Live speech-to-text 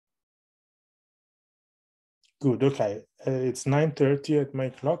Good, okay. It's 9:30 at my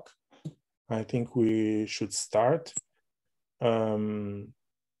clock. I think we should start.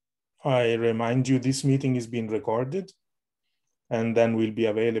 I remind you this meeting is being recorded and then will be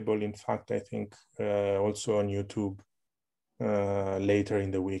available, in fact, I think also on YouTube later in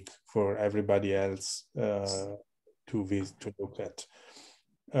the week for everybody else to look at.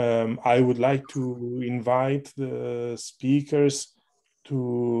 I would like to invite the speakers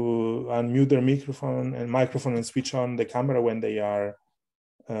to unmute their microphone and switch on the camera when they are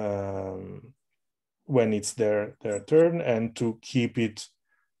when it's their turn, and to keep it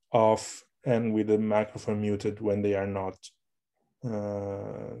off and with the microphone muted when they are not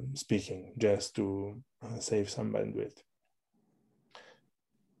speaking, just to save some bandwidth.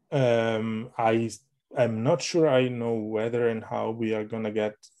 I'm not sure I know whether and how we are going to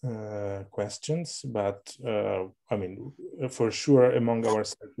get questions, but I mean, for sure among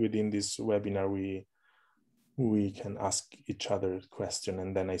ourselves within this webinar, we can ask each other a question,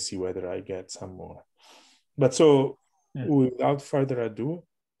 and then I see whether I get some more. But so without further ado,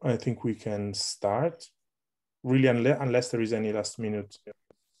 I think we can start, really, unless there is any last minute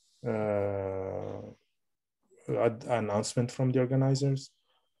announcement from the organizers.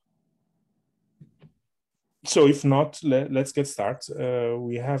 So if not, let's get started.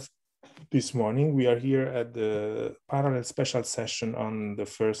 We have this morning, we are here at the parallel special session on the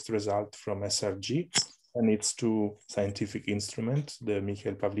first result from SRG and its two scientific instruments, the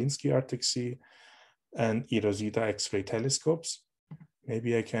Mikhail Pawlinski Arctic-C and eROSITA X-ray telescopes.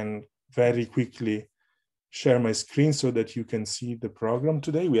 Maybe I can very quickly share my screen so that you can see the program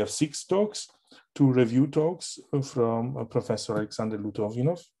today. We have 6 talks, 2 review talks from Professor Alexander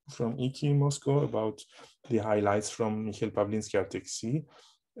Lutovinov from ICI Moscow about the highlights from Mikhail Pawlinski Arctic-C,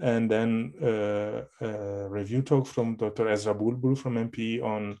 and then a review talk from Dr. Ezra Bulbul from MPE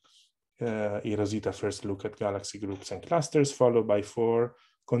on eROSITA First Look at Galaxy Groups and Clusters, followed by 4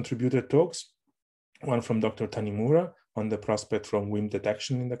 contributed talks, one from Dr. Tanimura on the prospect from WIMP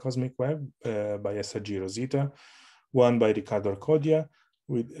detection in the cosmic web by SRG eROSITA, one by Ricardo Arcodia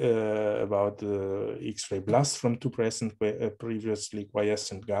with about the X-ray blast from 2 previously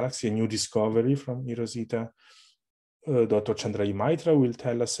quiescent galaxy, a new discovery from eROSITA. Dr. Chandrai Maitra will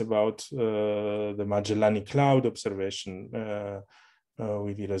tell us about the Magellanic Cloud observation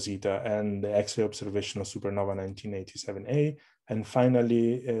with eROSITA and the X-ray observation of supernova 1987A. And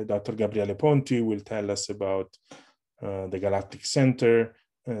finally, Dr. Gabriele Ponti will tell us about the galactic center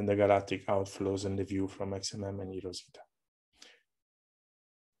and the galactic outflows and the view from XMM and eROSITA.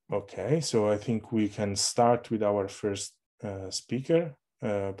 Okay, so I think we can start with our first speaker,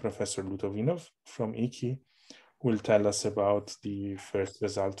 Professor Lutovinov from ICI, who will tell us about the first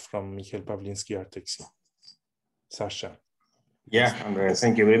result from Mikhail Pawlinski Arctic-C. Sasha. Yeah, Andrea,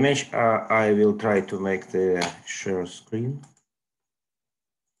 thank you very much. I will try to make the share screen.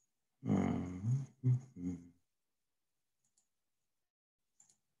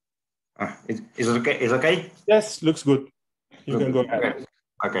 Is it okay? Is it okay? Yes, looks good. You can go ahead.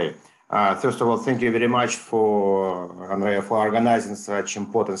 Okay. First of all, thank you very much for Andrea for organizing such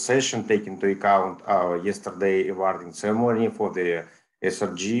important session, taking into account our yesterday awarding ceremony for the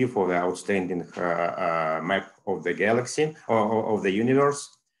SRG for the outstanding map of the galaxy or of the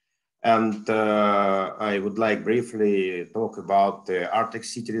universe. And I would like briefly talk about the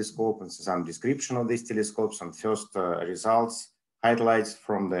Arctic-C telescope and some description of these telescopes and first results, highlights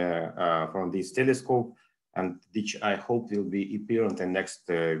from this telescope, and which I hope will be appearing the next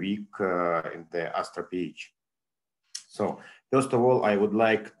week in the Astra PH. So first of all, I would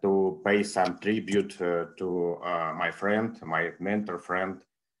like to pay some tribute to my friend, my mentor friend,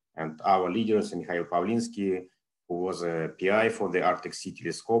 and our leaders, Mikhail Pawlinski, who was a PI for the Arctic-C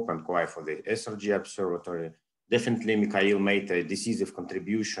telescope and PI for the SRG observatory. Definitely, Mikhail made a decisive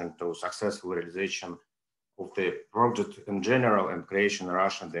contribution to successful realization of the project in general and creation in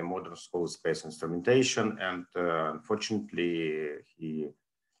Russia the modern school space instrumentation. And unfortunately, he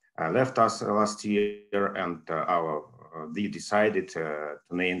left us last year, and we decided to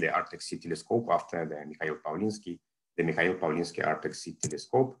name the Arctic-C telescope after the Mikhail Pawlinski Arctic-C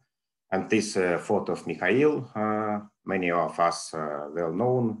telescope. And this photo of Mikhail, many of us well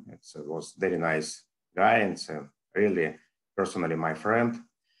known. It was very nice guy, and really personally my friend.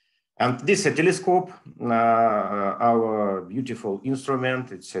 And this telescope, our beautiful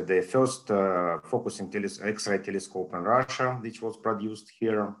instrument, it's the first focusing X-ray telescope in Russia, which was produced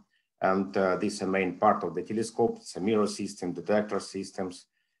here. And this is a main part of the telescope. It's a mirror system, detector systems,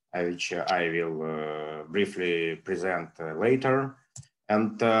 which I will briefly present later.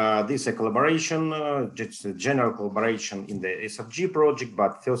 And this is a collaboration, just a general collaboration in the SRG project,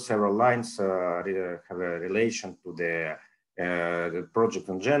 but first several lines have a relation to the project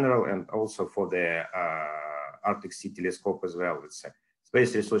in general, and also for the Arctic Sea telescope as well. It's a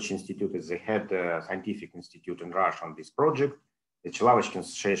Space Research Institute is the head scientific institute in Russia on this project. The Cherlavachkin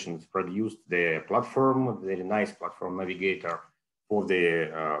Association produced the platform, very nice platform navigator for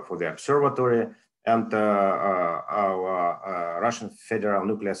the observatory, and our Russian Federal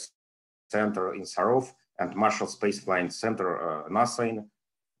Nuclear Center in Sarov and Marshall Space Flight Center, NASA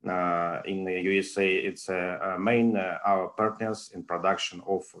in the USA, it's main our partners in production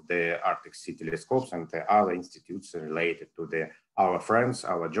of the Arctic Sea telescopes, and the other institutes related to our friends,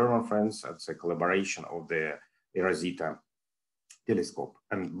 our German friends. It's a collaboration of the eROSITA telescope,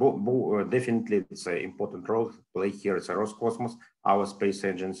 and definitely it's an important role to play here. It's a Roscosmos, our space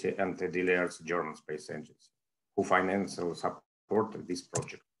agency, and the DLR's German space agency, who financially support this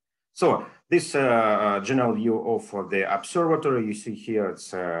project. So this general view of the observatory, you see here,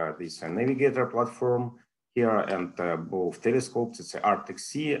 it's this navigator platform here, and both telescopes. It's the Arctic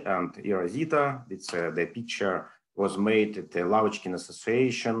Sea and eROSITA. It's the picture was made at the Cherlavachkin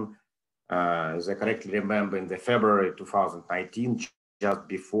Association, as I correctly remember, in the February 2019, just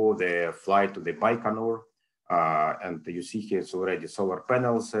before the flight to the Baikonur. And you see here it's already solar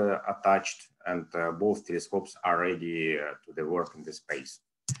panels attached, and both telescopes are ready to the work in the space.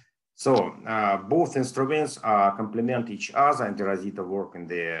 So both instruments complement each other, and eROSITA work in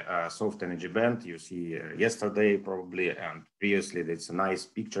the soft energy band. You see yesterday probably and previously. It's nice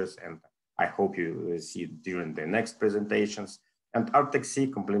pictures, and I hope you will see it during the next presentations. And Arctic Sea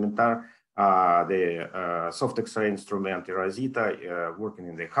complementar the soft X-ray instrument eROSITA working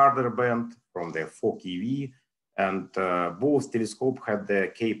in the harder band from the 4 kV. And both telescopes have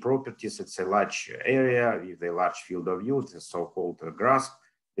the K properties. It's a large area with a large field of view, the so-called grasp,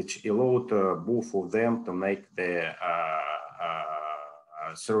 which allowed both of them to make the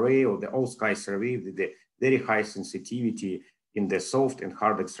survey, or the all-sky survey, with the very high sensitivity in the soft and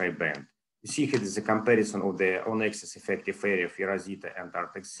hard X-ray band. You see here is a comparison of the on-axis effective area of eROSITA and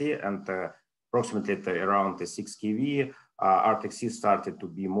Arctic Sea, and approximately around the 6 kV, Arctic Sea started to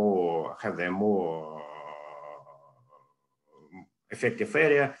be have a more effective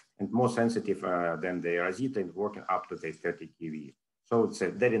area and more sensitive than the eROSITA, and working up to the 30 kV. So it's a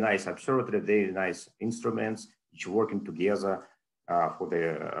very nice observatory, very nice instruments which are working together for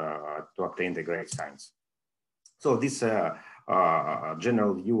to obtain the great science. So this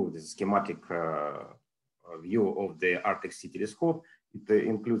general view, the schematic view of the Arctic Sea telescope, it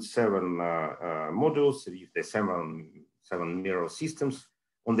includes 7 modules with the 7 mirror systems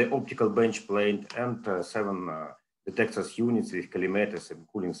on the optical bench plane, and 7 detectors units with collimators and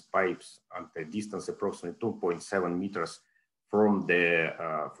cooling pipes at a distance approximately 2.7 meters from the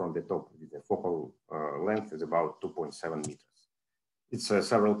top. The focal length is about 2.7 meters. It's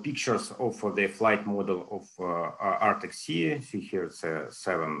several pictures of the flight model of Arctic Sea. See here, it's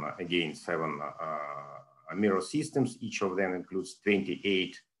 7 mirror systems. Each of them includes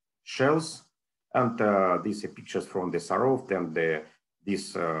 28 shells, and these are pictures from the Sarov. And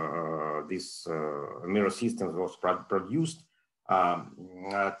this mirror system was produced.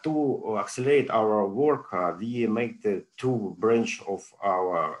 To accelerate our work, we make the 2 branches of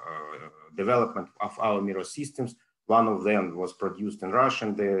our development of our mirror systems. One of them was produced in Russia,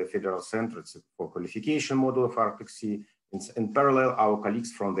 in the Federal Center for Qualification Model of Arctic Sea. In parallel, our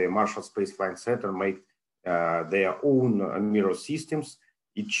colleagues from the Marshall Space Flight Center make their own mirror systems,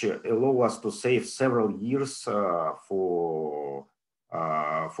 which allow us to save several years for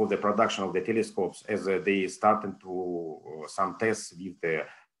the production of the telescopes, as they started to some tests with the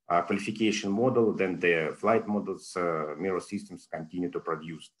qualification model. Then the flight models mirror systems continue to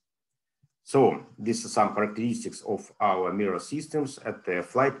produce. So this is some characteristics of our mirror systems. At the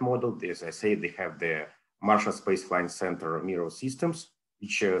flight model, as I said, they have the Marshall Space Flight Center mirror systems,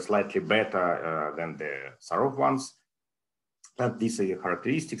 which are slightly better than the Sarov ones. And these are the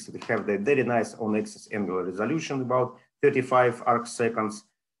characteristics. They have the very nice on-axis angular resolution, about 35 arc seconds.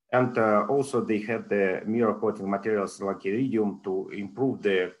 And also they have the mirror coating materials like iridium to improve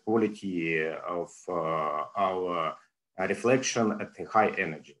the quality of our reflection at a high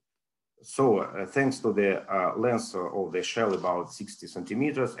energy. So thanks to the length of the shell, about 60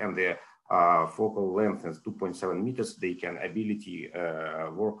 centimeters, and the focal length is 2.7 meters, they can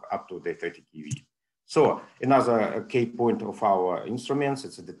work up to the 30 kV. So another key point of our instruments,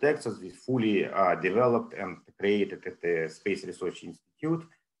 it's a detectors we fully developed and created at the Space Research Institute.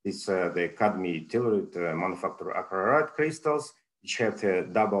 It's the cadmium telluride manufactured ICRANet crystals, which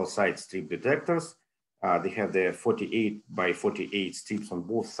have double side strip detectors. They have the 48 by 48 strips on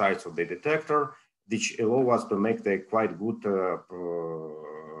both sides of the detector, which allow us to make the quite good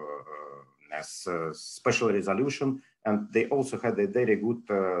spatial resolution. And they also had a very good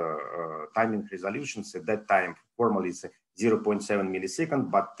timing resolutions. At that time, formally it's 0.7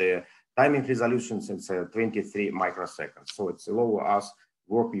 millisecond, but the timing resolutions is 23 microseconds. So it's allow us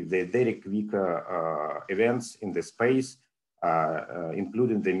work with the very quick events in the space,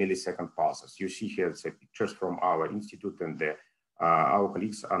 including the millisecond pulses. You see here the pictures from our institute and our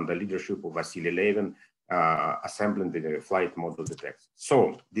colleagues under the leadership of Vasily Levin assembling the flight model detector.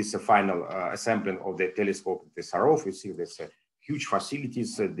 So this is a final assembling of the telescope at the Sarov. You see this huge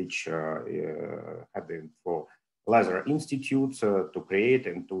facilities which have been for laser institutes to create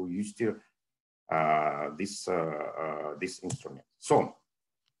and to use this instrument. So,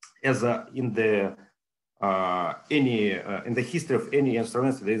 as in the history of any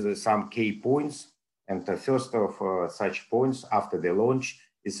instruments, there is some key points, and the first of such points after the launch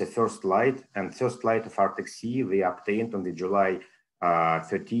is the first light, and first light of Arctic-C we obtained on the July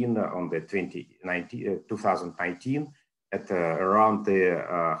 13 on the 2019 at around the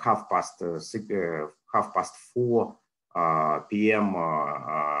half past 4 p.m.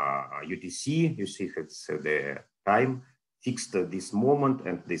 UTC. You see it's the time fixed this moment,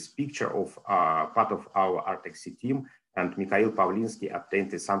 and this picture of part of our Arctic-C team, and Mikhail Pavlinsky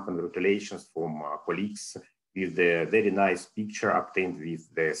obtained some congratulations from colleagues with the very nice picture obtained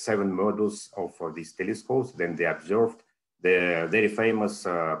with the 7 modules of these telescopes. Then they observed the very famous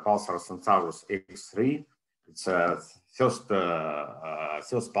pulsar Centaurus X3. It's first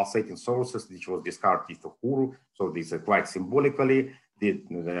pulsating sources which was discovered with Uhuru. So this is quite symbolically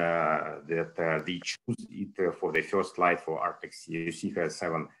that they choose it for the first light for Arctic-C. You see here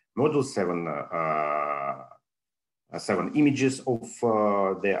 7 modules, 7 images of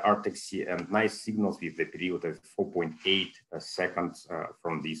the Arctic-C, and nice signals with the period of 4.8 seconds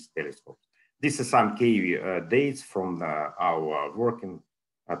from these telescopes. This is some key dates from our working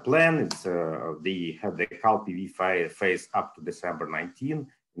plan. It's they have the HAL PV phase up to December 19.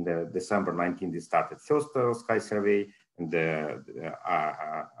 In the December 19, they started first sky survey, and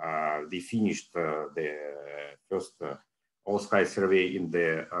they finished the first all sky survey in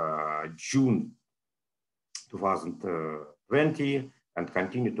the June 2020, and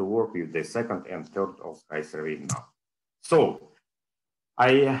continue to work with the second and third all sky survey now. So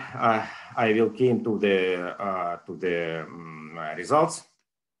I will came to the results.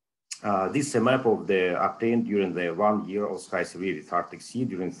 This is a map of the obtained during the 1 year of sky survey with Arctic-C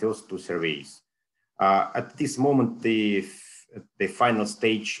during first 2 surveys. At this moment, the final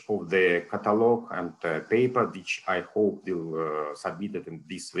stage of the catalog and paper, which I hope will submitted in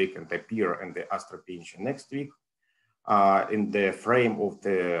this week and appear in the Astropage next week, in the frame of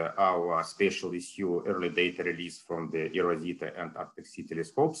our special issue early data release from the eROSITA and Arctic-C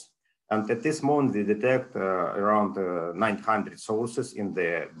telescopes. And at this moment, we detect around 900 sources in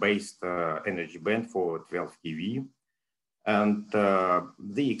the base energy band for 12 keV. And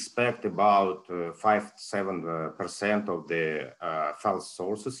they expect about 5–7% of the false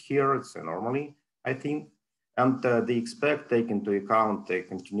sources here. It's normally, I think. And they expect, take into account the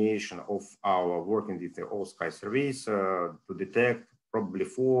continuation of our working with the all sky surveys to detect probably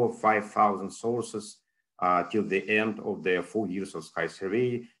 4,000 or 5,000 sources till the end of the 4 years of sky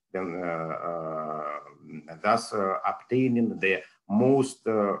survey, then thus obtaining the most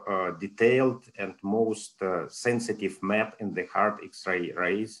detailed and most sensitive map in the hard X-ray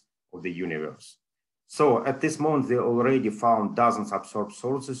rays of the universe. So at this moment, they already found dozens of absorbed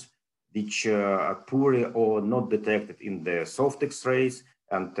sources which are poorly or not detected in the soft X-rays,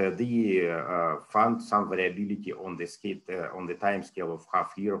 and they found some variability on the scale, on the time scale of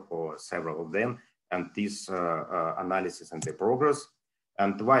half year for several of them, and this analysis and the progress.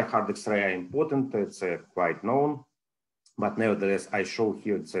 And why hard X-ray are important, it's quite known. But nevertheless, I show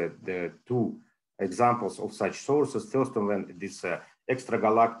here the 2 examples of such sources. First of them, this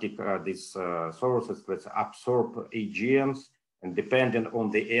extragalactic sources that absorb AGNs, and depending on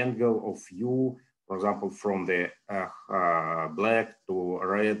the angle of view, for example, from the black to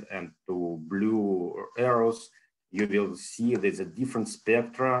red and to blue arrows, you will see there's a different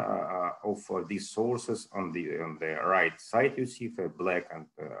spectra of these sources on the right side. You see the black and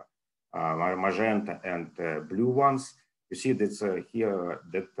magenta and blue ones. You see that here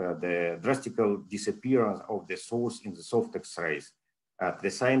that the drastic disappearance of the source in the soft X-rays. At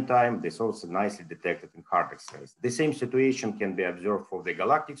the same time, the source is nicely detected in hard X-rays. The same situation can be observed for the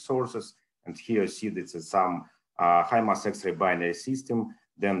galactic sources. And here you see that some high mass X-ray binary system.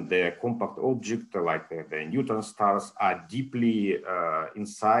 Then the compact object, like the neutron stars, are deeply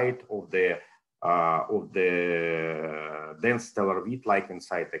inside of the of the dense stellar width, like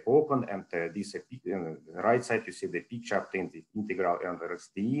inside the open, and this on the right side you see the picture obtained the integral and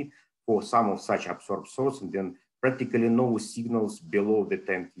RSTE for some of such absorbed source, and then practically no signals below the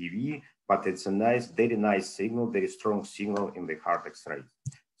 10 keV, but it's a nice, very nice signal, very strong signal in the hard X-ray.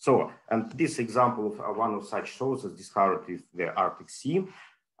 So, and this example of one of such sources discovered with the Arctic Sea.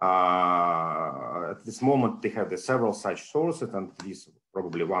 At this moment, they have several such sources, and this is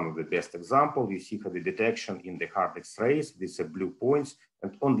probably one of the best examples. You see the detection in the hard X-rays, these are blue points,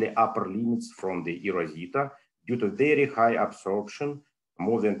 and only upper limits from the eROSITA due to very high absorption,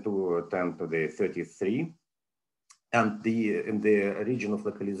 more than 10 to the 33. And in the region of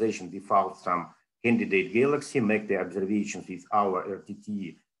localization, we found some candidate galaxy, make the observations with our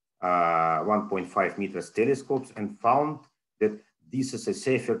RTT 1.5 meters telescopes, and found that this is a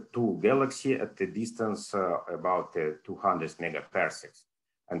Cepheid 2 galaxy at the distance about 200 megaparsecs,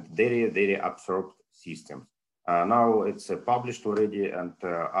 and very absorbed systems. Now it's published already, and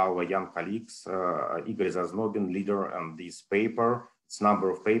our young colleagues, Igor Zaznobin, leader on this paper, it's number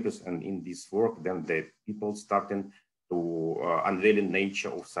of papers, and in this work, then the people starting to unveil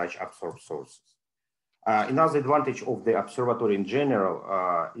nature of such absorbed sources. Another advantage of the observatory in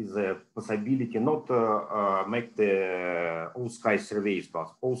general is the possibility not make the all sky surveys,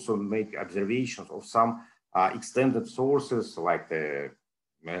 but also make observations of some extended sources like the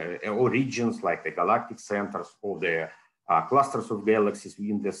or regions like the galactic centers or the clusters of galaxies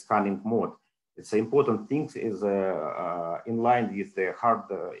in the scanning mode. It's an important thing is in line with the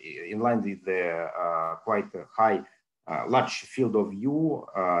quite high large field of view.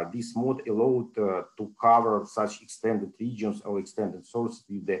 This mode allowed to cover such extended regions or extended sources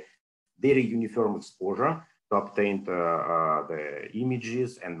with the very uniform exposure to obtain the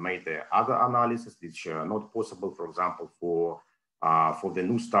images and make the other analysis, which are not possible, for example, for the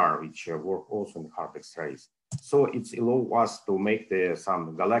new star, which work also in hard X-rays. So it's allow us to make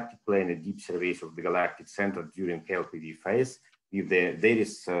some galactic plane and deep surveys of the galactic center during LPV phase with the very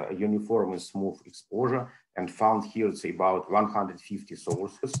uniform and smooth exposure, and found here it's about 150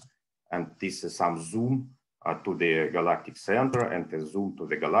 sources, and this is some zoom to the galactic center and the zoom to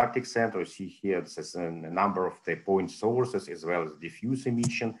the galactic center. You see here it's a number of the point sources as well as diffuse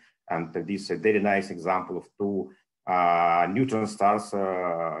emission, and this is a very nice example of two neutron stars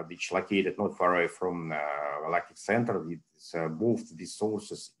which located not far away from galactic center. With both these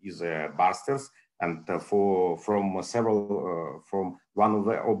sources is busters, and from one of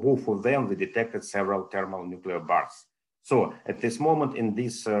or both of them, we detected several thermal nuclear bars. So at this moment in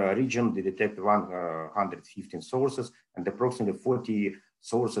this region, they detected 115 sources, and approximately 40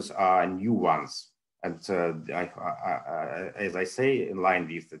 sources are new ones. And as I say, in line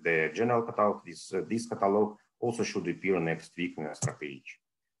with the general catalog, this catalog also should appear next week in Astra page.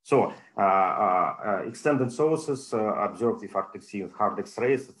 So extended sources observed with Arctic Sea and hard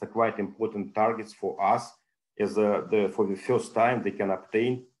X-rays, it's a quite important targets for us, as for the first time they can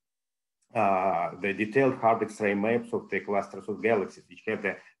obtain the detailed hard X-ray maps of the clusters of galaxies, which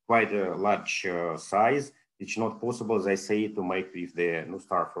have quite a large size, which not possible, as I say, to make with the new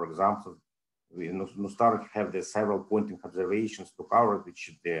star, for example. New star have the several pointing observations to cover,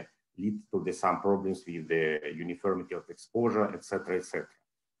 which lead to some problems with the uniformity of exposure, etc., etc.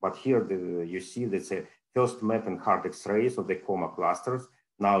 But here you see that's a first map in hard X-rays of the coma clusters.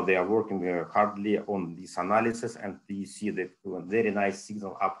 Now they are working hardly on this analysis, and you see that very nice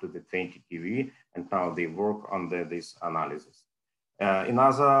signal up to the 20 keV, and now they work on this analysis.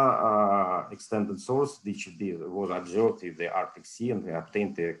 Another extended source which was observed in the Arctic Sea, and they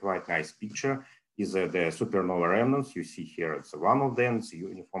obtained a quite nice picture, is the supernova remnants. You see here, it's one of them, it's a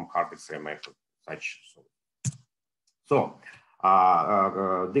uniform hard X-ray method, such source. So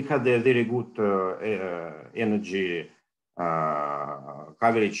they had a very good energy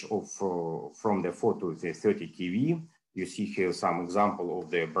coverage of from the 4 to the 30 keV. You see here some example of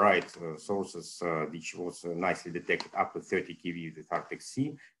the bright sources which was nicely detected up to 30 keV with Arctic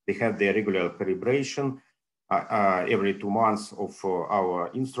Sea. They have the regular calibration every 2 months of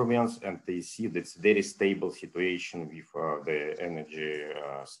our instruments, and they see that's very stable situation with the energy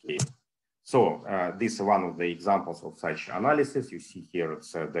scale. So this is one of the examples of such analysis. You see here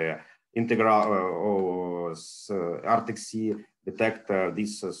it's the integral Arctic Sea detect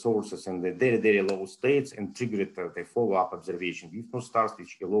these sources in the very low states and triggered the follow-up observation with new stars,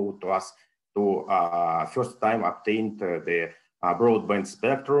 which allowed to us to first time obtain the broadband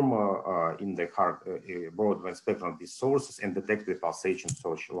spectrum in the broadband spectrum of these sources and detect the pulsation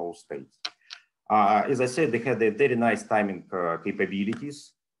such low states. As I said, they had a very nice timing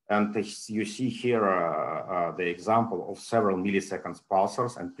capabilities. And you see here the example of several milliseconds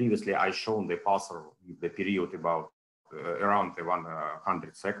pulsars. And previously I shown the pulsar with the period about around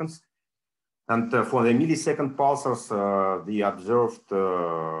 100 seconds. And for the millisecond pulsars, we observed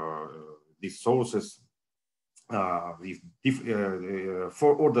these sources with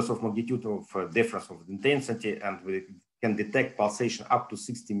 4 orders of magnitude of difference of intensity, and we can detect pulsation up to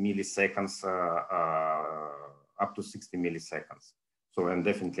 60 milliseconds, So, and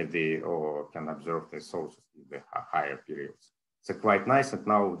definitely they can observe the sources in the higher periods. It's quite nice. And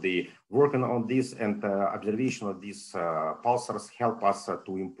now the working on this and observation of these pulsars help us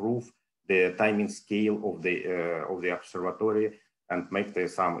to improve the timing scale of the observatory and make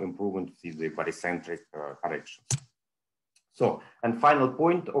some improvement in the barycentric corrections. So, and final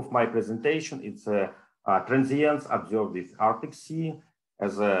point of my presentation is transients observed with Arctic Sea.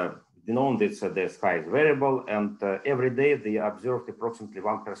 As known, that the sky is variable, and every day they observed approximately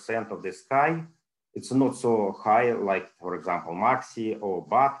 1% of the sky. It's not so high, like for example Maxi or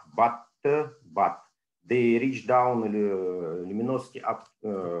but they reach down luminosity up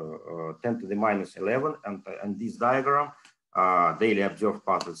 10 to the minus 11, and this diagram, daily observed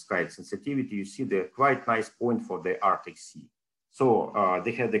part of sky sensitivity, you see the quite nice point for the Arctic Sea. So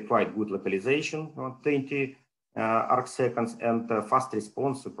they had a quite good localization, 20 arc seconds, and fast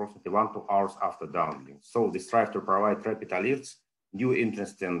response approximately 1 to 2 hours after downlink. So they strive to provide rapid alerts. New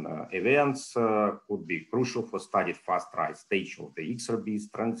interesting events could be crucial for studied fast rise stage of the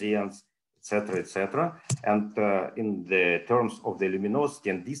XRBs, transients, etc. And in the terms of the luminosity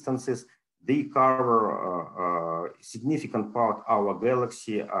and distances, they cover significant part our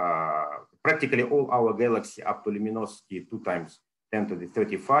galaxy, practically all our galaxy up to luminosity 2 times 10 to the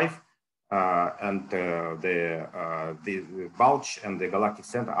 35, and the bulge and the galactic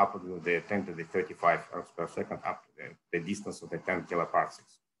center up to the 10 to the 35 Earths per second, up to the distance of the 10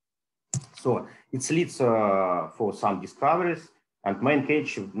 kiloparsecs. So it leads for some discoveries, and main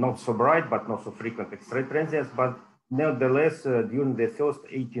catch, not so bright, but not so frequent X-ray transients, but nevertheless, during the first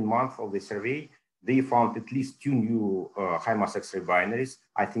 18 months of the survey, they found at least 2 new high mass X-ray binaries.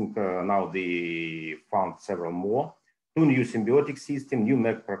 I think now they found several more. 2 new symbiotic systems, new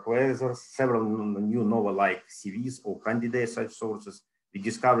macroquasars, several new nova-like CVs or candidate such sources. We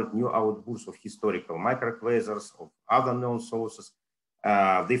discovered new outbursts of historical microquasars, of other known sources.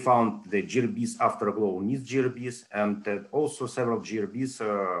 They found the GRBs afterglow NIS GRBs, and also several GRBs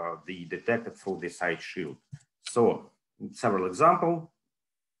they detected through the side shield. So several examples.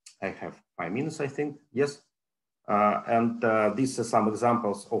 I have 5 minutes, I think. Yes. And these are some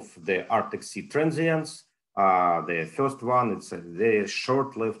examples of the Arctic Sea transients. The first one, it's the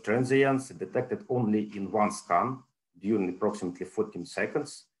short-lived transients detected only in 1 scan during approximately 14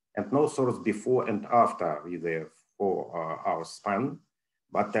 seconds, and no source before and after with a 4-hour span.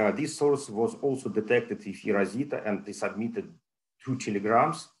 But this source was also detected with eROSITA, and they submitted 2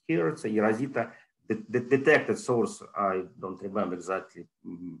 telegrams. Here it's a eROSITA. The detected source, I don't remember exactly,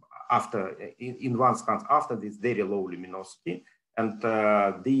 after in 1 scan after this very low luminosity. And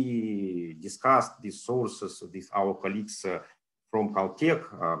they discussed these sources with our colleagues from Caltech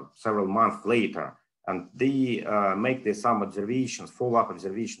several months later. And they make some observations, follow-up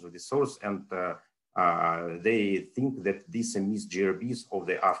observations of the source, and they think that these emits GRBs of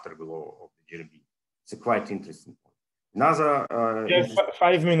the afterglow of the GRB. It's a quite interesting point. Another yes,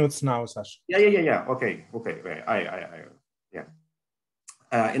 5 minutes now, Sasha. Yeah. Okay. Yeah.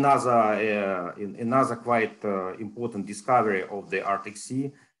 Another quite important discovery of the Arctic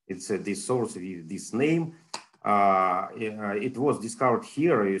Sea. It's this source with this name. It was discovered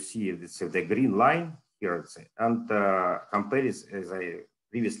here. You see, it's the green line here, and comparison, as I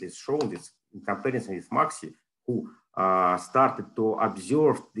previously shown, this in comparison with Maxi, who started to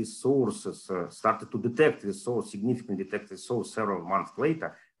observe these sources, started to detect the source, significantly detect the source several months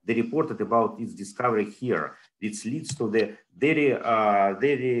later. They reported about its discovery here, which leads to the very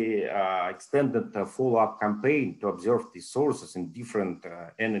extended follow-up campaign to observe these sources in different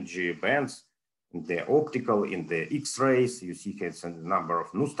energy bands, in the optical, in the X-rays. You see it's a number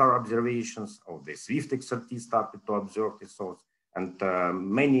of new star observations of the Swift XRT started to observe the source. And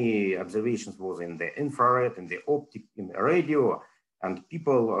many observations was in the infrared, in the optic, in the radio, and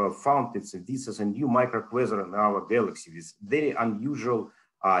people found that this is a new microquasar in our galaxy, this very unusual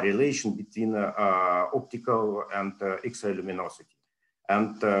relation between optical and X-ray luminosity.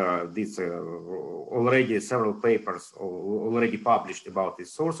 And this already several papers already published about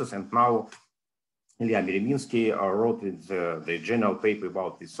these sources, and now Ilya Mereminsky wrote the general paper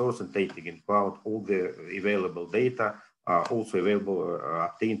about this source and taking into account all the available data, also available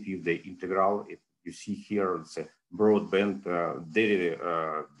obtained with the integral. If you see here, it's broadband,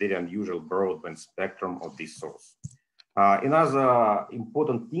 very unusual broadband spectrum of this source. Another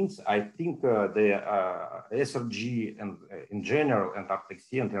important things, I think the SRG and in general and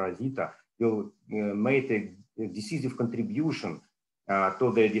Arctic-C and eROSITA will make a decisive contribution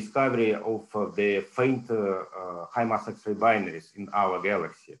to the discovery of the faint high mass X-ray binaries in our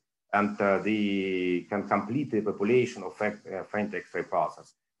galaxy, and they can complete the population of faint X-ray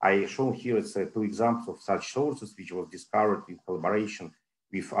pulsars. I show here two examples of such sources which was discovered in collaboration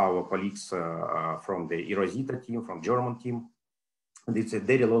with our colleagues from the eROSITA team, from German team. And it's a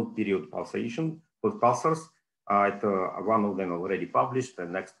very long period pulsation with pulsars. One of them already published, the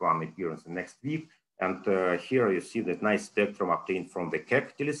next one appears next week. And here you see that nice spectrum obtained from the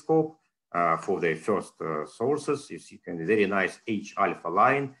Keck telescope for the first sources. You see a very nice H alpha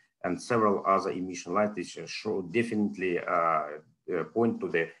line and several other emission lines which show definitely point to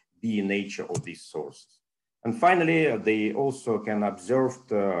the B nature of these sources. And finally, they also can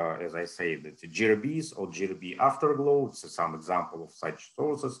observe, as I say, the GRBs or GRB afterglow. It's some example of such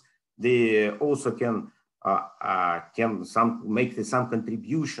sources. They also can make some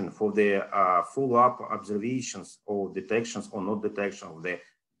contribution for the follow-up observations or detections or not detection of the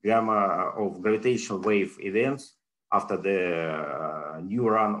gamma of gravitational wave events after the new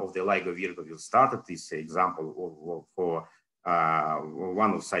run of the LIGO Virgo will start. This example for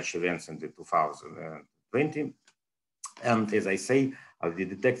one of such events in the 2020. And as I say, we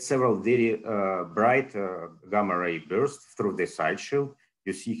detect several very bright gamma ray bursts through the side shield.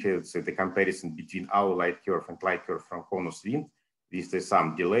 You see here the comparison between our light curve and light curve from Conus Wind. With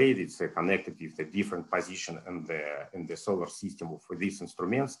some delay, it's connected with the different position in the solar system for these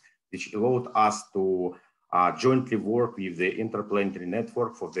instruments, which allowed us to jointly work with the interplanetary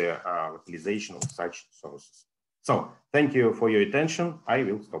network for the localization of such sources. So thank you for your attention. I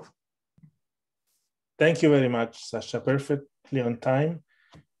will stop. Thank you very much, Sasha. Perfectly on time.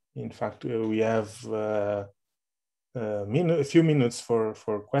 In fact, we have a few minutes for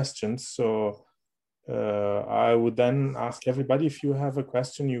questions. So I would then ask everybody, if you have a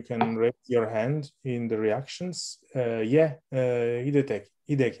question, you can raise your hand in the reactions. Hideki.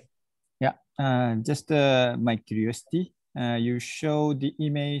 Yeah, just my curiosity. You show the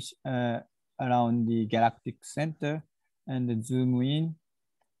image around the galactic center and zoom in,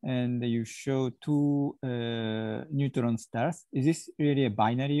 and you show two neutron stars. Is this really a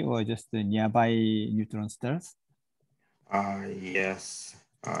binary or just a nearby neutron stars? Yes.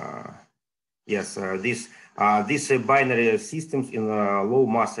 Yes, these binary systems in low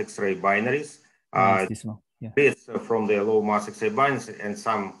mass X-ray binaries. This one. Yeah. It's from the low mass X-ray binaries and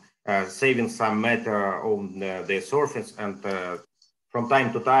some saving some matter on the surface, and from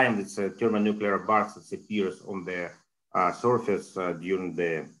time to time, it's a thermonuclear burst that appears on the surface during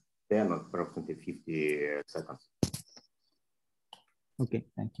the 10 or approximately 50 seconds. Okay,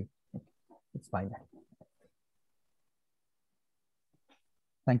 thank you. It's fine.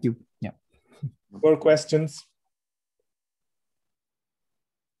 Thank you. Yeah. More questions?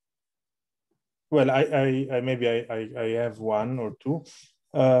 Well, I have one or two.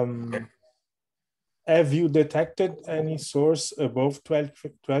 Have you detected any source above 12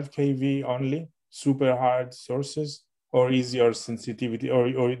 kV only, super hard sources, or is your sensitivity,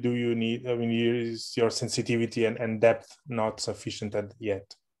 or do you need, I mean, is your sensitivity and depth not sufficient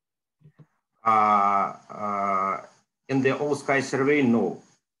yet? In the all sky survey, no.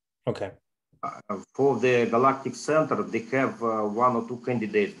 Okay. For the galactic center, they have one or two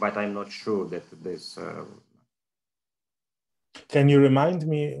candidates, but I'm not sure that this. Can you remind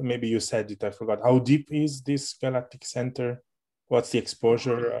me, maybe you said it, I forgot, how deep is this galactic center? What's the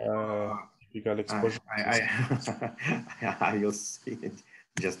exposure, typical exposure? I will see it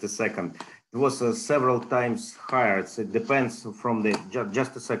just a second. It was several times higher. It depends from the,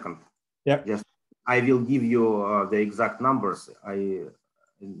 just a second. Yeah. I will give you the exact numbers. I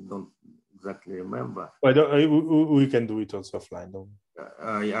don't exactly remember. We can do it also offline. Don't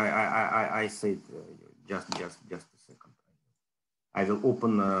I said just a second. I will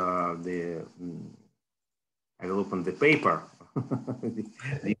open the paper.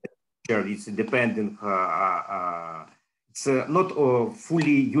 It's dependent. It's not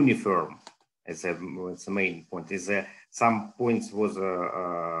fully uniform. It's the main point. Is some points was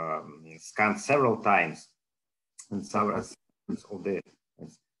scanned several times, and several of the.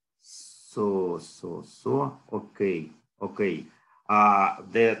 Okay.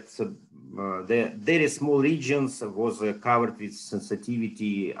 The very small regions was covered with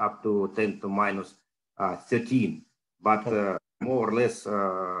sensitivity up to 10 to minus 13, but more or less.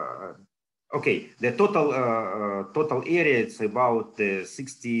 Okay, the total area is about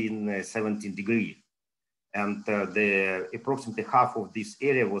 16, 17 degrees, and the approximately half of this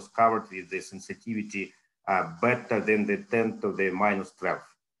area was covered with the sensitivity better than the 10 to the minus 12.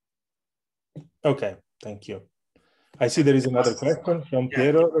 Okay, thank you. I see there is another question from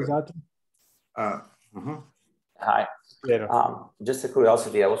Piero Rosato. Hi. Piero. Just a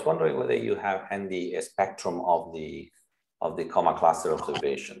curiosity, I was wondering whether you have handy a spectrum of the coma cluster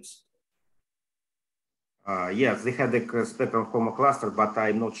observations. Yes, they had the spectrum of coma cluster, but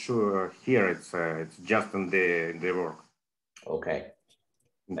I'm not sure here. It's just in the work. Okay.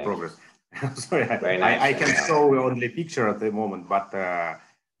 In progress. Sorry, nice. I can show only picture at the moment, but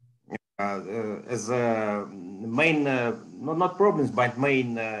as main, not problems, but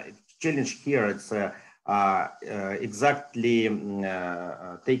main challenge here, it's exactly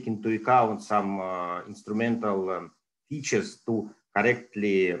take into account some instrumental features to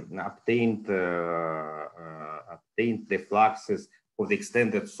correctly obtain the fluxes for the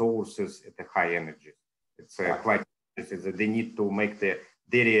extended sources at the high energy. It's quite, they need to make the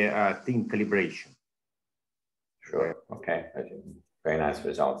very thin calibration. Sure. Okay. Very nice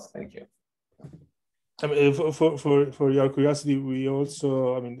results. Thank you. I mean, for your curiosity, we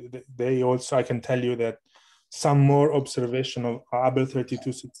also, I mean, they also, I can tell you that some more observation of Abel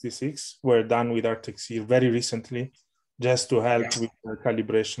 3266 were done with ArcticSeer very recently, just to help with the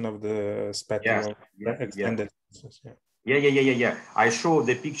calibration of the spectrum of extended sources. Yeah. I showed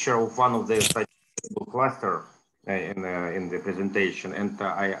the picture of one of the statistical cluster in the presentation, and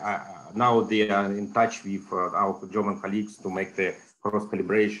now they are in touch with our German colleagues to make the cross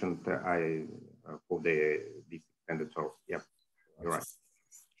calibration for the extended source. Yeah, you're right.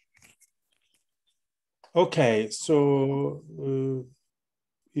 Okay, so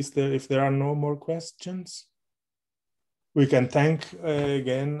if there are no more questions, we can thank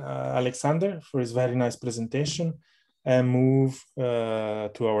again Alexander for his very nice presentation and move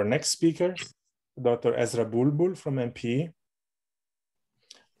to our next speaker, Dr. Ezra Bulbul from MPE,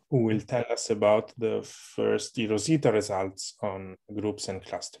 who will tell us about the first eROSITA results on groups and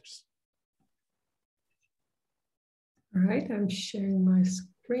clusters. All right, I'm sharing my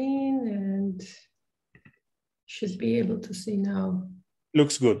screen and should be able to see now.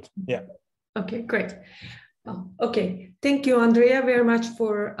 Looks good, yeah. Okay, great. Okay, thank you, Andrea, very much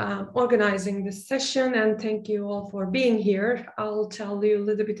for organizing this session, and thank you all for being here. I'll tell you a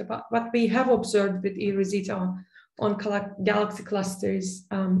little bit about what we have observed with eROSITA on galaxy clusters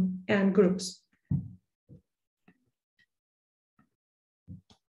and groups.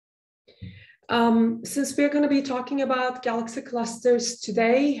 Since we're going to be talking about galaxy clusters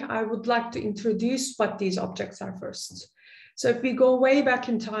today, I would like to introduce what these objects are first. So if we go way back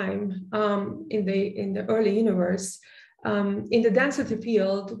in time, in the early universe, in the density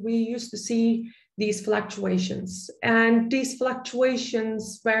field, we used to see these fluctuations. And these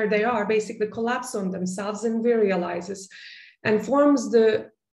fluctuations, where they are, basically collapse on themselves and virializes and forms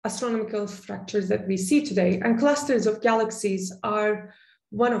the astronomical structures that we see today. And clusters of galaxies are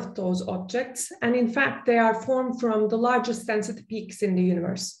one of those objects. And in fact, they are formed from the largest density peaks in the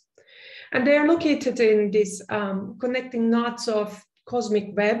universe. And they are located in these connecting knots of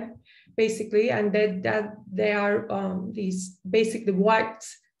cosmic web, basically, and that they are these basically white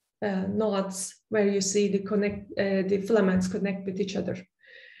knots where you see the filaments connect with each other.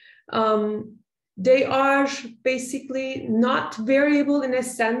 They are basically not variable in a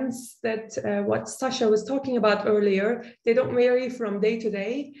sense that what Sasha was talking about earlier. They don't vary from day to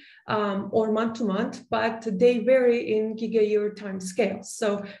day or month to month, but they vary in giga-year time scales.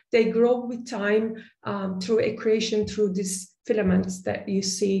 So they grow with time through accretion through these filaments that you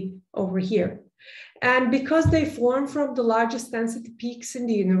see over here. And because they form from the largest density peaks in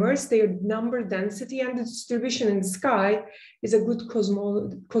the universe, their number density and the distribution in the sky is a good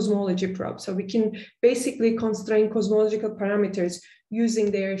cosmology probe. So we can basically constrain cosmological parameters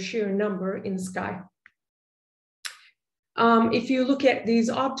using their sheer number in the sky. If you look at these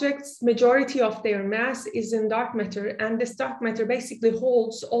objects, majority of their mass is in dark matter, and this dark matter basically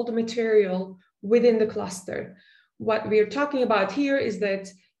holds all the material within the cluster. What we're talking about here is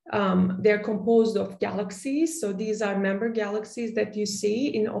that they're composed of galaxies. So these are member galaxies that you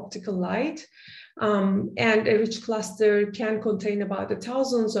see in optical light. And a rich cluster can contain about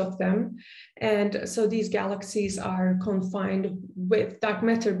thousands of them. And so these galaxies are confined with dark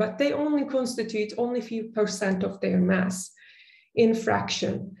matter, but they only constitute only a few % of their mass in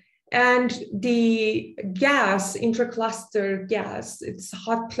fraction. And the gas, intracluster gas, it's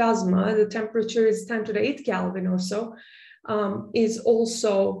hot plasma, the temperature is 10 to the 8 Kelvin or so, is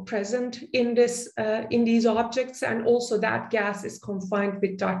also present in these objects, and also that gas is confined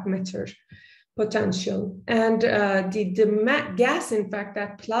with dark matter. potential. And the gas, in fact,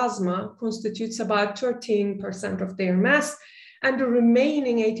 that plasma constitutes about 13% of their mass, and the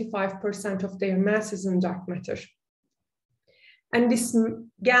remaining 85% of their mass is in dark matter. And this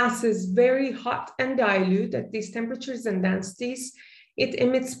gas is very hot and dilute at these temperatures and densities. It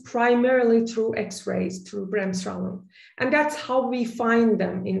emits primarily through X-rays, through bremsstrahlung. And that's how we find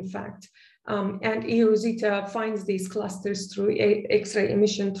them, in fact. And eROSITA finds these clusters through X-ray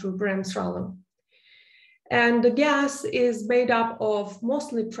emission through bremsstrahlung. And the gas is made up of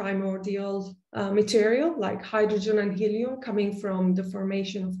mostly primordial material like hydrogen and helium coming from the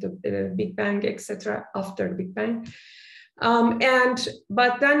formation of the Big Bang, etc., after the Big Bang.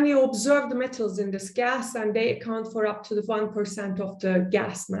 But then you observe the metals in this gas, and they account for up to the 1% of the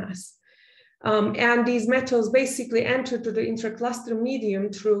gas mass. And these metals basically enter to the intracluster medium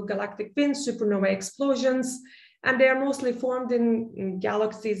through galactic winds, supernova explosions, and they are mostly formed in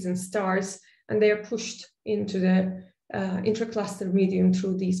galaxies and stars, and they are pushed into the intracluster medium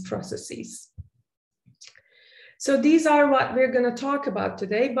through these processes. So these are what we're going to talk about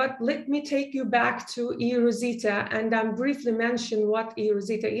today, but let me take you back to eROSITA and briefly mention what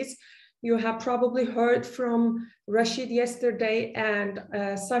eROSITA is. You have probably heard from Rashid yesterday, and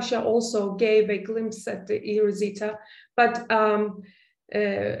Sasha also gave a glimpse at the eROSITA. But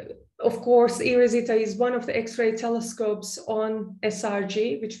of course, eROSITA is one of the X-ray telescopes on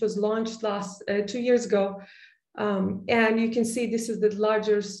SRG, which was launched 2 years ago. And you can see this is the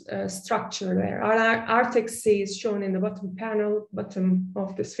larger structure there. Our Artex C is shown in the bottom panel, bottom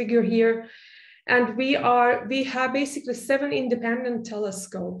of this figure here. And we have basically 7 independent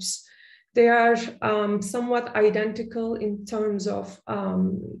telescopes. They are somewhat identical in terms of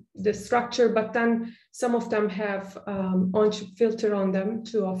the structure, but then some of them have on-chip filter on them,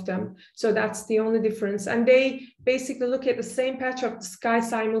 2 of them. So that's the only difference. And they basically look at the same patch of the sky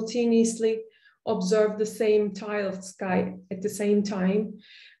simultaneously, observe the same tile of sky at the same time.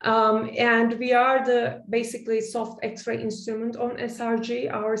 And we are the basically soft X-ray instrument on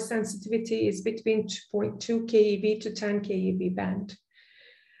SRG. Our sensitivity is between 2.2 keV to 10 keV band.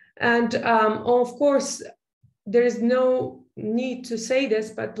 And of course, there is no need to say this,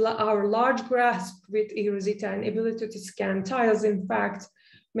 but our large grasp with eROSITA and ability to scan tiles, in fact,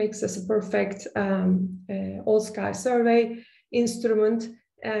 makes us a perfect all-sky survey instrument.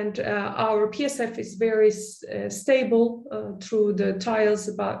 And our PSF is very stable through the tiles,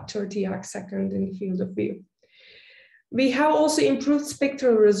 about 30 arcsecond in the field of view. We have also improved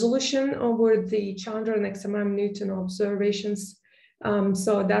spectral resolution over the Chandra and XMM Newton observations.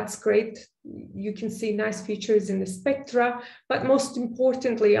 So that's great. You can see nice features in the spectra, but most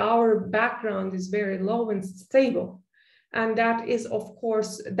importantly, our background is very low and stable. And that is, of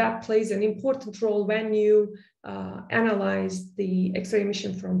course, that plays an important role when you analyze the X-ray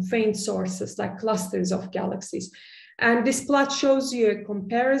emission from faint sources like clusters of galaxies. And this plot shows you a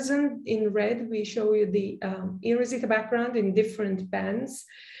comparison. In red, we show you the eROSITA background in different bands.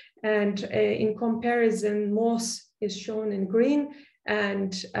 And in comparison, MOS is shown in green,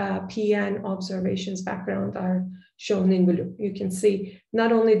 and PN observations background are shown in blue. You can see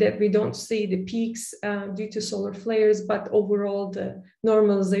not only that we don't see the peaks due to solar flares, but overall the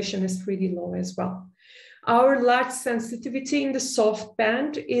normalization is pretty low as well. Our large sensitivity in the soft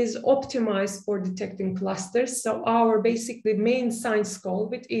band is optimized for detecting clusters. So our basically main science goal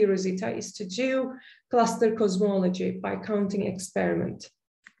with eROSITA is to do cluster cosmology by counting experiment.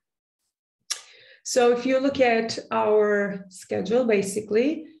 So if you look at our schedule,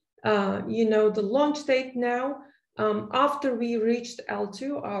 basically, you know the launch date now. After we reached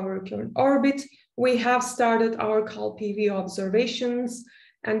L2, our current orbit, we have started our CAL-PV observations,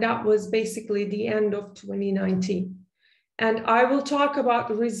 and that was basically the end of 2019. And I will talk about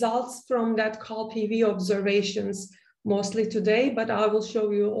the results from that CAL-PV observations mostly today, but I will show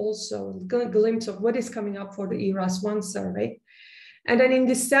you also a glimpse of what is coming up for the eROS-1 survey. And then in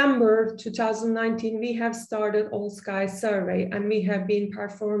December 2019, we have started All Sky Survey, and we have been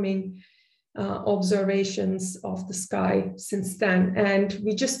performing observations of the sky since then. And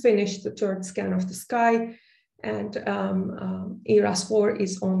we just finished the 3rd scan of the sky, and eROS-4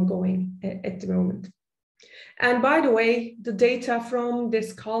 is ongoing at the moment. And by the way, the data from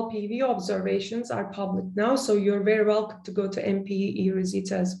this CAL-PV observations are public now, so you're very welcome to go to MP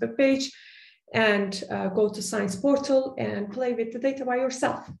eROSITA's webpage and go to Science Portal and play with the data by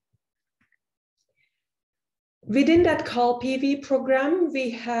yourself. Within that CAL-PV program,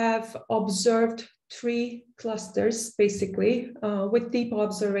 we have observed 3 clusters, basically, with deep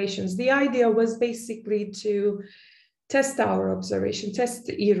observations. The idea was basically to test our observation, test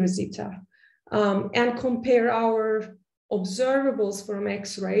the eROSITA, and compare our observables from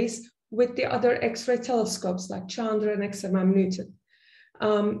X-rays with the other X-ray telescopes like Chandra and XMM Newton.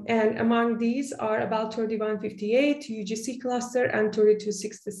 And among these are about 3158 UGC cluster and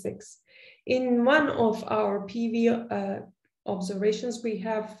 3266. In one of our PV observations, we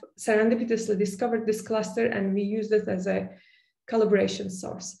have serendipitously discovered this cluster and we use it as a calibration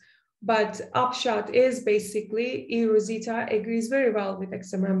source. But upshot is basically eROSITA agrees very well with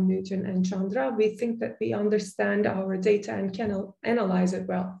XMM Newton and Chandra. We think that we understand our data and can analyze it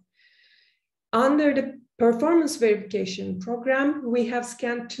well. Under the performance verification program, we have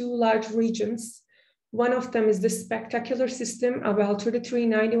scanned two large regions. One of them is the spectacular system, about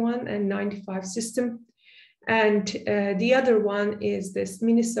 3391 and 95 system. And the other one is this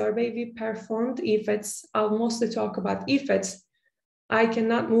mini survey we performed, EFETs. I'll mostly talk about EFETs. I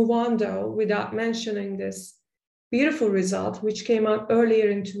cannot move on though without mentioning this beautiful result, which came out earlier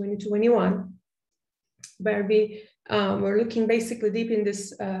in 2021, where we were looking basically deep in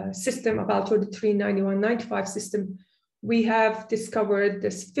this system about 3391-95 system. We have discovered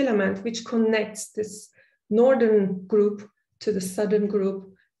this filament which connects this northern group to the southern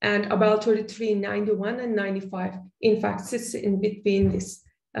group, and about 3391 and 95 in fact sits in between this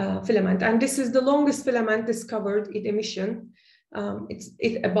filament. And this is the longest filament discovered in emission.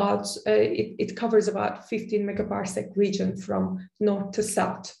 It covers about 15 megaparsec region from north to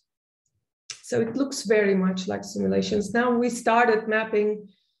south. So it looks very much like simulations. Now we started mapping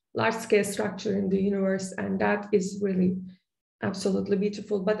large-scale structure in the universe, and that is really absolutely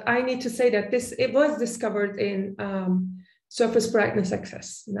beautiful. But I need to say that it was discovered in surface brightness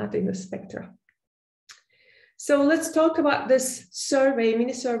excess, not in the spectra. So let's talk about this survey,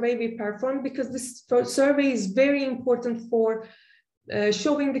 mini survey we performed, because this survey is very important for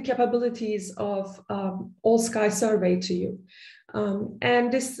showing the capabilities of all sky survey to you.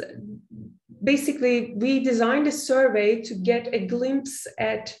 And this, basically, we designed a survey to get a glimpse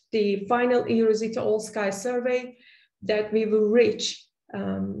at the final eROSITA all sky survey that we will reach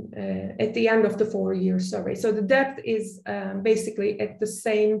at the end of the 4-year survey. So the depth is basically at the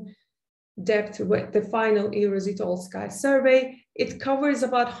same depth with the final eROSITA all sky survey. It covers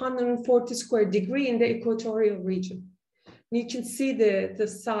about 140 square degrees in the equatorial region. You can see the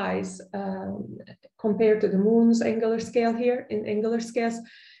size compared to the moon's angular scale here in angular scales.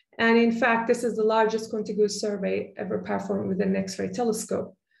 And in fact, this is the largest contiguous survey ever performed with an X-ray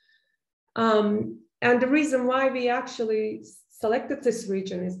telescope. And the reason why we actually selected this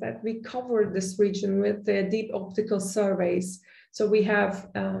region is that we covered this region with the deep optical surveys. So we have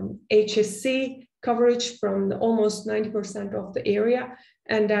HSC coverage from almost 90% of the area,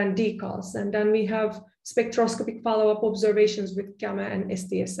 and then decals. And then we have spectroscopic follow-up observations with gamma and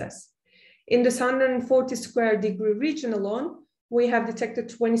SDSS. In this 140 square degree region alone, we have detected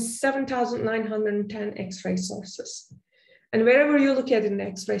 27,910 X-ray sources. And wherever you look at in the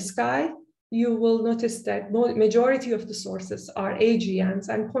X-ray sky, you will notice that majority of the sources are AGNs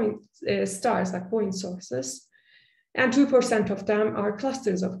and point stars, like point sources. And 2% of them are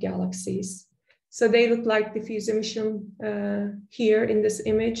clusters of galaxies. So they look like diffuse emission here in this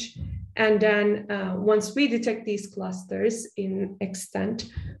image. And then once we detect these clusters in extent,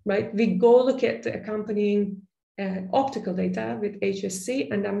 right, we go look at the accompanying optical data with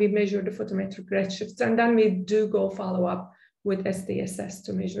HSC, and then we measure the photometric redshifts, and then we do go follow up with SDSS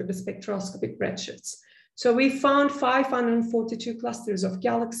to measure the spectroscopic redshifts. So we found 542 clusters of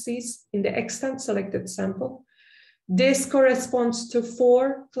galaxies in the extent selected sample. This corresponds to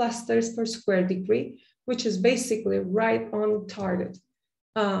 4 clusters per square degree, which is basically right on target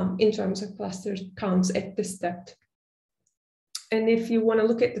in terms of cluster counts at this depth. And if you want to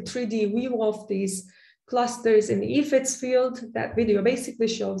look at the 3D view of these clusters in the EFETs field, that video basically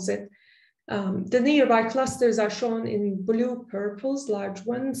shows it. The nearby clusters are shown in blue purples, large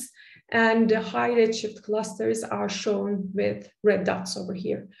ones, and the high redshift clusters are shown with red dots over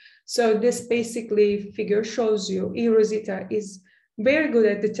here. So this basically figure shows you eROSITA is very good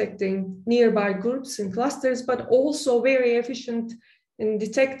at detecting nearby groups and clusters, but also very efficient in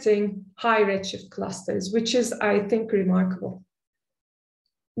detecting high redshift clusters, which is, I think, remarkable.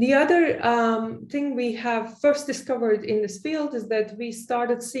 The other thing we have first discovered in this field is that we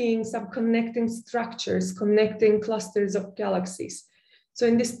started seeing some connecting structures, connecting clusters of galaxies. So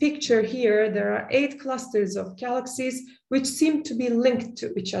in this picture here, there are 8 clusters of galaxies which seem to be linked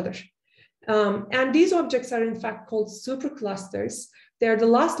to each other. And these objects are in fact called superclusters. They're the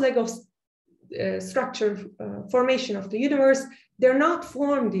last leg of structure formation of the universe. They're not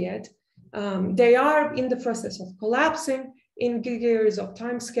formed yet. They are in the process of collapsing. In gigayears of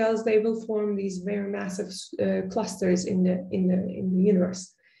timescales, they will form these very massive clusters in the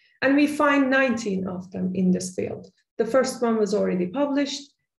universe. And we find 19 of them in this field. The first one was already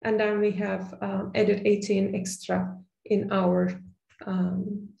published, And then we have added 18 extra in our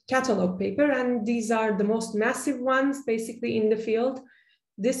catalog paper. And these are the most massive ones basically in the field.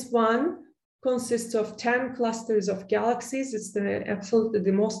 This one consists of 10 clusters of galaxies. It's absolutely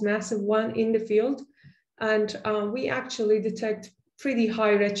the most massive one in the field. And we actually detect pretty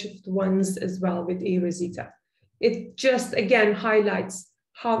high redshift ones as well with eROSITA. It just again highlights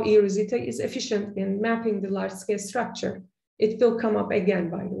how eROSITA is efficient in mapping the large scale structure. It will come up again,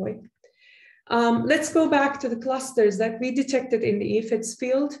 by the way. Let's go back to the clusters that we detected in the EFITS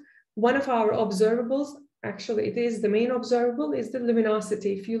field. One of our observables, actually it is the main observable, is the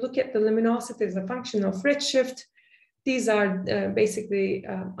luminosity. If you look at the luminosity as a function of redshift, these are basically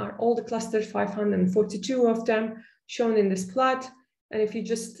are all the clusters, 542 of them shown in this plot. And if you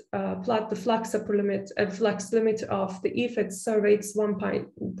just plot the flux upper limit, flux limit of the EFITS survey, it's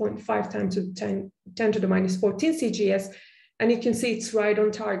 1.5 times to 10 to the minus 14 CGS. And you can see it's right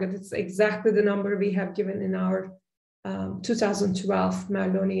on target. It's exactly the number we have given in our 2012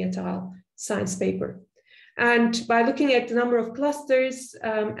 Merloni et al. Science paper. And by looking at the number of clusters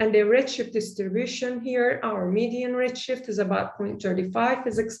and their redshift distribution here, our median redshift is about 0.35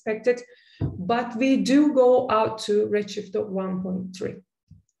 as expected, but we do go out to redshift of 1.3.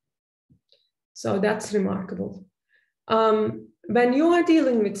 So that's remarkable. When you are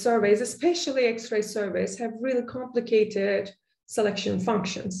dealing with surveys, especially X-ray surveys, have really complicated selection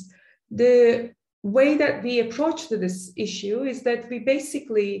functions. The way that we approach to this issue is that we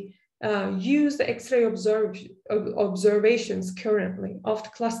basically use the X-ray observations currently of the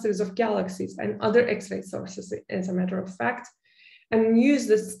clusters of galaxies and other X-ray sources, as a matter of fact, and use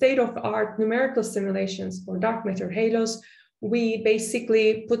the state-of-the-art numerical simulations for dark matter halos. We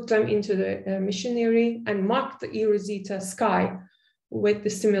basically put them into the machinery and mock the eROSITA sky with the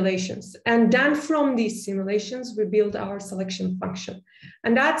simulations. And then from these simulations, we build our selection function.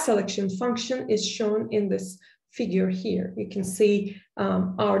 And that selection function is shown in this figure here. You can see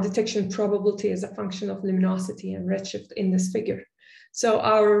our detection probability as a function of luminosity and redshift in this figure.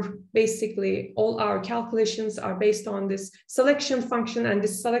 So basically all our calculations are based on this selection function, and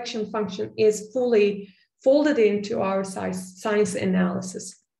this selection function is fully folded into our science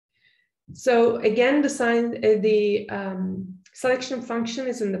analysis. So again, the selection function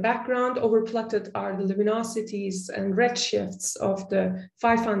is in the background. Overplotted are the luminosities and redshifts of the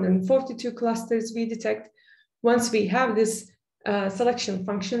 542 clusters we detect. Once we have this selection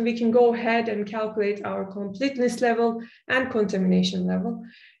function, we can go ahead and calculate our completeness level and contamination level.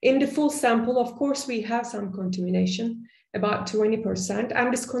 In the full sample, of course, we have some contamination, about 20%.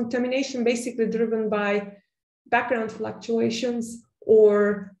 And this contamination basically driven by background fluctuations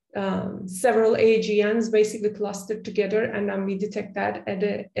or several AGNs basically clustered together, and then we detect that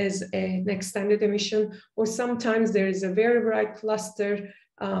as an extended emission, or sometimes there is a very bright cluster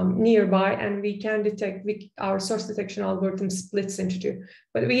nearby, and we can detect, our source detection algorithm splits into two.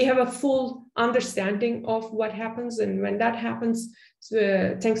 But we have a full understanding of what happens, and when that happens,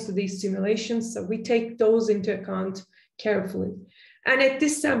 thanks to these simulations, so we take those into account carefully. And at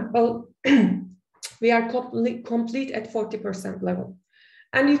this sample, we are complete at 40% level.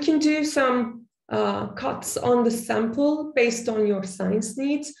 And you can do some cuts on the sample based on your science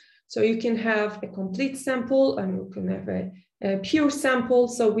needs. So you can have a complete sample, and you can have a pure sample.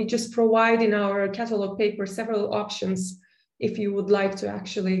 So we just provide in our catalog paper several options if you would like to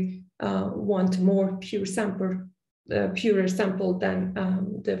actually want more purer sample than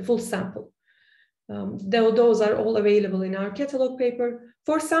the full sample. Those are all available in our catalog paper.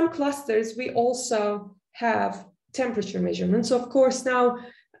 For some clusters, we also have temperature measurements. So of course, now,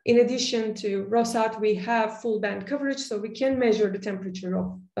 in addition to ROSAT, we have full band coverage, so we can measure the temperature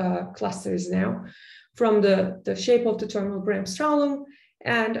of clusters now from the shape of the terminal Bremsstrahlung,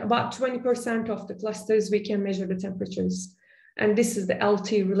 and about 20% of the clusters we can measure the temperatures. And this is the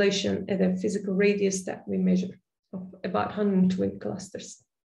LT relation at a physical radius that we measure of about 120 clusters.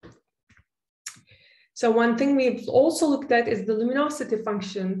 So one thing we've also looked at is the luminosity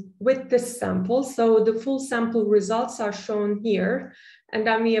function with this sample. So the full sample results are shown here, and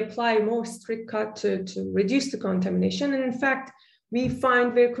then we apply more strict cut to reduce the contamination. And in fact, we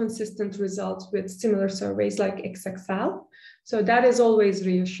find very consistent results with similar surveys like XXL. So that is always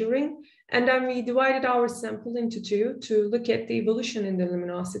reassuring. And then we divided our sample into two to look at the evolution in the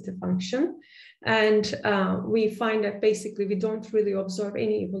luminosity function. And we find that basically we don't really observe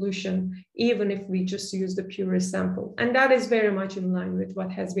any evolution, even if we just use the purest sample. And that is very much in line with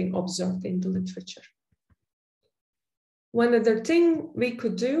what has been observed in the literature. One other thing we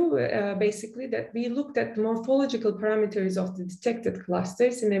could do, basically, that we looked at the morphological parameters of the detected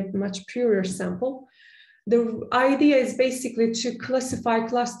clusters in a much purer sample. The idea is basically to classify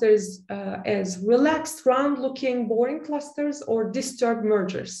clusters as relaxed, round-looking, boring clusters or disturbed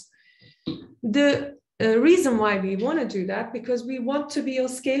mergers. The reason why we want to do that, because we want to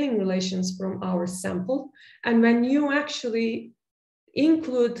build scaling relations from our sample. And when you actually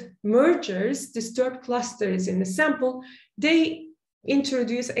include mergers, disturbed clusters in the sample, they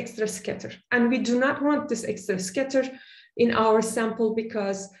introduce extra scatter. And we do not want this extra scatter in our sample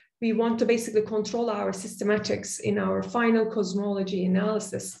because we want to basically control our systematics in our final cosmology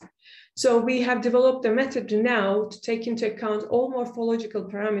analysis. So we have developed a method now to take into account all morphological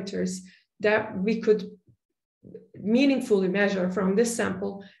parameters that we could meaningfully measure from this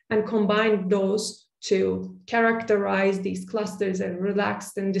sample and combine those to characterize these clusters as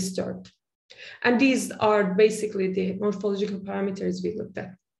relaxed and disturbed. And these are basically the morphological parameters we looked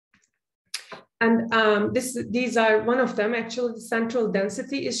at. And these are one of them. Actually, the central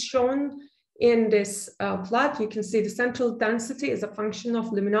density is shown in this plot. You can see the central density is a function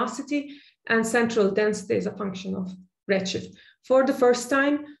of luminosity and central density is a function of redshift. For the first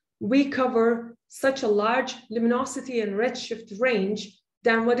time, we cover such a large luminosity and redshift range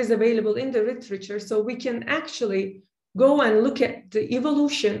than what is available in the literature. So we can actually go and look at the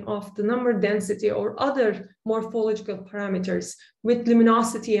evolution of the number density or other morphological parameters with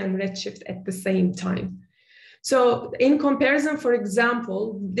luminosity and redshift at the same time. So in comparison, for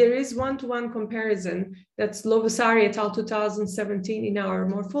example, there is one-to-one comparison that's Lovasari et al. 2017 in our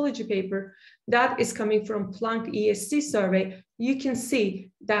morphology paper that is coming from Planck ESC survey. You can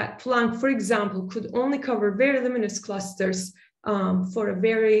see that Planck, for example, could only cover very luminous clusters for a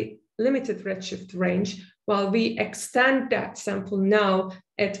very limited redshift range, while we extend that sample now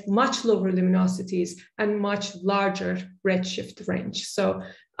at much lower luminosities and much larger redshift range. So,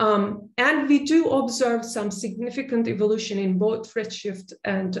 and we do observe some significant evolution in both redshift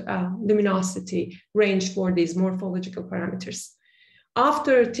and luminosity range for these morphological parameters.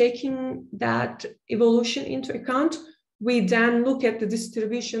 After taking that evolution into account, we then look at the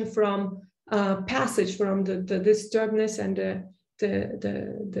distribution from passage from the disturbedness and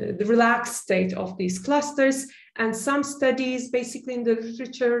the relaxed state of these clusters. And some studies basically in the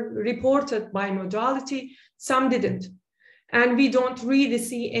literature reported bimodality, some didn't. And we don't really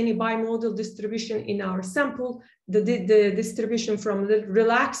see any bimodal distribution in our sample. The distribution from the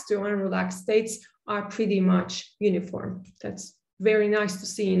relaxed to unrelaxed states are pretty much uniform. That's very nice to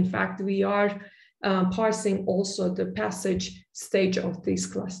see. In fact, we are parsing also the passage stage of these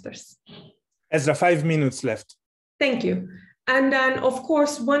clusters. Ezra, 5 minutes left. Thank you. And then, of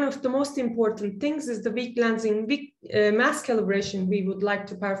course, one of the most important things is the weak lensing mass calibration we would like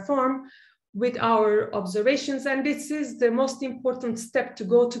to perform with our observations. And this is the most important step to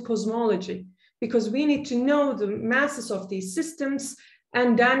go to cosmology, because we need to know the masses of these systems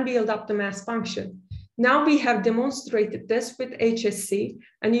and then build up the mass function. Now we have demonstrated this with HSC,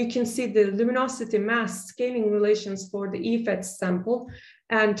 and you can see the luminosity mass scaling relations for the EFET sample.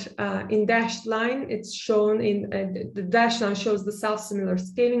 And in dashed line, it's shown in the dashed line shows the self-similar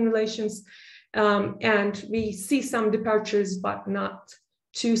scaling relations. And we see some departures, but not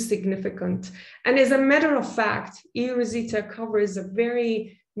too significant. And as a matter of fact, eROSITA covers a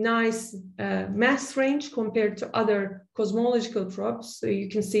very nice mass range compared to other cosmological probes. So you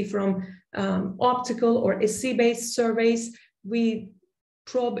can see from optical or SC-based surveys, we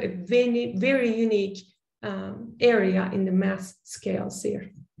probe a very unique area in the mass scales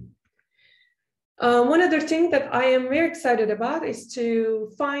here. One other thing that I am very excited about is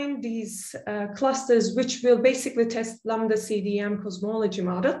to find these clusters which will basically test lambda CDM cosmology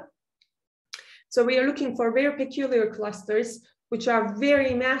model. So we are looking for very peculiar clusters which are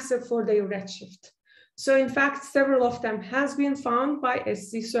very massive for their redshift. So in fact, several of them has been found by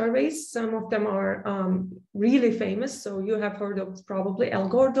SC surveys. Some of them are really famous. So you have heard of probably El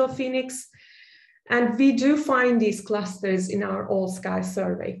Gordo, Phoenix. And we do find these clusters in our all sky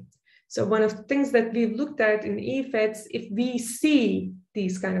survey. So one of the things that we've looked at in EFETs, if we see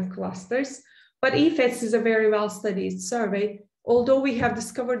these kind of clusters, but EFETs is a very well-studied survey. Although we have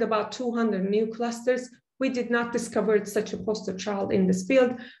discovered about 200 new clusters, we did not discover such a poster child in this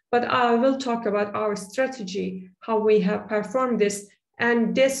field, but I will talk about our strategy, how we have performed this.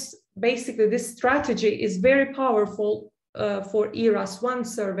 And this, basically this strategy is very powerful for ERAS-1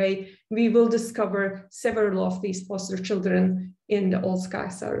 survey. We will discover several of these poster children in the all sky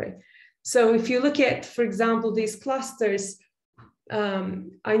survey. So if you look at, for example, these clusters,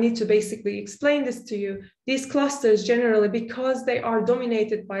 I need to basically explain this to you. These clusters generally, because they are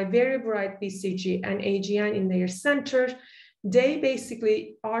dominated by very bright BCG and AGN in their center, they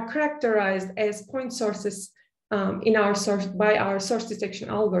basically are characterized as point sources in our source by our source detection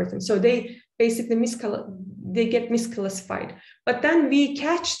algorithm. So they basically get misclassified. But then we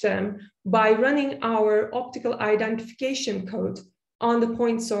catch them by running our optical identification code on the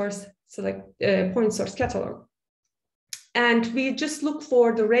point source catalog. And we just look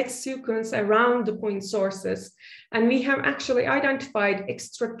for the red sequence around the point sources. And we have actually identified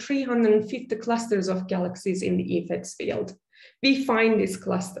extra 350 clusters of galaxies in the eFETS field. We find these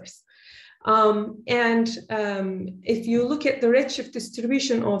clusters. If you look at the redshift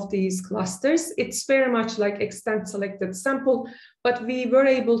distribution of these clusters, it's very much like extent selected sample, but we were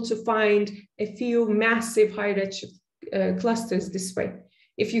able to find a few massive high redshift clusters this way.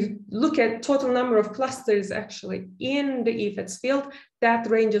 If you look at total number of clusters actually in the eFETS field, that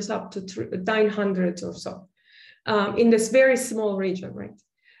ranges up to 900 or so in this very small region, right?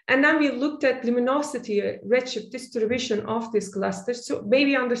 And then we looked at luminosity redshift distribution of these clusters to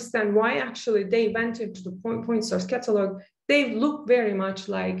maybe understand why actually they went into the point source catalog. They look very much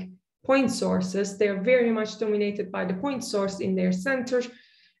like point sources. They're very much dominated by the point source in their center,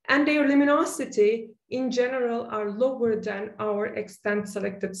 and their luminosity in general are lower than our extent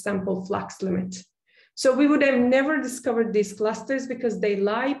selected sample flux limit. So we would have never discovered these clusters because they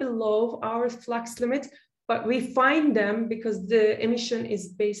lie below our flux limit, but we find them because the emission is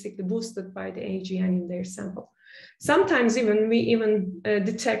basically boosted by the AGN in their sample. Sometimes we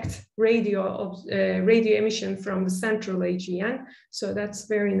detect radio emission from the central AGN, so that's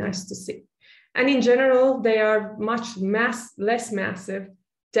very nice to see. And in general, they are much less massive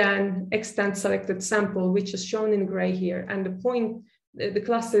than extent selected sample, which is shown in gray here, and the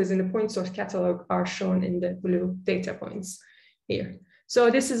clusters in the point source catalog are shown in the blue data points here. So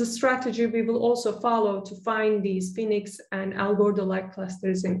this is a strategy we will also follow to find these Phoenix and Algordo-like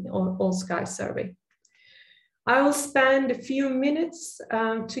clusters in all-sky survey. I will spend a few minutes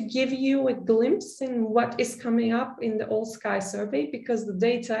to give you a glimpse in what is coming up in the all-sky survey, because the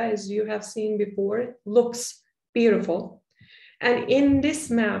data, as you have seen before, looks beautiful. And in this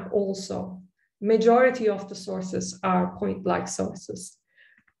map also, majority of the sources are point-like sources.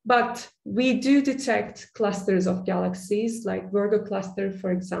 But we do detect clusters of galaxies, like Virgo cluster,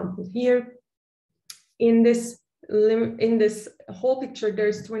 for example, here. In this whole picture,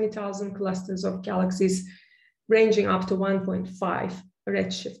 there's 20,000 clusters of galaxies ranging up to 1.5, a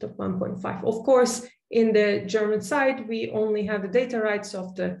redshift of 1.5. Of course, in the German side, we only have the data rights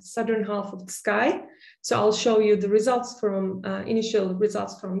of the southern half of the sky. So I'll show you the results from initial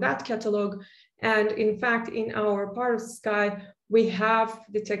results from that catalog. And in fact, in our part of the sky, we have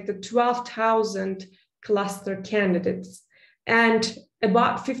detected 12,000 cluster candidates. And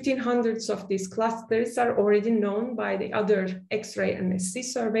about 1,500 of these clusters are already known by the other X-ray and SC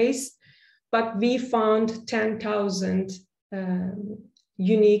surveys, but we found 10,000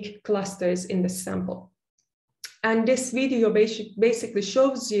 unique clusters in the sample. And this video basically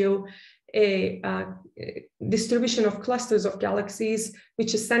shows you a distribution of clusters of galaxies,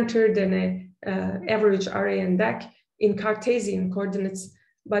 which is centered in an average array and deck in Cartesian coordinates,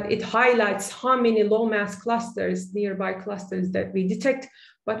 but it highlights how many low mass clusters, nearby clusters that we detect,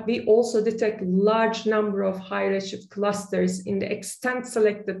 but we also detect large number of high redshift clusters in the extent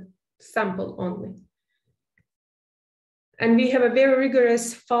selected sample only. And we have a very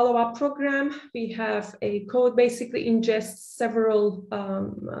rigorous follow-up program. We have a code basically ingests several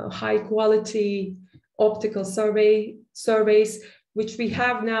high quality optical surveys, which we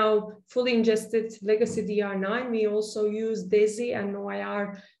have now fully ingested legacy DR9. We also use DESI and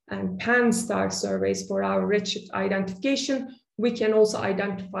NOIR and PAN-STAR surveys for our redshift identification. We can also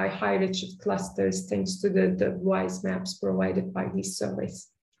identify high redshift clusters thanks to the WISE maps provided by these surveys.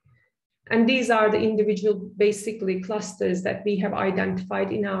 And these are the individual basically clusters that we have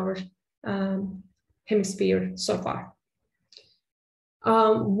identified in our hemisphere so far.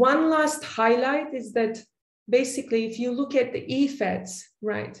 One last highlight is that basically, if you look at the eFETS,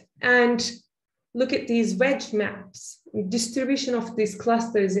 right, and look at these wedge maps, distribution of these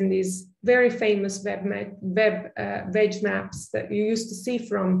clusters in these very famous wedge maps that you used to see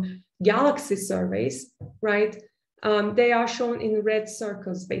from galaxy surveys, right, they are shown in red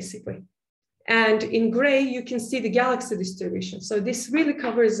circles, basically. And in gray, you can see the galaxy distribution. So this really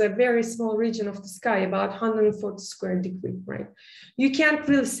covers a very small region of the sky, about 140 square degrees, right? You can't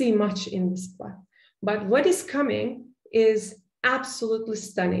really see much in this plot. But what is coming is absolutely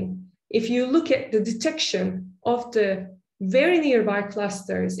stunning. If you look at the detection of the very nearby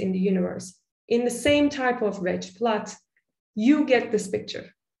clusters in the universe in the same type of wedge plot, you get this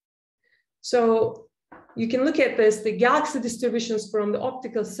picture. So you can look at this, the galaxy distributions from the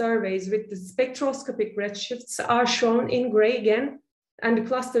optical surveys with the spectroscopic redshifts are shown in gray again, and the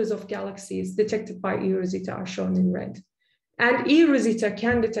clusters of galaxies detected by eROSITA are shown in red. And eROSITA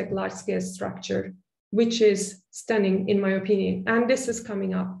can detect large-scale structure, which is stunning in my opinion. And this is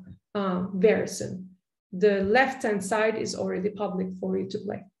coming up very soon. The left-hand side is already public for you to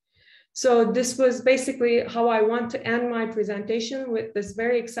play. So this was basically how I want to end my presentation, with this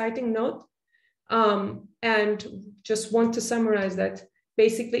very exciting note. And just want to summarize that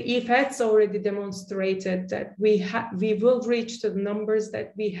basically IFET's already demonstrated that we will reach to the numbers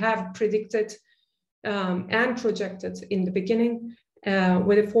that we have predicted and projected in the beginning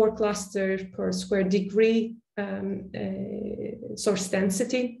with a 4 cluster per square degree source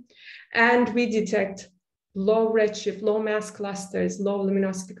density. And we detect low redshift, low mass clusters, low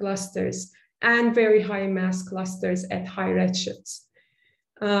luminosity clusters, and very high mass clusters at high redshifts.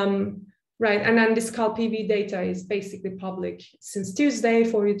 Right, and then this CalPV data is basically public since Tuesday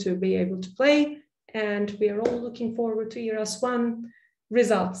for you to be able to play. And we are all looking forward to ERAS-1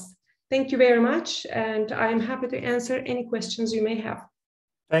 results. Thank you very much. And I'm happy to answer any questions you may have.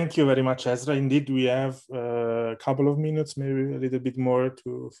 Thank you very much, Ezra. Indeed, we have a couple of minutes, maybe a little bit more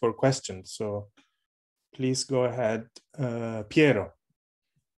for questions. So please go ahead, Piero.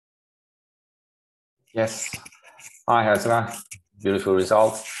 Yes. Hi, Ezra. Beautiful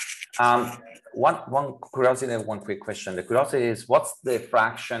results. One curiosity, one quick question. The curiosity is, what's the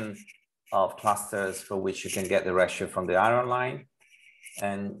fraction of clusters for which you can get the redshift from the iron line,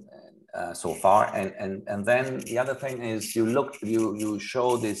 and so far? And then the other thing is, you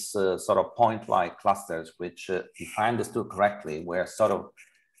show this sort of point-like clusters, which, if I understood correctly, were sort of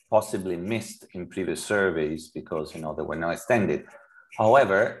possibly missed in previous surveys because they were not extended.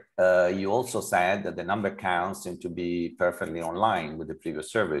 However, you also said that the number counts seem to be perfectly online with the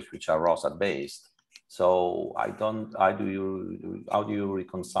previous surveys, which are ROSAT based. So how do you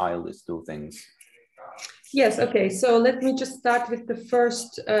reconcile these two things? Yes, okay, so let me just start with the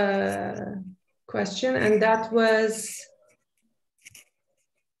first question, and that was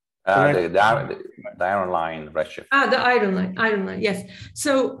the iron line redshift. The iron line, yes.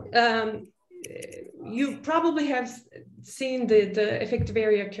 So you probably have seen the effective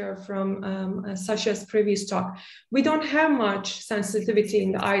area curve from Sasha's previous talk. We don't have much sensitivity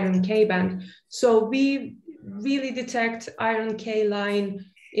in the iron K band, so we really detect iron K line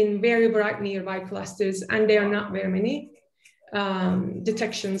in very bright nearby clusters, and there are not very many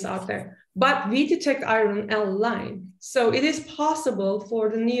detections out there. But we detect iron L line. So it is possible for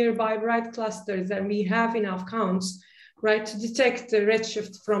the nearby bright clusters that we have enough counts, right, to detect the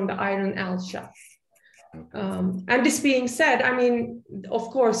redshift from the iron L shell. And this being said, I mean, of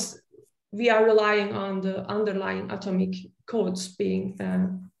course, we are relying on the underlying atomic codes being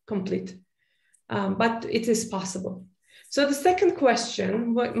complete, but it is possible. So the second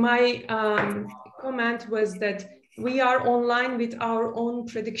question, what my comment was that we are online with our own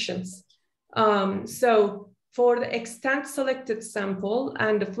predictions. So for the extent selected sample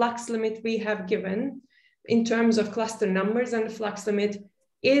and the flux limit we have given in terms of cluster numbers, and the flux limit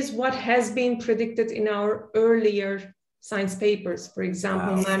is what has been predicted in our earlier science papers, for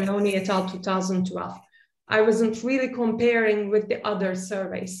example, Manoni et al. 2012. I wasn't really comparing with the other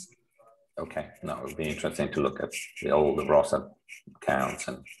surveys. Okay, no, it would be interesting to look at all the ROSAT counts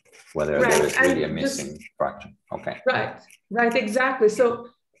and whether there is really a missing fraction. Okay. Right, exactly. So,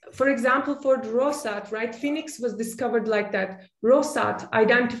 for example, for the ROSAT, right, Phoenix was discovered like that. ROSAT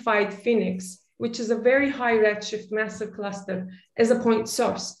identified Phoenix, which is a very high redshift massive cluster, as a point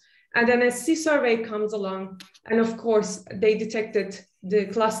source. And then a SC survey comes along, and of course, they detected the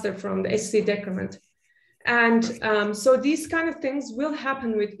cluster from the SC decrement. And so these kind of things will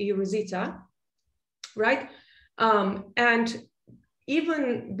happen with eROSITA, right? And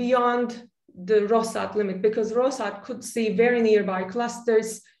even beyond the ROSAT limit, because ROSAT could see very nearby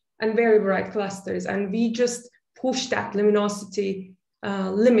clusters and very bright clusters, and we just push that luminosity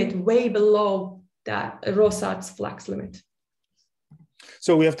limit way below that ROSAT's flux limit.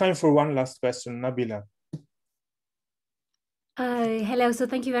 So we have time for one last question, Nabila. Hello, so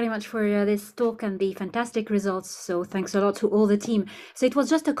thank you very much for this talk and the fantastic results. So thanks a lot to all the team. So it was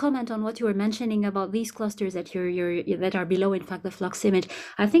just a comment on what you were mentioning about these clusters that that are below, in fact, the flux limit.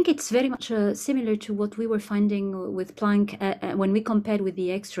 I think it's very much similar to what we were finding with Planck when we compared with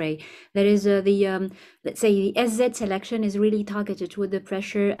the X-ray. There is let's say the SZ selection is really targeted toward the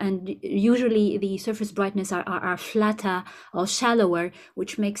pressure, and usually the surface brightness are flatter or shallower,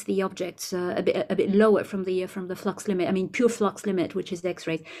 which makes the objects a bit lower from the flux limit. I mean, pure flux limit, which is the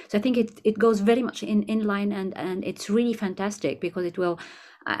X-ray. So I think it goes very much in line, and it's really fantastic because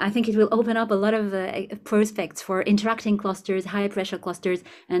I think it will open up a lot of prospects for interacting clusters, high pressure clusters,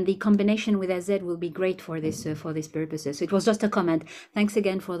 and the combination with SZ will be great for this purposes. So it was just a comment. Thanks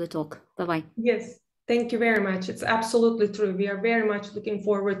again for the talk. Bye-bye. Yes, thank you very much. It's absolutely true. We are very much looking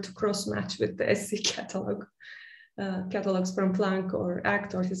forward to cross-match with the SC catalog, catalogs from Planck or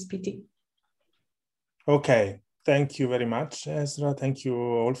ACT or SPT. Okay, thank you very much, Ezra. Thank you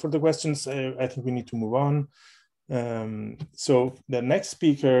all for the questions. I think we need to move on. So the next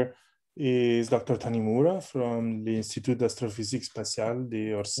speaker is Dr. Tanimura from the Institut d'Astrophysique Spatiale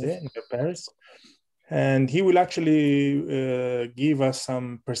d'Orsay in Paris. And he will actually give us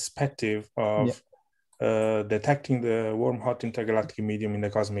some perspective of detecting the warm, hot intergalactic medium in the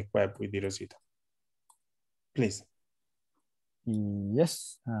cosmic web with eROSITA. Please.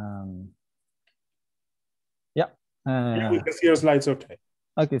 Yes. Yeah, we can see your slides, okay.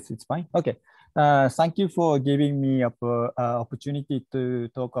 Okay, so it's fine. Okay. Thank you for giving me an opportunity to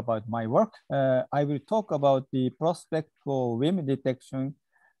talk about my work. I will talk about the prospect for WIM detection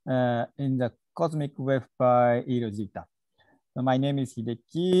in the cosmic wave by eROSITA. So my name is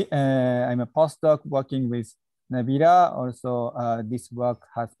Hideki. I'm a postdoc working with Nabila. Also, this work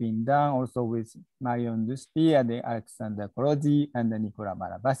has been done also with Marion Dusty and Alexander Korozi and Nicola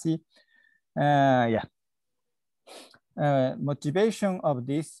Marabasi. Motivation of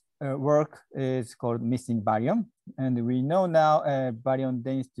this work is called missing baryon. And we know now baryon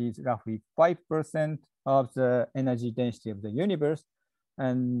density is roughly 5% of the energy density of the universe.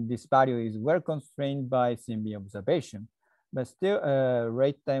 And this value is well constrained by CMB observation. But still,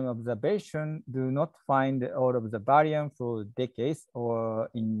 rate time observation do not find all of the baryon for decades, or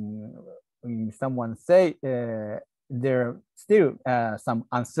in someone say there are still some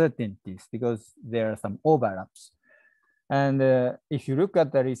uncertainties because there are some overlaps. And if you look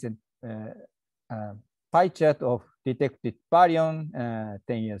at the recent pie chart of detected baryon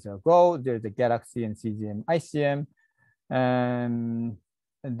 10 years ago, there's a galaxy and CGM ICM. And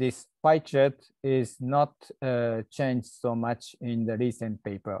this pie chart is not changed so much in the recent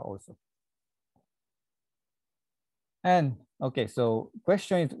paper also. And okay, so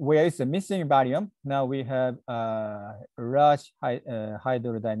question is, where is the missing baryon? Now we have a large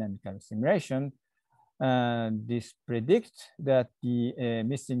hydrodynamical simulation. This predicts that the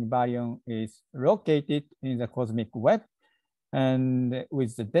missing baryon is located in the cosmic web, and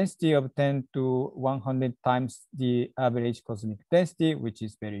with the density of 10 to 100 times the average cosmic density, which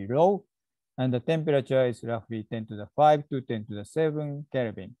is very low, and the temperature is roughly 10 to the 5 to 10 to the 7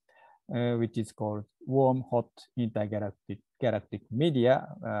 Kelvin, which is called warm, hot intergalactic media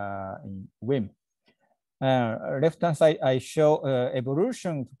in WIM. Left-hand side, I show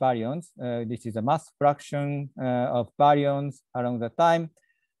evolution of baryons. This is a mass fraction of baryons along the time.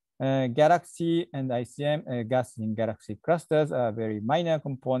 Galaxy and ICM, gas in galaxy clusters, are very minor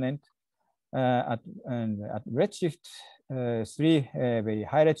component. At redshift 3, very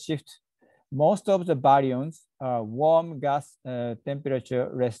high redshift, most of the baryons are warm gas,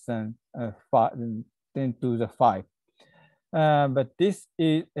 temperature less than 10 to the 5. But this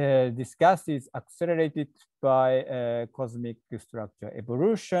gas is accelerated by cosmic structure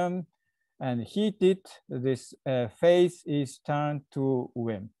evolution and heated. This phase is turned to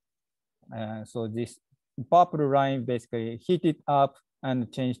WIM. So this purple line basically heated up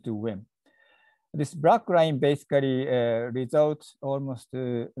and changed to WIM. This black line basically results almost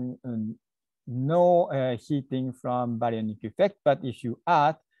no heating from baryonic effect, but if you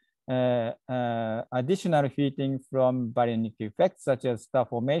add additional heating from baryonic effects such as star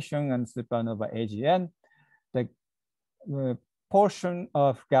formation and supernova AGN, the portion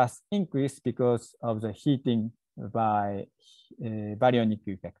of gas increase because of the heating by baryonic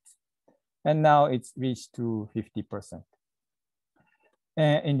effects. And now it's reached to 50%.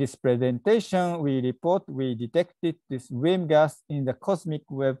 In this presentation, we detected this WIM gas in the cosmic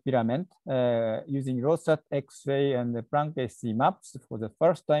wave filament using ROSAT X-ray and the Planck SC maps for the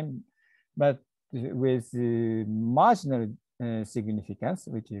first time, but with marginal significance,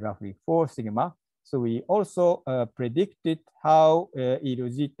 which is roughly 4 sigma. So we also predicted how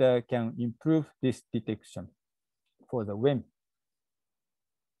eROSITA can improve this detection for the WIM.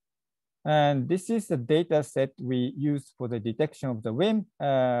 And this is the data set we use for the detection of the WIM.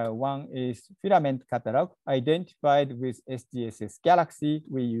 One is filament catalog identified with SDSS galaxy.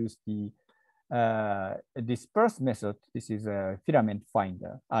 We use the disperse method. This is a filament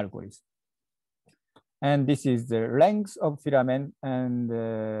finder algorithm. And this is the length of filament and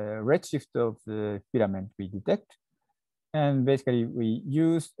the redshift of the filament we detect. And basically, we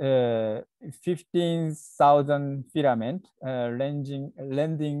use 15,000 filament ranging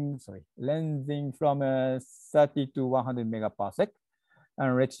from 30 to 100 megaparsec,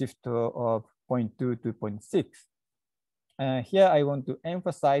 and redshift of 0.2 to 0.6. Here, I want to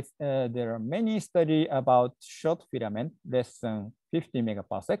emphasize there are many studies about short filament, less than 50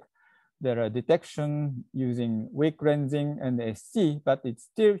 megaparsec. There are detection using weak lensing and SC, but it's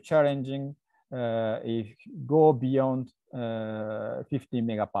still challenging if you go beyond 50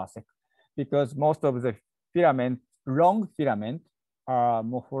 megaparsec, because most of the filament, long filament, are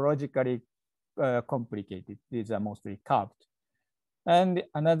morphologically complicated. These are mostly curved. And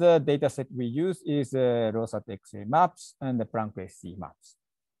another data set we use is eROSITA X-ray maps and the Planck SC maps.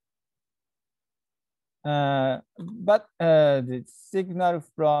 But the signal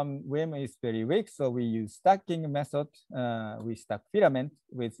from WIM is very weak, so we use stacking method. We stack filament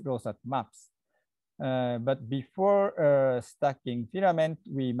with eROSITA maps. But before stacking filament,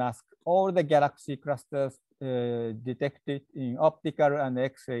 we mask all the galaxy clusters detected in optical and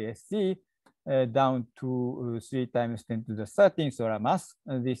X-ray SC down to 3 times 10 to the 13 solar mass.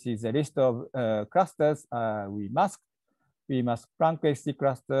 This is a list of clusters we masked. We mask Planck SC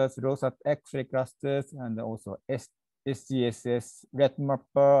clusters, eROSITA X-ray clusters, and also SCSS, red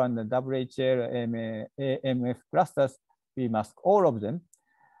mapper, and the WHL AMF clusters. We mask all of them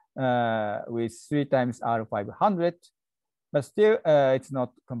with 3 times R500, but still it's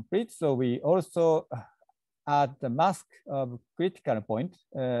not complete. So we also add the mask of critical point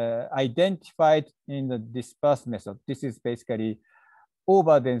identified in the disperse method. This is basically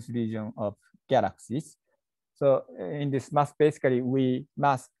overdense region of galaxies. So in this mask, basically we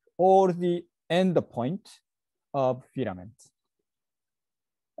mask all the end point of filaments.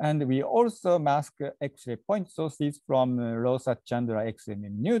 And we also mask X-ray point sources from eROSITA Chandra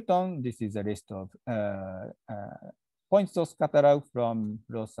XMM Newton. This is a list of point source catalog from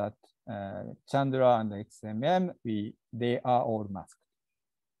eROSITA Chandra and XMM. They are all masked.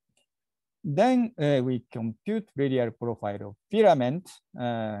 Then we compute radial profile of filament.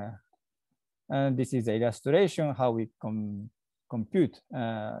 And this is an illustration how we compute.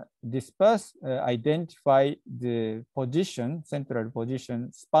 Disperse, identify the position, central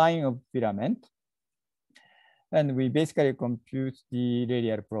position, spine of filament. And we basically compute the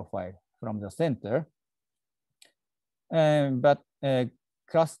radial profile from the center. But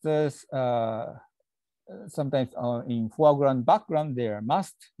clusters sometimes in foreground, background, they are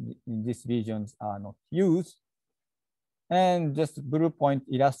masked. In these regions are not used. And just blue point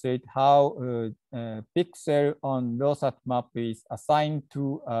illustrate how pixel on eROSITA map is assigned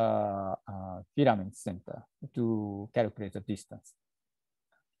to filament center to calculate the distance.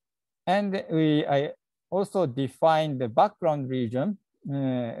 And I also define the background region.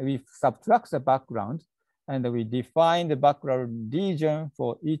 We subtract the background, and we define the background region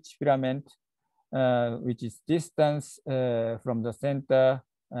for each filament, which is distance from the center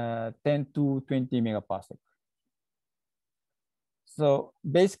 10 to 20 megaparsec. So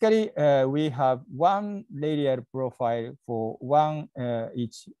basically, we have one radial profile for one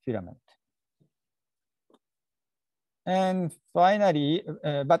each filament. And finally,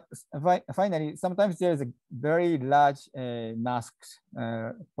 finally, sometimes there is a very large mask.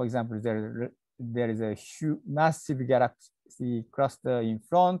 For example, there is a massive galaxy cluster in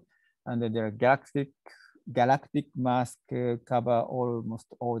front, and there are galactic mask cover almost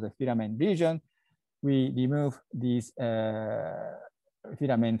all the filament region. We remove these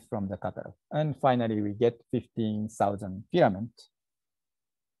filaments from the catalog. And finally, we get 15,000 filaments.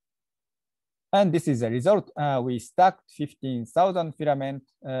 And this is the result. We stacked 15,000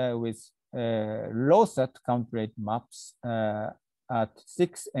 filaments with eROSITA count rate maps at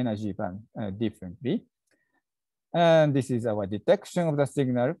 6 energy bands differently. And this is our detection of the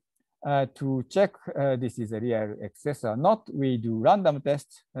signal. To check this is a real excess or not, we do random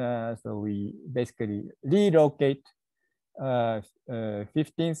tests. So we basically relocate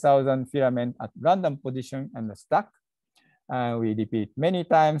 15,000 filaments at random position and stack. We repeat many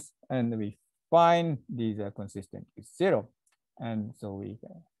times, and we find these are consistent with 0. And so we,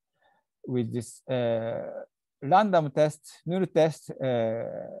 with this random test, null test,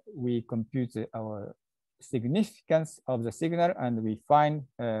 we compute our significance of the signal, and we find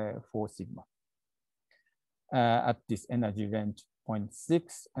 4 sigma at this energy range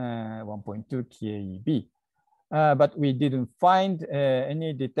 0.6, 1.2 keV. But we didn't find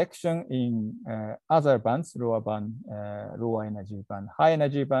any detection in other bands, lower band, lower energy band, high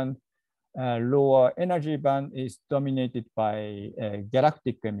energy band, lower energy band is dominated by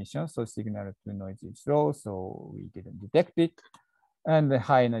galactic emission, so signal to noise is low, so we didn't detect it. And the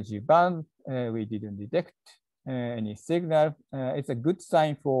high energy band, we didn't detect any signal. It's a good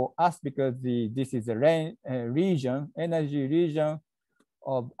sign for us because this is a region, energy region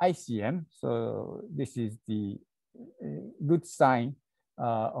of ICM. So this is the good sign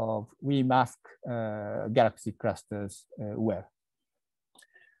of we mask galaxy clusters well.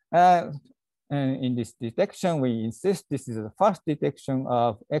 And in this detection, we insist this is the first detection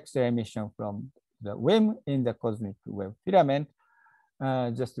of X-ray emission from the WIM in the cosmic wave filament.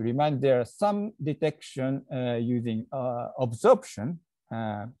 Just to remind, there are some detection using absorption,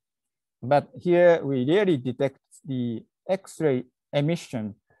 but here we really detect the X-ray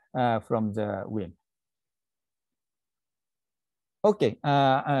emission from the WIM. Okay,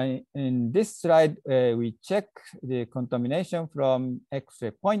 in this slide, we check the contamination from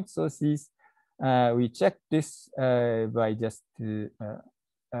X-ray point sources. We check this by just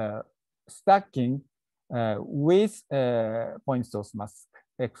stacking with point source mask,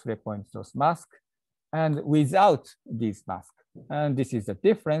 X-ray point source mask, and without this mask. And this is the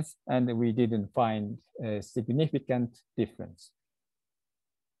difference, and we didn't find a significant difference.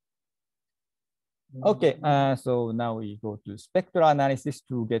 Okay, so now we go to spectral analysis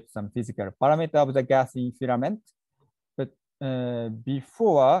to get some physical parameter of the gas in filament. But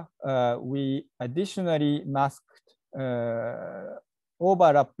before, we additionally masked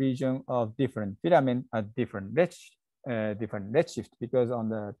overlap region of different filament at different redshift, because on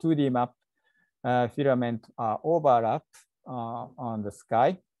the 2D map, filament are overlap on the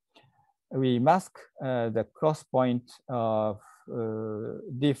sky. We mask the cross point of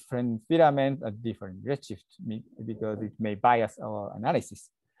different filament at different redshift because it may bias our analysis.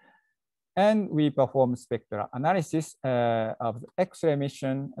 And we perform spectral analysis of the X-ray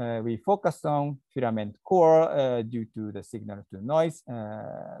emission. We focus on filament core due to the signal to noise.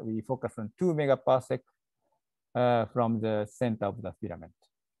 We focus on 2 megaparsec from the center of the filament.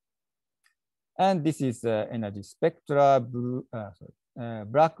 And this is energy spectra.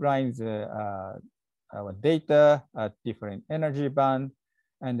 Black lines our data at different energy band,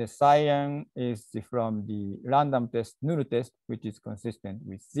 and the cyan is from the random test, null test, which is consistent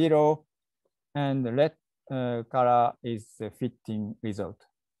with 0, and the red color is the fitting result.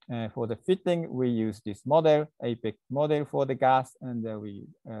 For the fitting, we use this model, APEC model for the gas, and we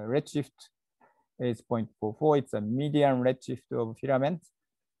redshift is 0.44. It's a median redshift of filament,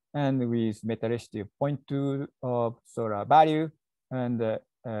 and with metallicity of 0.2 of solar value, and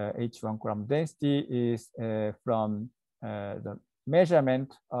H1 column density is from the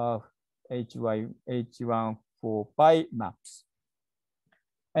measurement of H1 for pi maps.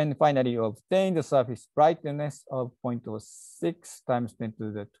 And finally, obtain the surface brightness of 0.06 times 10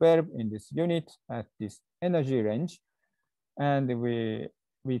 to the 12 in this unit at this energy range. And we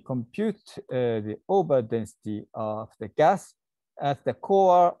compute the overdensity of the gas at the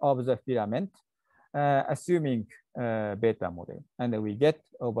core of the filament, assuming beta model. And we get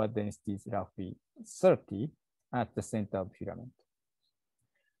overdensity is roughly 30 at the center of filament.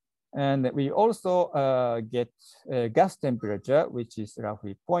 And we also get gas temperature, which is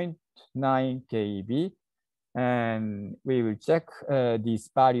roughly 0.9 keV. And we will check these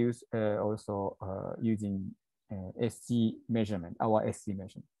values also using SC measurement, our SC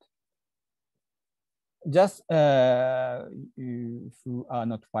measurement. Just if you are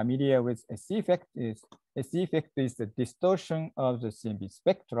not familiar with SC effect, is the distortion of the CMB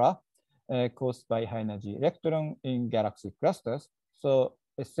spectra caused by high energy electron in galaxy clusters. So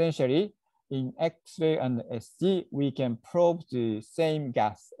essentially, in X-ray and SC, we can probe the same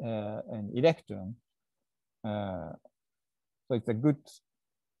gas and electron. So it's a good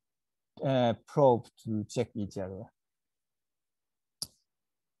probe to check each other.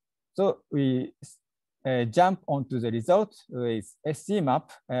 So we jump onto the result with SC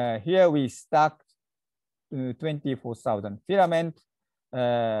map. Here we stacked 24,000 filament.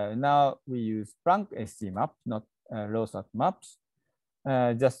 Now we use Planck SC map, not ROSAT maps.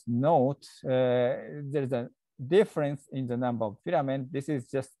 Just note, there's a difference in the number of filament. This is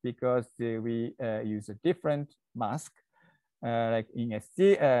just because we use a different mask. Like in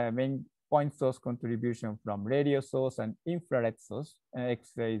SC, main point source contribution from radio source and infrared source.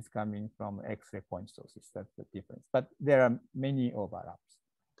 X-ray is coming from X-ray point sources. That's the difference. But there are many overlaps.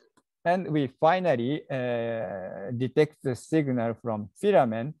 And we finally detect the signal from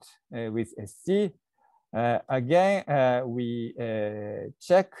filament with SC. Again, we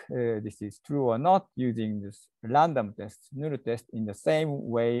check this is true or not using this random test, null test, in the same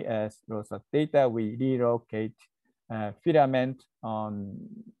way as ROSAT data. We relocate filament on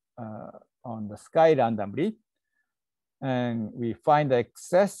on the sky randomly. And we find the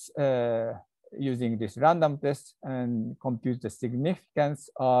excess using this random test and compute the significance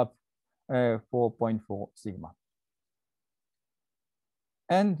of 4.4 sigma.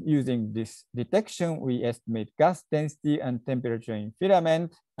 And using this detection, we estimate gas density and temperature in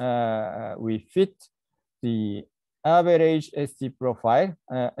filament. We fit the average ST profile,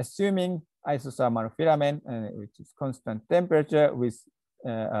 assuming isothermal filament, which is constant temperature, with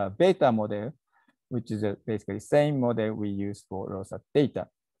a beta model, which is basically the same model we use for eROSITA data.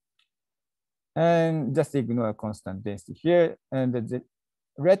 And just ignore constant density here. And the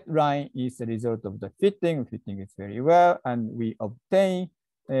red line is the result of the fitting. Fitting is very well, and we obtain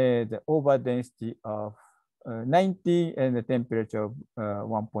the overdensity of 90 and the temperature of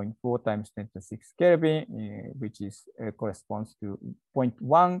 1.4 times 10 to the 6 Kelvin, which is corresponds to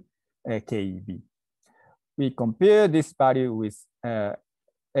 0.1 keV. We compare this value with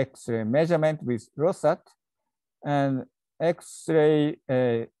X-ray measurement with eROSITA, and X-ray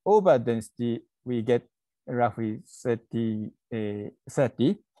overdensity we get roughly 30,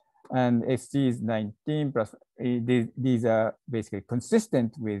 and ST is 19 plus. These are basically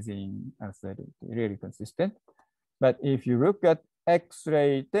consistent within uncertainty, really consistent. But if you look at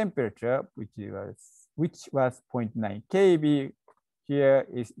X-ray temperature, which was 0.9 keV, here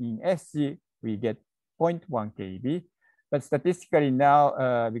is in SC we get 0.1 keV. But statistically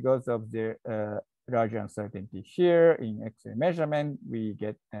now, because of the larger uncertainty here in X-ray measurement, we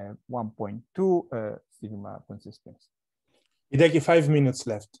get 1.2 sigma consistency. Hideki, 5 minutes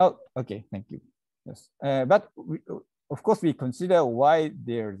left. Oh, okay, thank you. Yes, but of course we consider why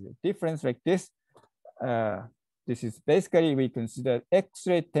there's a difference like this. This is basically we consider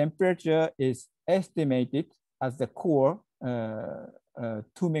X-ray temperature is estimated as the core 2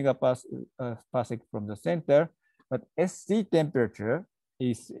 megaparsec from the center, but SC temperature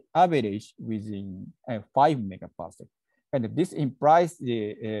is average within 5 megaparsec. And this implies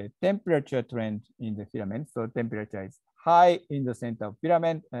the temperature trend in the filament. So temperature is high in the center of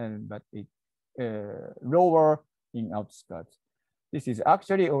filament, but it lower in outskirts. This is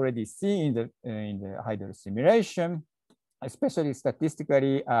actually already seen in the hydro simulation, especially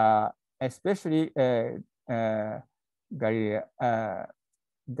statistically, especially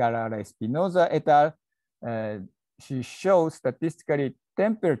Galera-Espinosa et al. She showed statistically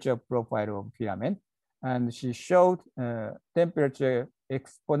temperature profile of filament, and she showed temperature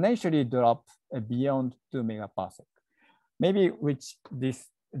exponentially dropped beyond 2 megaparsec. Maybe which this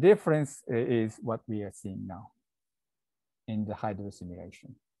difference is what we are seeing now in the hydro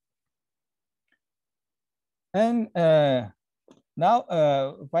simulation. And now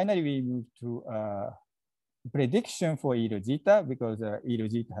finally we move to prediction for eROSITA, because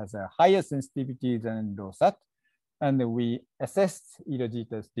eROSITA has a higher sensitivity than eROSITA. And we assessed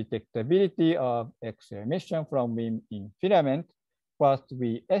eROSITA's detectability of X-ray emission from WIM in filament. First,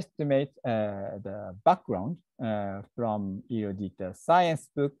 we estimate the background from eROSITA science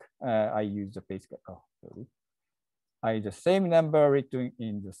book. I use the basic, I use the same number written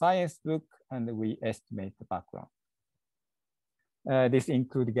in the science book, and we estimate the background. This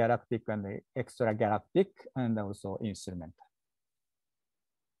includes galactic and extragalactic, and also instrumental.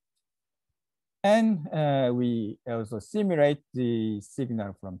 And we also simulate the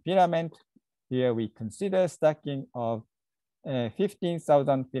signal from filament. Here we consider stacking of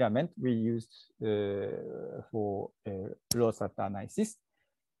 15,000 filament we used for eROSITA analysis.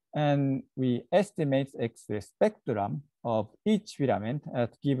 And we estimate X-ray spectrum of each filament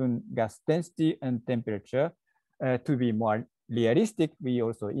at given gas density and temperature. To be more realistic, we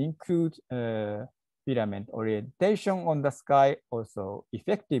also include filament orientation on the sky, also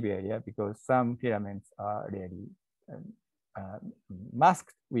effective area, because some filaments are really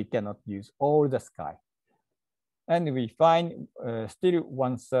masked. We cannot use all the sky. And we find still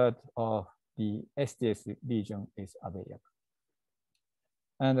 1/3 of the STS region is available.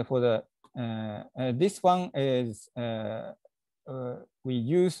 And for the this one is we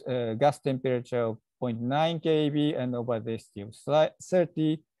use gas temperature of 0.9 keV and overdensity of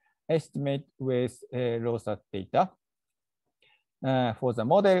 30, estimate with eROSITA data. For the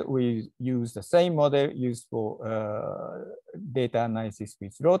model, we use the same model used for data analysis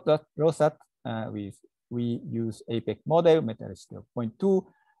with eROSITA. We use APEC model, metallicity of 0.2,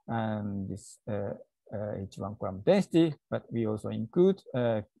 and this H1 column density, but we also include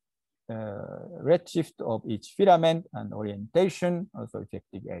redshift of each filament and orientation, also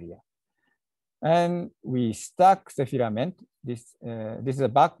effective area. And we stack the filament. This is a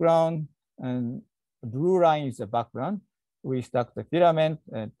background, and blue line is the background. We stack the filament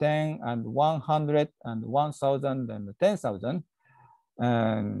 10 and 100 and 1,000 and 10,000.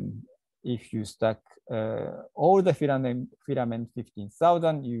 And if you stack all the filament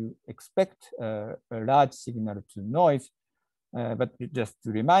 15,000, you expect a large signal to noise. But just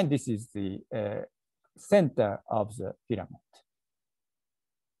to remind, this is the center of the filament.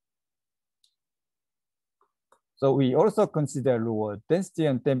 So we also consider lower density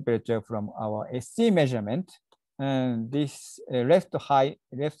and temperature from our SC measurement. And this left-hand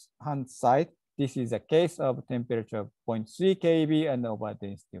side, this is a case of temperature of 0.3 kV and over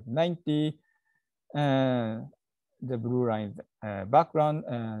density of 90. The blue line is background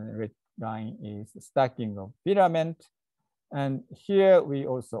and red line is stacking of filament. And here we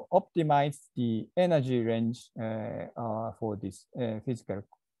also optimize the energy range for these physical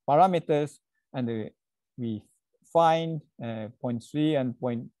parameters. And we find 0.3 and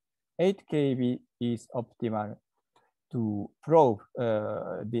 0.8 kV is optimal to probe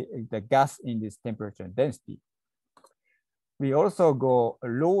the gas in this temperature and density. We also go a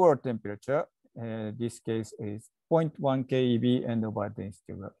lower temperature. This case is 0.1 kV and over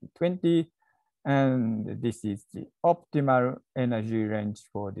density of 20. And this is the optimal energy range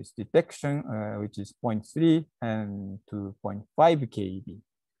for this detection, which is 0.3 and to 0.5 kV.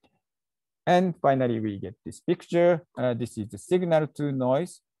 And finally, we get this picture. This is the signal to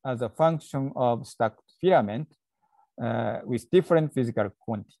noise as a function of stacked filament with different physical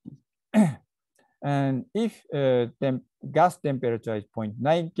quantity. And if gas temperature is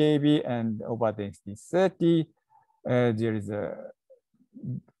 0.9 kV and over density 30, there is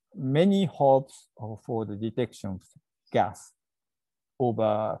many hopes for the detection of gas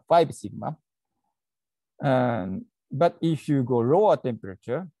over 5 sigma. But if you go lower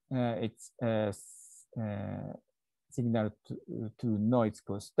temperature, its signal to noise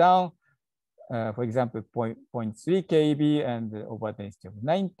goes down. For example, 0.3 kV and over density of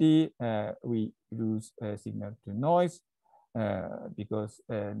 90, we lose signal to noise because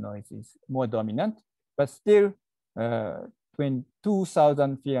noise is more dominant. But still,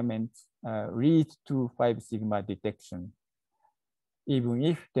 22,000 filaments lead to 5 sigma detection, even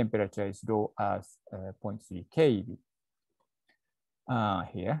if temperature is low as 0.3 kV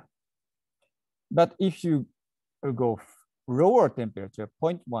here. But if you go lower temperature,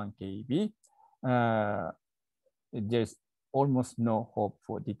 0.1 kV, there's almost no hope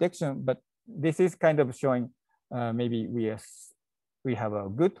for detection. But this is kind of showing maybe we have a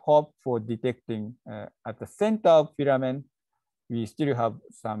good hope for detecting at the center of filament. We still have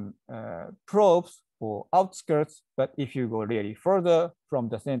some probes for outskirts, but if you go really further from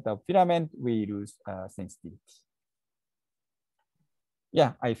the center of filament, we lose sensitivity.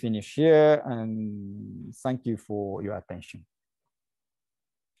 Yeah, I finish here, and thank you for your attention.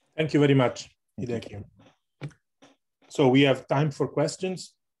 Thank you very much, Hideki. So we have time for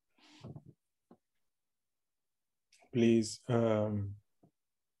questions. Please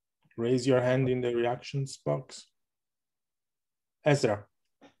raise your hand in the reactions box. Ezra.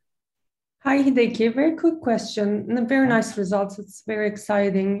 Hi, Hideki. Very quick question. Very nice results. It's very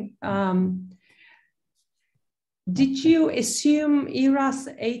exciting. Did you assume ERAS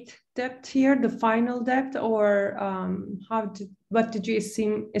 8 depth here, the final depth, or what did you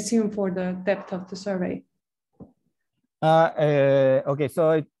assume for the depth of the survey? Okay,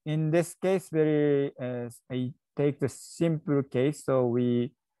 so in this case, I take the simple case. So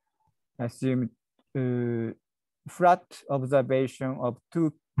we assume flat observation of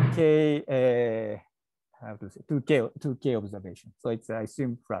 2K, how to say, 2K observation. So it's I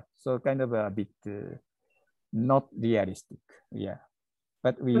assume flat. So kind of a bit not realistic, yeah.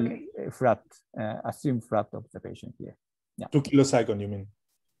 But we assume flat observation here. Yeah. 2 kilosecond, you mean?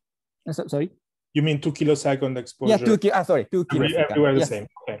 Sorry? You mean 2 kilosecond exposure? Yeah, 2 kilosecond. Everywhere the same.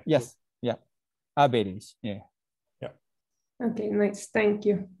 Okay. Yes, yeah. Average, yeah. Yeah. Okay, nice. Thank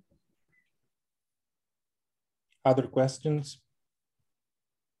you. Other questions?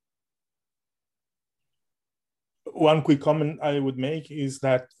 One quick comment I would make is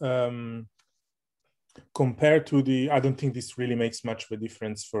that compared to I don't think this really makes much of a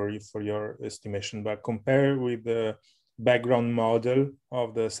difference for your estimation, but compare with the background model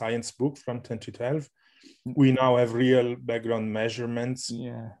of the science book from 2012, we now have real background measurements.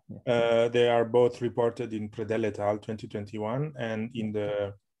 Yeah. They are both reported in Predel et al. 2021 and in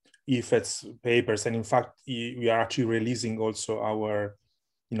the EFETS papers. And in fact, we are actually releasing also our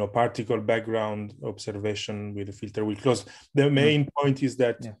particle background observation with the filter wheel close. The main point is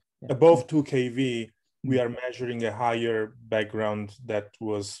that above 2 kV, we are measuring a higher background that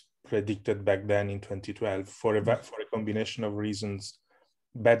was predicted back then in 2012 for a combination of reasons,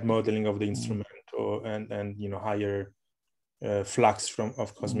 bad modeling of the instrument and higher flux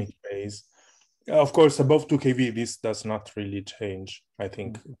of cosmic rays. Of course, above 2 kV, this does not really change, I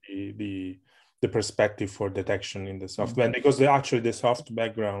think, the perspective for detection in the soft band, because the soft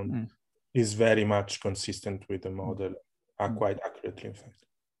background is very much consistent with the model, quite accurately, in fact.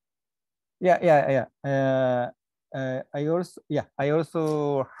 I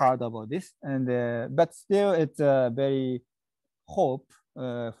also heard about this, and but still, it's a very hope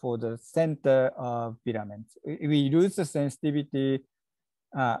for the center of filaments. We lose the sensitivity.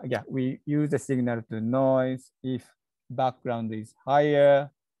 We use the signal to noise if background is higher,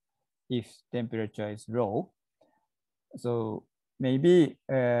 if temperature is low. So maybe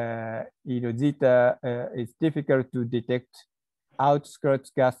eROSITA is difficult to detect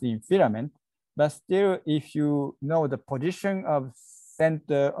outskirts gas in filament, but still, if you know the position of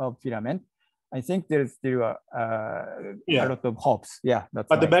center of filament, I think there's still a lot of hopes.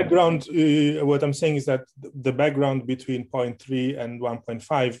 But the background, what I'm saying is that the background between 0.3 and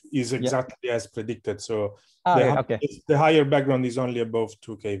 1.5 is exactly as predicted. So the higher background is only above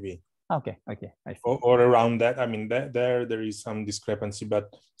 2 kV. Okay. I see. Or around that. I mean, there is some discrepancy,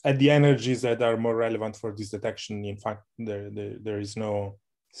 but at the energies that are more relevant for this detection, in fact, there is no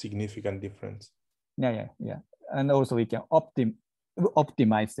significant difference. Yeah. And also we can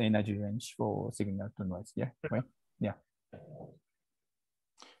optimize the energy range for signal to noise. Yeah.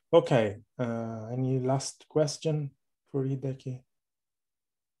 Okay. Any last question for Hideki?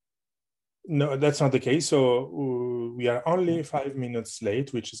 No, that's not the case. So we are only 5 minutes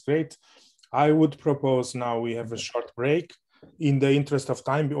late, which is great. I would propose now we have a short break in the interest of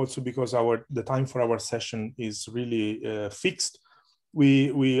time, also because the time for our session is really fixed.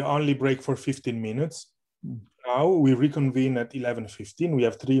 We only break for 15 minutes. Now we reconvene at 11:15. We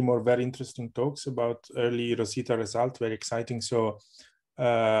have 3 more very interesting talks about early eROSITA result, very exciting. So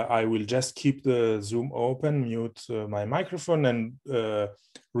I will just keep the Zoom open, mute my microphone, and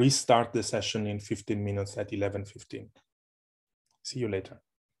restart the session in 15 minutes at 11:15. See you later.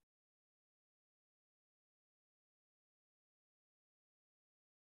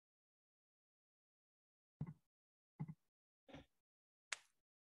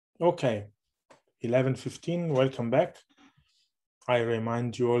 Okay, 11:15, welcome back. I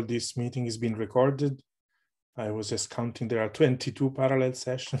remind you all this meeting is being recorded. I was just counting, there are 22 parallel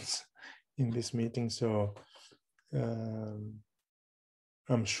sessions in this meeting, so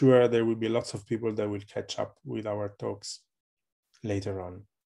I'm sure there will be lots of people that will catch up with our talks later on.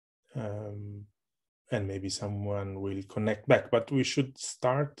 And maybe someone will connect back, but we should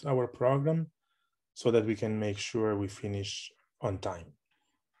start our program so that we can make sure we finish on time.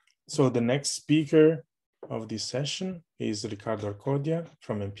 So the next speaker of this session is Riccardo Arcodia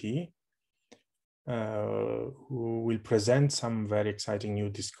from MPE, who will present some very exciting new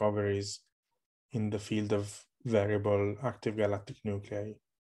discoveries in the field of variable active galactic nuclei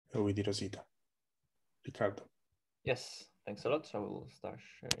with eROSITA. Riccardo. Yes, thanks a lot. I will start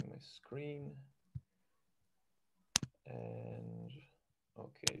sharing my screen. And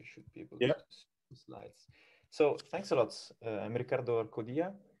okay, you should be able to see the slides. So thanks a lot. I'm Riccardo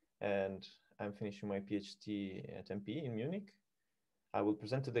Arcodia, and I'm finishing my PhD at MPE in Munich. I will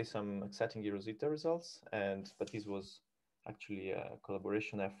present today some exciting eROSITA results, but this was actually a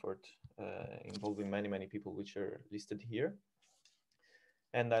collaboration effort involving many people which are listed here.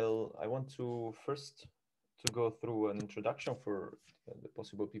 And I want to first go through an introduction for the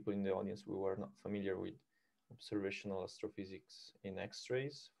possible people in the audience who are not familiar with observational astrophysics in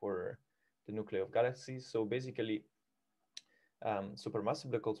X-rays for the nuclei of galaxies. So basically, supermassive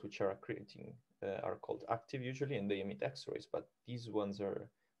black holes which are accreting are called active usually, and they emit X-rays, but these ones are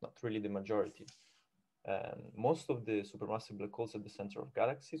not really the majority. Most of the supermassive black holes at the center of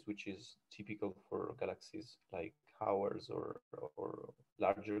galaxies, which is typical for galaxies like ours or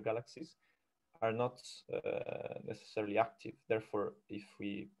larger galaxies, are not necessarily active. Therefore, if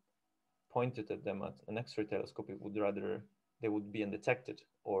we pointed at them at an X-ray telescope, they would be undetected,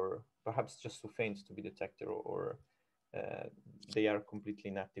 or perhaps just too faint to be detected, or they are completely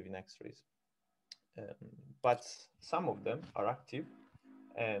inactive in X-rays. But some of them are active,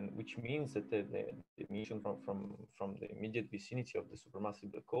 and which means that the emission from the immediate vicinity of the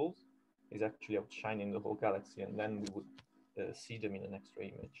supermassive black holes is actually outshining the whole galaxy, and then we would see them in an X-ray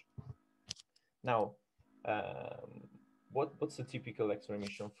image. Now, what's the typical X-ray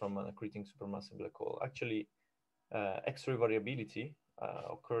emission from an accreting supermassive black hole? Actually, X-ray variability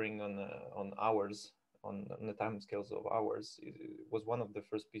occurring on hours, on the time scales of hours, was one of the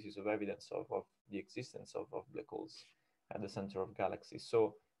first pieces of evidence of the existence of black holes at the center of galaxies.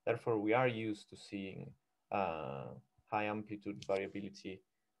 So therefore, we are used to seeing high amplitude variability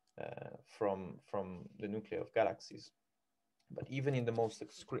from the nuclei of galaxies. But even in the most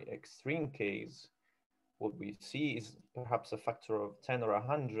extreme case, what we see is perhaps a factor of 10 or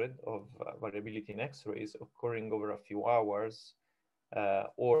 100 of variability in X-rays occurring over a few hours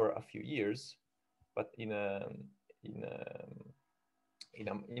or a few years, but in a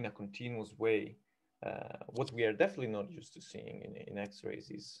continuous way. What we are definitely not used to seeing in X-rays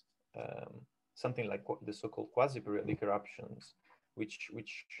is something like the so-called quasi-periodic eruptions, which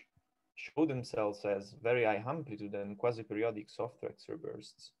show themselves as very high amplitude and quasi-periodic soft X-ray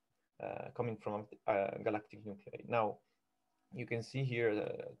bursts coming from galactic nuclei. Now, you can see here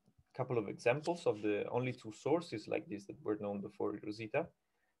a couple of examples of the only two sources like this that were known before eROSITA,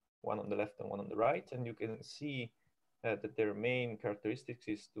 one on the left and one on the right, and you can see that their main characteristics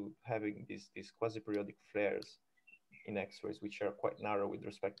is to having these quasi-periodic flares in X-rays, which are quite narrow with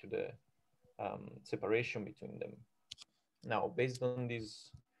respect to the separation between them. Now, based on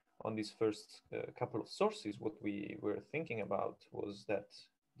these first couple of sources, what we were thinking about was that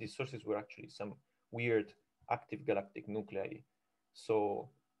these sources were actually some weird active galactic nuclei. So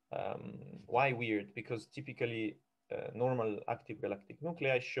why weird? Because typically normal active galactic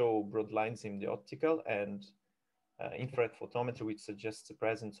nuclei show broad lines in the optical and infrared photometry, which suggests the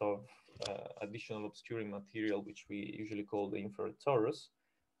presence of additional obscuring material, which we usually call the infrared torus.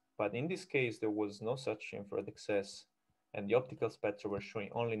 But in this case, there was no such infrared excess, and the optical spectra were showing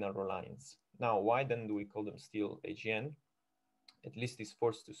only narrow lines. Now, why then do we call them still AGN? At least these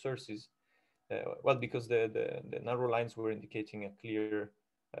first two sources. Well, because the narrow lines were indicating a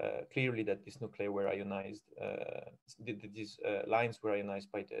clearly that these nuclei were ionized. These lines were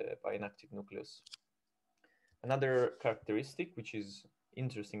ionized by an active nucleus. Another characteristic, which is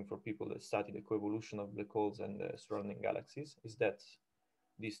interesting for people that study the coevolution of black holes and the surrounding galaxies, is that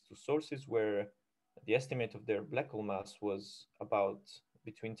these two sources were the estimate of their black hole mass was about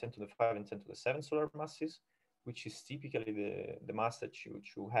between 10 to the 5 and 10 to the 7 solar masses, which is typically the mass that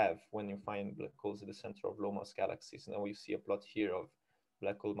you have when you find black holes at the center of low mass galaxies. Now you see a plot here of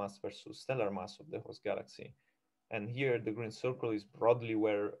black hole mass versus stellar mass of the host galaxy. And here the green circle is broadly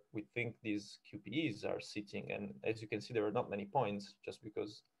where we think these QPEs are sitting. And as you can see, there are not many points just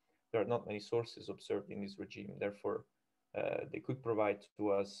because there are not many sources observed in this regime. Therefore, they could provide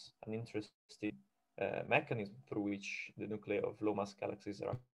to us an interesting mechanism through which the nuclei of low mass galaxies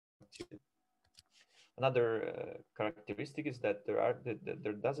are activated. Another characteristic is that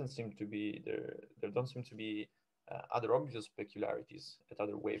there don't seem to be other obvious peculiarities at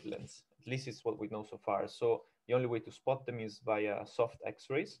other wavelengths. At least it's what we know so far. So the only way to spot them is via soft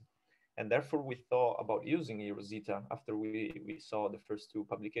X-rays. And therefore we thought about using eROSITA after we saw the first two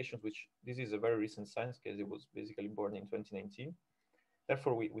publications, which this is a very recent science case. It was basically born in 2019.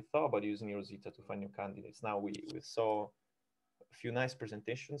 Therefore we thought about using eROSITA to find new candidates. Now we saw a few nice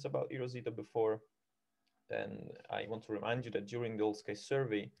presentations about eROSITA before. And I want to remind you that during the All Sky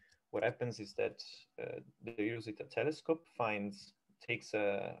survey, what happens is that the eROSITA telescope takes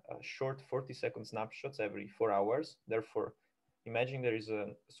a short 40-second snapshots every 4 hours. Therefore, imagine there is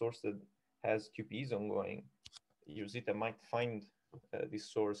a source that has QPEs ongoing. eROSITA might find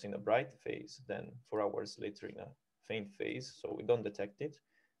this source in a bright phase, then 4 hours later in a faint phase, so we don't detect it.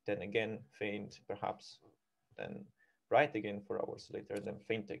 Then again, faint perhaps, then bright again 4 hours later, then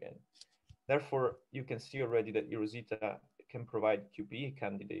faint again. Therefore, you can see already that eROSITA can provide QPE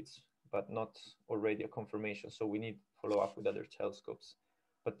candidates, but not already a confirmation. So we need follow up with other telescopes.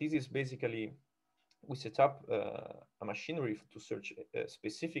 But this is basically, we set up a machinery to search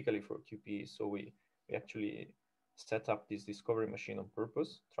specifically for QPE. So we actually set up this discovery machine on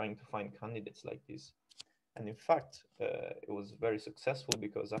purpose, trying to find candidates like this. And in fact, it was very successful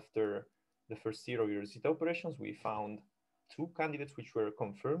because after the first year of eROSITA operations, we found 2 candidates which were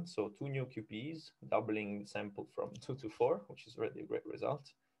confirmed. So 2 new QPEs, doubling the sample from 2 to 4, which is already a great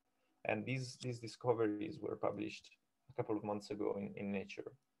result. And these discoveries were published a couple of months ago in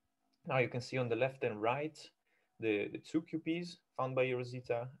Nature. Now you can see on the left and right, the 2 QPEs found by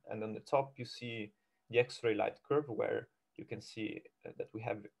eROSITA. And on the top, you see the X-ray light curve where you can see that we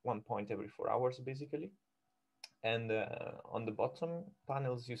have 1 point every 4 hours, basically. And on the bottom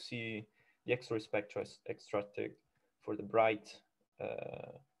panels, you see the X-ray spectra extracted for the bright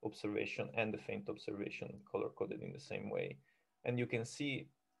observation and the faint observation, color-coded in the same way. And you can see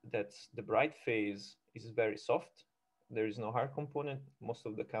that the bright phase is very soft. There is no hard component. Most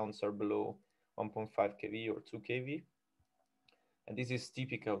of the counts are below 1.5 kV or 2 kV. And this is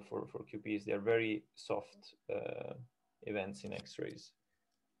typical for QPEs. They're very soft events in X-rays.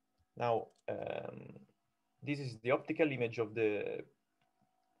 Now, this is the optical image of the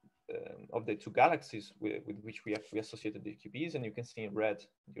 2 galaxies with which we associated the QPEs, and you can see in red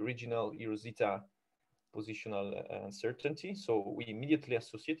the original eROSITA positional uncertainty. So we immediately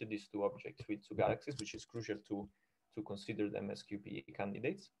associated these two objects with two galaxies, which is crucial to consider them as QPE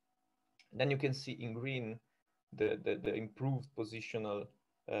candidates. Then you can see in green the improved positional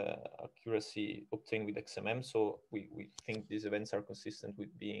accuracy obtained with XMM. So we think these events are consistent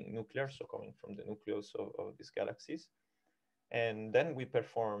with being nuclear, so coming from the nucleus of these galaxies. And then we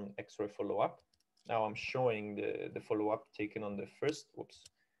perform X-ray follow-up. Now I'm showing the follow-up taken on the first,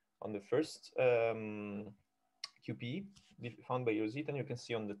 QPE found by eROSITA, and you can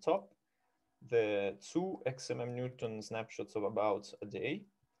see on the top the 2 XMM Newton snapshots of about a day,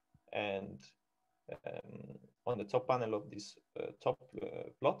 and on the top panel of this top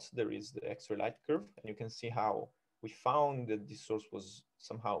plot there is the X-ray light curve, and you can see how we found that this source was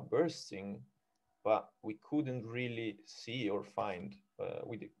somehow bursting, but we couldn't really see or find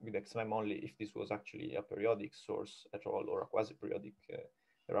with XMM only if this was actually a periodic source at all or a quasi-periodic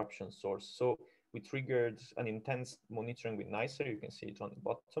eruption source. So we triggered an intense monitoring with NICER, you can see it on the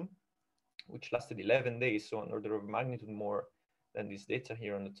bottom, which lasted 11 days, so an order of magnitude more than this data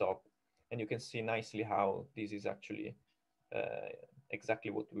here on the top. And you can see nicely how this is actually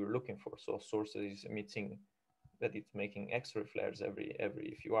exactly what we were looking for. So a source that is emitting, that it's making X-ray flares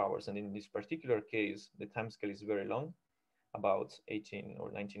every few hours. And in this particular case, the timescale is very long, about 18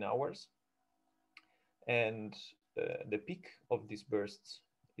 or 19 hours. And the peak of these bursts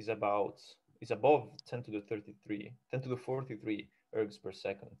is above 10 to the 43 ergs per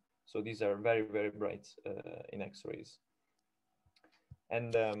second. So these are very, very bright in X-rays.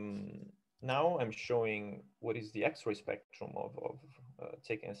 And now I'm showing what is the X-ray spectrum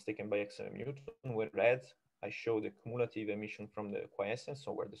taken by XMM Newton. With red, I show the cumulative emission from the quiescence,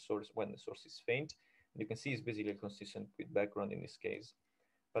 so when the source is faint. You can see it's basically consistent with background in this case.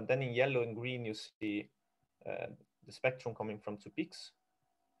 But then in yellow and green, you see the spectrum coming from 2 peaks.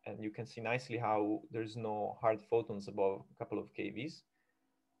 And you can see nicely how there's no hard photons above a couple of keVs.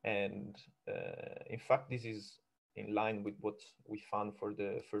 And in fact, this is in line with what we found for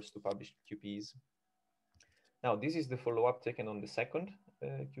the first 2 published QPEs. Now, this is the follow-up taken on the second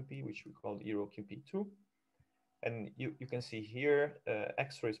QPE, which we call eROQP2. And you can see here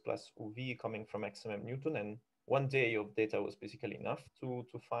X-rays plus UV coming from XMM Newton, and 1 day of data was basically enough to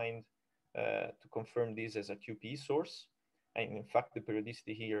confirm this as a QPE source. And in fact, the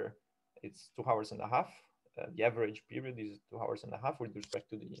periodicity here, it's 2.5 hours. The average period is 2.5 hours with respect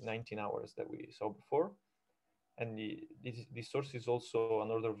to the 19 hours that we saw before. And the source is also an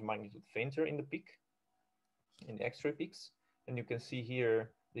order of magnitude fainter in the peak, in the X-ray peaks. And you can see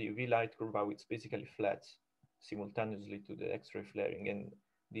here the UV light curve, how it's basically flat simultaneously to the X-ray flaring. And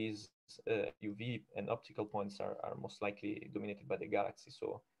these UV and optical points are most likely dominated by the galaxy.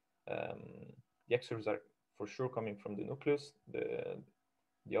 So the X-rays are for sure coming from the nucleus.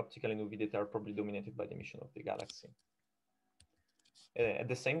 The optical and UV data are probably dominated by the emission of the galaxy. At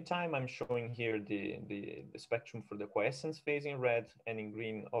the same time, I'm showing here the spectrum for the quiescence phase in red and in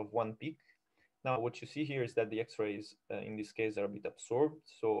green of 1 peak. Now, what you see here is that the X-rays in this case are a bit absorbed.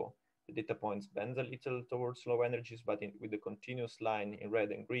 So the data points bend a little towards low energies, but with the continuous line in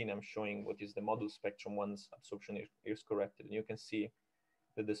red and green, I'm showing what is the model spectrum once absorption is corrected. And you can see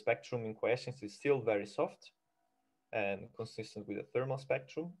that the spectrum in quiescence is still very soft and consistent with the thermal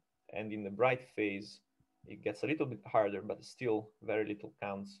spectrum. And in the bright phase, it gets a little bit harder, but still very little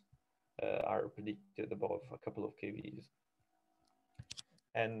counts are predicted above a couple of keVs.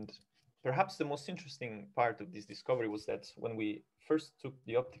 And perhaps the most interesting part of this discovery was that when we first took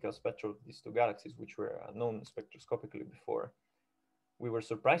the optical spectra of these 2 galaxies, which were unknown spectroscopically before, we were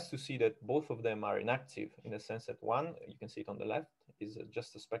surprised to see that both of them are inactive, in the sense that one, you can see it on the left, is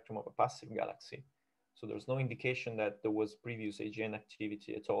just a spectrum of a passive galaxy. So there's no indication that there was previous AGN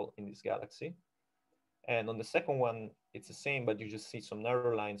activity at all in this galaxy. And on the second one, it's the same, but you just see some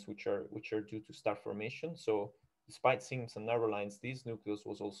narrow lines which are due to star formation. So despite seeing some narrow lines, this nucleus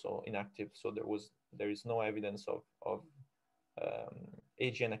was also inactive. So there is no evidence of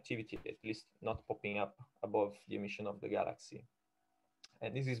AGN activity, at least not popping up above the emission of the galaxy.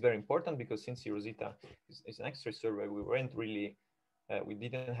 And this is very important because since eROSITA is an X-ray survey, we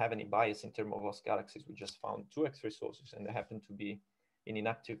didn't have any bias in terms of host galaxies. We just found 2 X-ray sources, and they happen to be in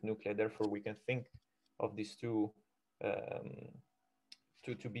inactive nuclei. Therefore, we can think of these 2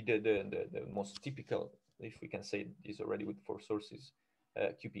 to be the most typical, if we can say this already with 4 sources,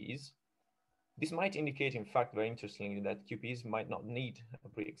 QPEs. This might indicate, in fact, very interestingly, that QPEs might not need a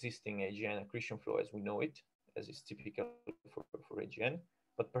pre-existing AGN accretion flow as we know it, as is typical for AGN,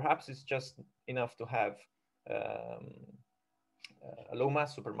 but perhaps it's just enough to have a low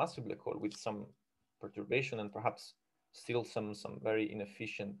mass supermassive black hole with some perturbation and perhaps still some very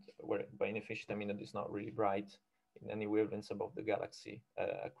inefficient, where by inefficient I mean that it's not really bright in any wavelengths above the galaxy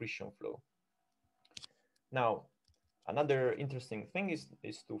accretion flow. Now, another interesting thing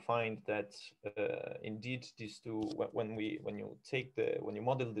is to find that indeed these two, when you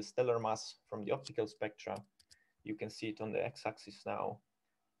model the stellar mass from the optical spectra, you can see it on the x-axis now.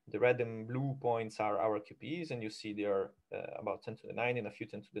 The red and blue points are our QPs, and you see they are about 10 to the 9 and a few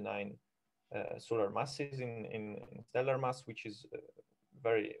 10 to the 9 solar masses in stellar mass, which is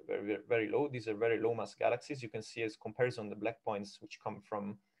very, very, very low. These are very low mass galaxies. You can see as comparison the black points, which come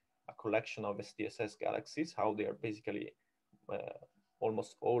from a collection of SDSS galaxies, how they are basically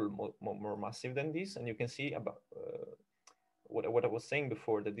almost all more massive than this. And you can see about what I was saying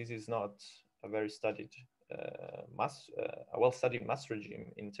before, that this is not a very studied a well-studied mass regime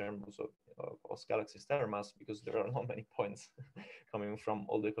in terms of galaxy stellar mass, because there are not many points coming from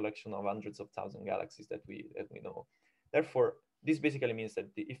all the collection of hundreds of thousand galaxies that we know. Therefore, this basically means that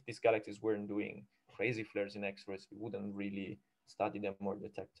if these galaxies weren't doing crazy flares in X-rays, we wouldn't really study them or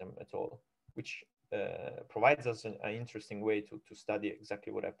detect them at all, which provides us an interesting way to study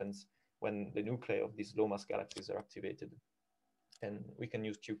exactly what happens when the nuclei of these low mass galaxies are activated. And we can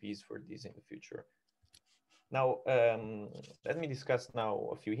use QPs for this in the future. Now, let me discuss now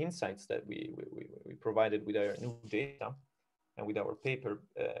a few insights that we provided with our new data and with our paper.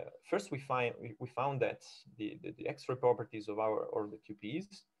 First, we found that the X-ray properties of the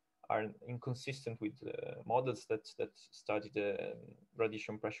QPs are inconsistent with models that study the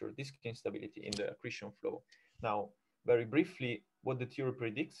radiation pressure disk instability in the accretion flow. Now, very briefly, what the theory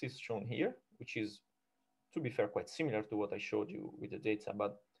predicts is shown here, which is, to be fair, quite similar to what I showed you with the data,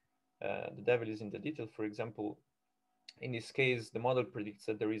 but the devil is in the detail. For example, in this case, the model predicts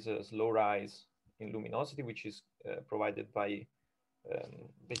that there is a slow rise in luminosity, which is provided by,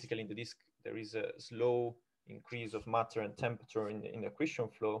 basically in the disk, there is a slow increase of matter and temperature in the accretion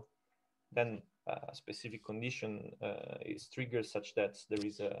flow. Then a specific condition is triggered such that there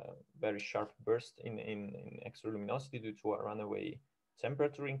is a very sharp burst in X-ray luminosity due to a runaway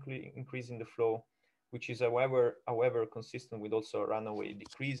temperature increase in the flow, which is however consistent with also a runaway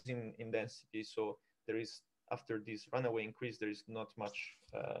decrease in density. So there is, after this runaway increase, there is not much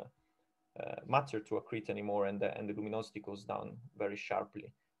matter to accrete anymore, and the luminosity goes down very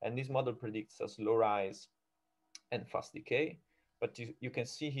sharply. And this model predicts a slow rise and fast decay. But you can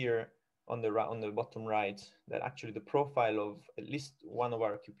see here on the bottom right that actually the profile of at least one of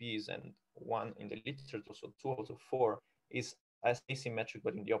our QPs and one in the literature, so 2 out of 4, is as asymmetric,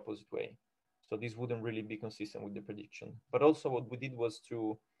 but in the opposite way. So this wouldn't really be consistent with the prediction. But also what we did was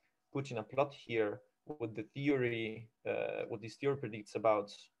to put in a plot here what the theory, what this theory predicts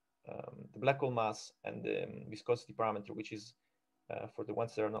about the black hole mass and the viscosity parameter, which is, for the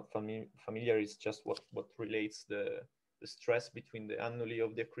ones that are not familiar, is just what relates the stress between the annuli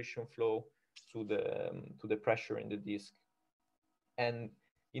of the accretion flow to the pressure in the disk. And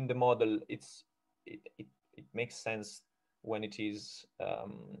in the model, it makes sense when it is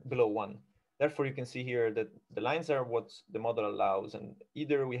below 1. Therefore, you can see here that the lines are what the model allows, and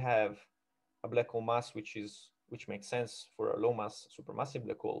either we have a black hole mass which makes sense for a low mass supermassive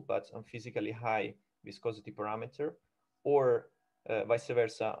black hole, but a physically high viscosity parameter, or vice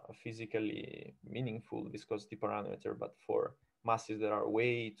versa, a physically meaningful viscosity parameter, but for masses that are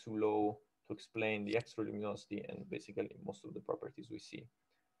way too low to explain the X-ray luminosity and basically most of the properties we see.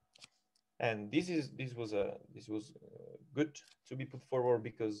 And this was good to be put forward,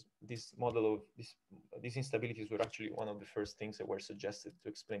 because this model of these instabilities were actually one of the first things that were suggested to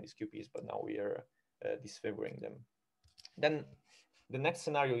explain these QPs, but now we are disfavoring them. Then the next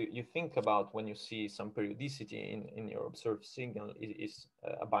scenario you think about when you see some periodicity in your observed signal is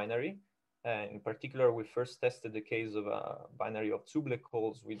a binary. In particular, we first tested the case of a binary of 2 black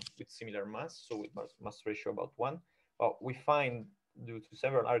holes with similar mass, so with mass ratio about 1. But we find, due to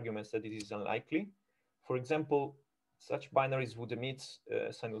several arguments, that it is unlikely. For example, such binaries would emit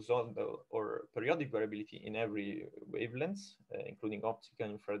sinusoidal or periodic variability in every wavelength, including optical,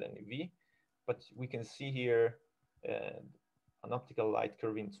 infrared, and UV. But we can see here an optical light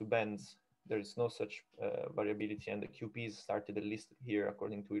curve in 2 bands. There is no such variability, and the QPs started at least here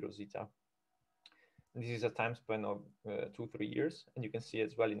according to eROSITA. This is a time span of 2-3 years, and you can see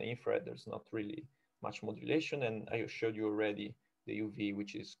as well in the infrared there's not really much modulation, and I showed you already the UV,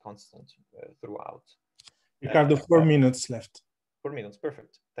 which is constant throughout. Ricardo, 4 minutes left. 4 minutes,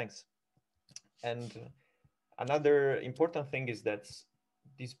 perfect, thanks. And another important thing is that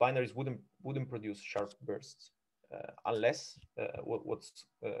these binaries wouldn't produce sharp bursts unless what's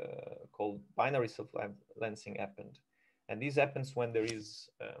called binary self-lensing happened. And this happens when there is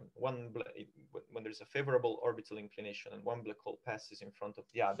when there's a favorable orbital inclination and one black hole passes in front of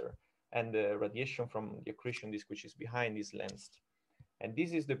the other, and the radiation from the accretion disk, which is behind, is lensed. And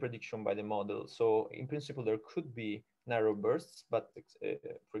this is the prediction by the model. So in principle, there could be narrow bursts, but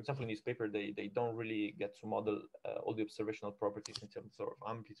for example, in this paper, they don't really get to model all the observational properties in terms of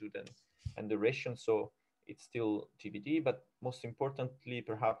amplitude and duration. So it's still TBD, but most importantly,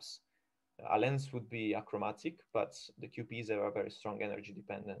 perhaps a lens would be achromatic, but the QPs have a very strong energy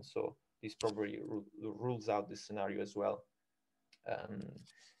dependence. So this probably rules out this scenario as well.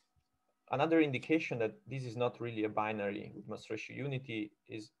 Another indication that this is not really a binary with mass ratio unity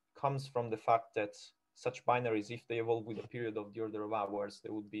comes from the fact that such binaries, if they evolve with a period of the order of hours, they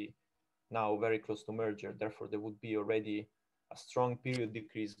would be now very close to merger. Therefore, there would be already a strong period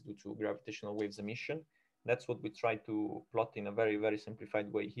decrease due to gravitational waves emission. That's what we try to plot in a very, very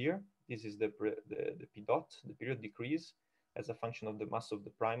simplified way here. This is the P dot, the period decrease, as a function of the mass of the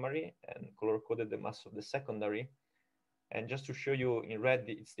primary, and color-coded the mass of the secondary. And just to show you in red,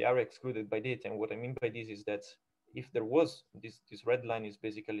 it's the area excluded by data. And what I mean by this is that if there was, this red line is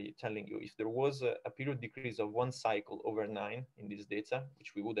basically telling you, if there was a period decrease of 1 cycle over 9 in this data,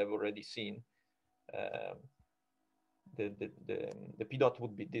 which we would have already seen, the P dot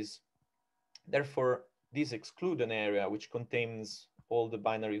would be this. Therefore, these exclude an area which contains all the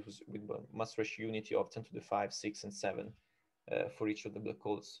binaries with mass ratio unity of 10 to the 5, 6, and 7 for each of the black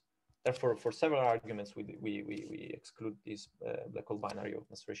holes. Therefore, for several arguments, we exclude this black hole binary of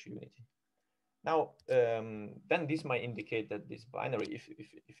mass ratio unity. Now, then this might indicate that this binary, if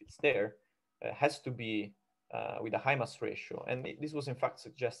it's there, has to be with a high mass ratio. And this was in fact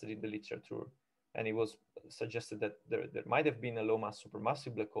suggested in the literature. And it was suggested that there might have been a low mass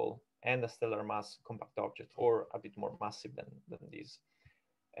supermassive black hole and a stellar mass compact object, or a bit more massive than this.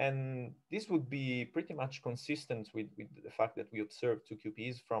 And this would be pretty much consistent with the fact that we observed 2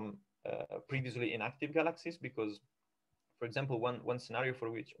 QPs from previously inactive galaxies, because, for example, one scenario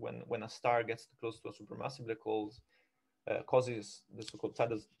for which when a star gets too close to a supermassive black hole causes the so-called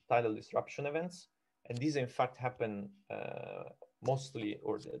tidal disruption events. And these in fact happen mostly,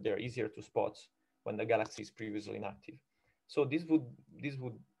 or they're easier to spot when the galaxy is previously inactive. So this would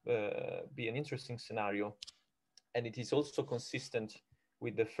be an interesting scenario. And it is also consistent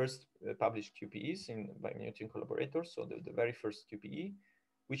with the first published QPEs by Minuti and collaborators, so the very first QPE,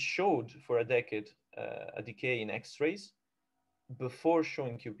 which showed for a decade a decay in X-rays before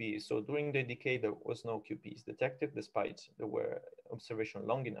showing QPEs. So during the decay, there was no QPEs detected, despite there were observations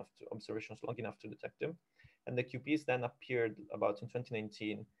long enough to detect them. And the QPEs then appeared about in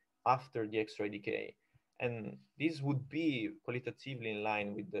 2019 after the X-ray decay. And this would be qualitatively in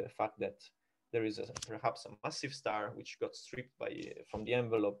line with the fact that there is perhaps a massive star which got stripped from the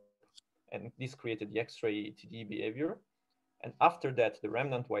envelope, and this created the X-ray TD behavior. And after that, the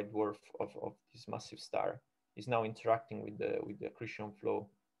remnant white dwarf of this massive star is now interacting with the accretion flow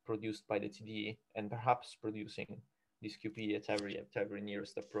produced by the TDE, and perhaps producing this QPE at every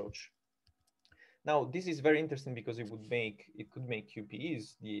nearest approach. Now, this is very interesting because it could make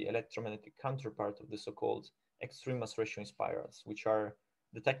QPEs the electromagnetic counterpart of the so-called extreme mass ratio spirals, which are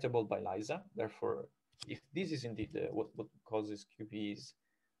detectable by LISA. Therefore, if this is indeed what causes QPEs,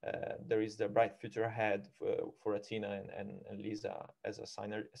 there is the bright future ahead for Athena and LISA as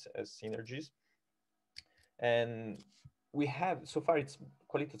synergies. And we have, so far it's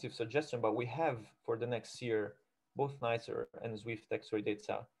qualitative suggestion, but we have for the next year, both NITR and Swift X-ray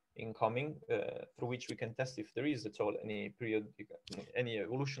data incoming, through which we can test if there is at all any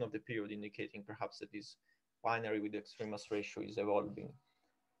evolution of the period indicating perhaps that this binary with the extreme mass ratio is evolving.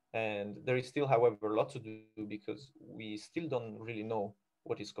 And there is still, however, a lot to do because we still don't really know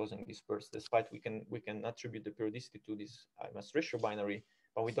what is causing this burst, despite we can attribute the periodicity to this mass ratio binary,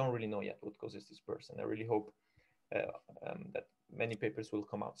 but we don't really know yet what causes this burst. And I really hope that many papers will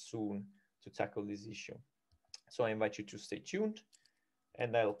come out soon to tackle this issue. So I invite you to stay tuned,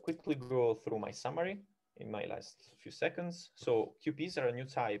 and I'll quickly go through my summary in my last few seconds. So QPs are a new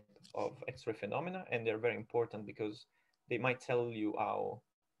type of X-ray phenomena, and they're very important because they might tell you how,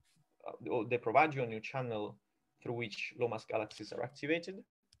 they provide you a new channel through which low mass galaxies are activated.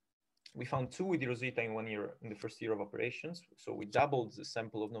 We found 2 with eROSITA in the first year of operations. So we doubled the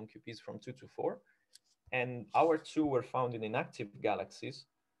sample of known QPs from 2 to 4. And our 2 were found in inactive galaxies.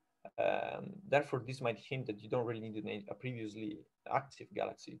 Therefore, this might hint that you don't really need a previously active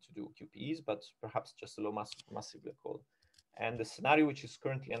galaxy to do QPEs, but perhaps just a low mass supermassive black hole. And the scenario which is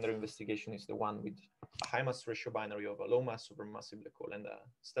currently under investigation is the one with a high mass ratio binary of a low mass supermassive black hole and a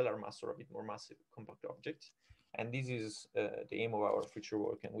stellar mass or a bit more massive compact object. And this is the aim of our future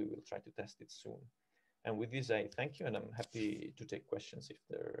work, and we will try to test it soon. And with this, I thank you, and I'm happy to take questions if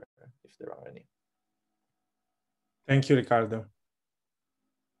there are any. Thank you, Ricardo.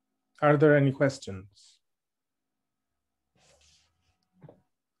 Are there any questions?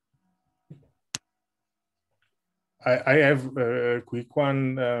 I have a quick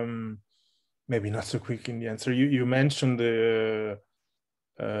one, maybe not so quick in the answer. You mentioned the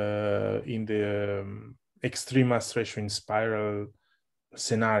in the extreme mass ratio in spiral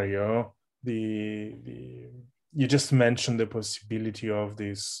scenario, you just mentioned the possibility of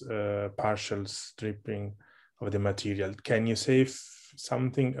this partial stripping of the material. Can you say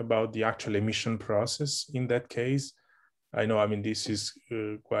something about the actual emission process in that case? I know, I mean, this is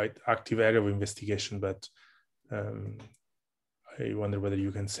quite active area of investigation, but I wonder whether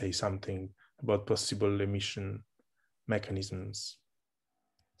you can say something about possible emission mechanisms.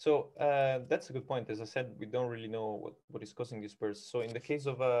 So that's a good point. As I said, we don't really know what is causing this burst. So in the case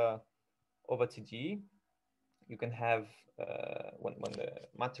of a TGE, you can have when the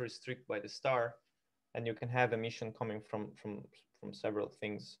matter is stripped by the star, and you can have emission coming from several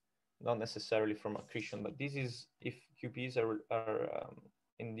things, not necessarily from accretion. But this is if QPs are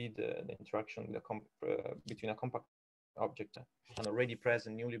indeed the interaction with between a compact object and already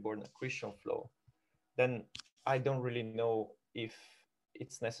present newly born accretion flow, then I don't really know if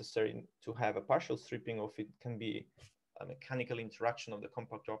it's necessary to have a partial stripping, or if it can be a mechanical interaction of the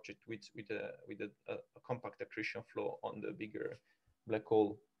compact object with a compact accretion flow on the bigger black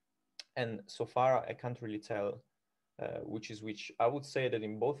hole. And so far, I can't really tell which is which. I would say that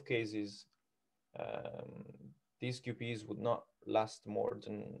in both cases, these QPs would not last more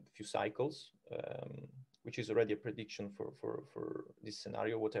than a few cycles, which is already a prediction for this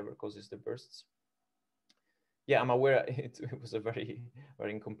scenario, whatever causes the bursts. Yeah, I'm aware it was a very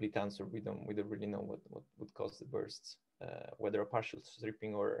incomplete answer. We don't really know what would cause the bursts, whether a partial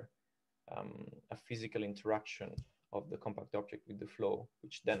stripping or a physical interaction of the compact object with the flow,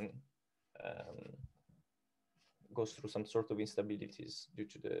 which then goes through some sort of instabilities due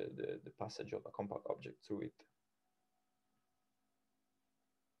to the passage of a compact object through it.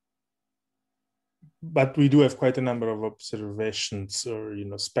 But we do have quite a number of observations, or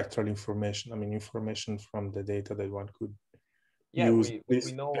spectral information. I mean, information from the data that one could use.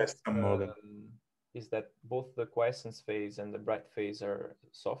 We know is that both the quiescence phase and the bright phase are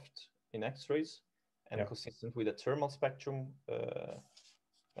soft in X-rays and consistent with the thermal spectrum.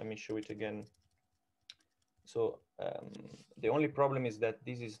 Let me show it again. So the only problem is that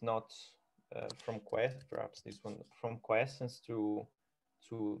this is not from quiescence, perhaps this one from quiescence to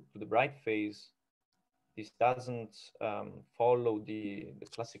the bright phase. This doesn't follow the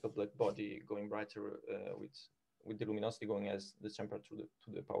classical black body going brighter with the luminosity going as the temperature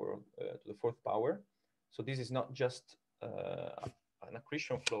to the power to the fourth power. So this is not just an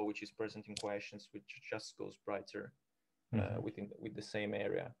accretion flow which is present in quiescence, which just goes brighter with the same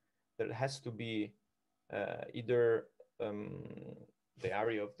area. There has to be either the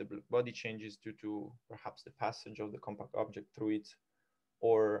area of the black body changes due to perhaps the passage of the compact object through it,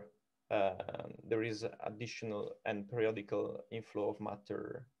 or there is additional and periodical inflow of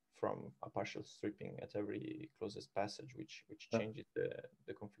matter from a partial stripping at every closest passage, which changes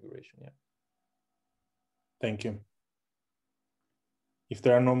the configuration. Yeah. Thank you. If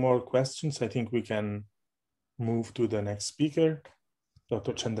there are no more questions, I think we can move to the next speaker,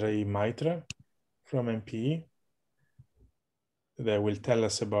 Dr. Chandray Maitra from MPE. They will tell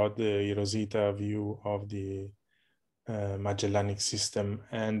us about the eROSITA view of the Magellanic system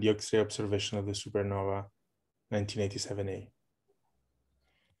and the X-ray observation of the supernova 1987A.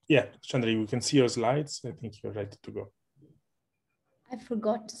 Yeah, Chandray, we can see your slides. I think you're ready to go. I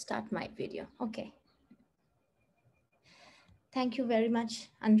forgot to start my video. Okay. Thank you very much,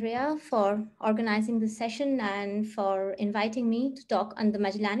 Andrea, for organizing this session and for inviting me to talk on the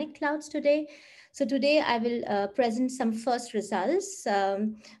Magellanic Clouds today. So today I will present some first results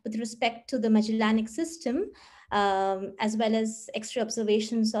with respect to the Magellanic system, as well as X-ray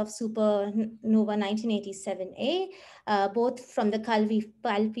observations of supernova 1987A, both from the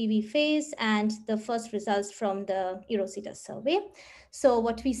CAL-PV phase and the first results from the eROSITA survey. So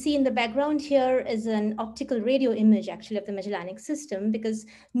what we see in the background here is an optical radio image actually of the Magellanic system, because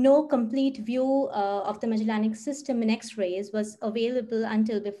no complete view of the Magellanic system in X-rays was available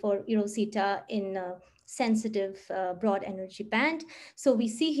until before eROSITA in sensitive broad energy band. So we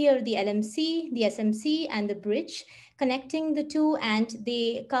see here the LMC, the SMC, and the bridge connecting the two, and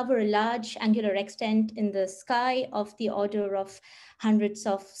they cover a large angular extent in the sky of the order of hundreds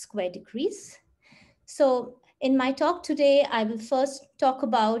of square degrees. So In my talk today, I will first talk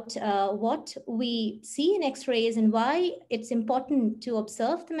about what we see in X-rays and why it's important to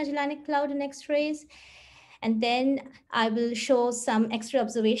observe the Magellanic Cloud in X-rays. And then I will show some X-ray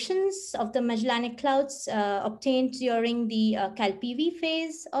observations of the Magellanic Clouds obtained during the CalPV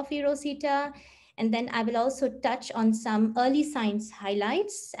phase of eROSITA. And then I will also touch on some early science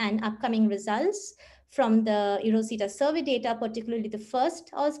highlights and upcoming results from the eROSITA survey data, particularly the first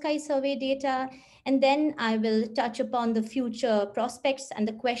All-Sky survey data. And then I will touch upon the future prospects and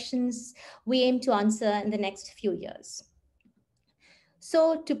the questions we aim to answer in the next few years.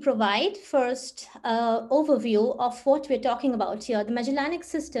 So to provide first overview of what we're talking about here, the Magellanic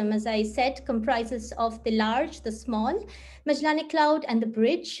system, as I said, comprises of the large, the small Magellanic Cloud and the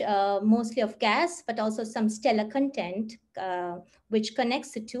bridge, mostly of gas, but also some stellar content, which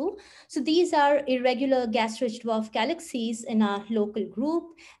connects the two. So these are irregular gas-rich dwarf galaxies in our local group.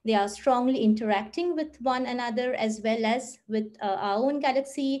 They are strongly interacting with one another as well as with our own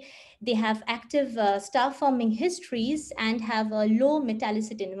galaxy. They have active star-forming histories and have a low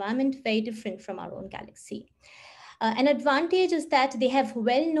metallicity environment, very different from our own galaxy. An advantage is that they have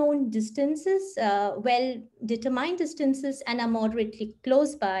well-known distances, well-determined distances, and are moderately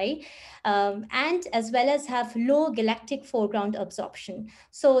close by, and as well as have low galactic foreground absorption.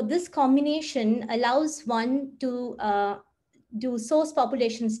 So this combination allows one to do source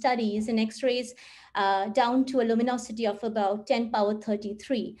population studies in X-rays down to a luminosity of about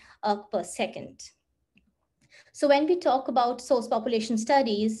 10^33 per second. So when we talk about source population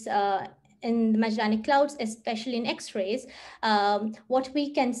studies, in the Magellanic Clouds, especially in X-rays, what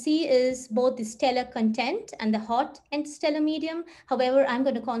we can see is both the stellar content and the hot interstellar medium. However, I'm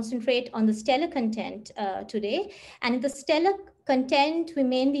going to concentrate on the stellar content today. And in the stellar content, we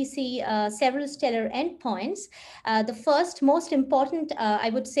mainly see several stellar endpoints. The first, most important, I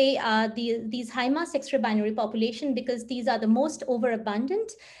would say, are these high mass X-ray binary population, because these are the most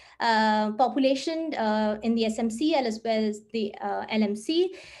overabundant population in the SMCL as well as the LMC.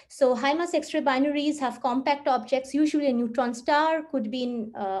 So high mass X-ray binaries have compact objects, usually a neutron star, could be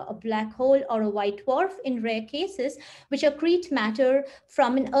in a black hole or a white dwarf in rare cases, which accrete matter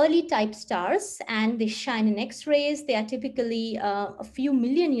from an early type stars, and they shine in X-rays. They are typically a few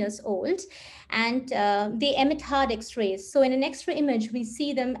million years old, and they emit hard X-rays. So in an X-ray image, we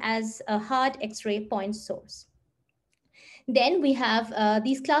see them as a hard X-ray point source. Then we have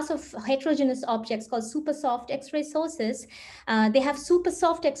these class of heterogeneous objects called super soft X-ray sources. They have super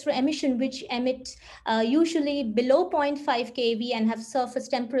soft X-ray emission, which emit usually below 0.5 keV and have surface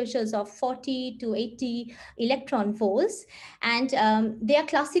temperatures of 40 to 80 electron volts. And they are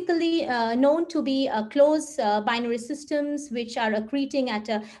classically known to be closed binary systems, which are accreting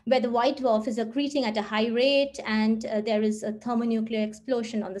at where the white dwarf is accreting at a high rate, and there is a thermonuclear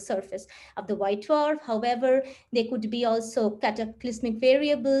explosion on the surface of the white dwarf. However, they could be also cataclysmic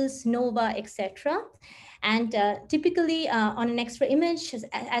variables, nova, etc. And typically on an X-ray image,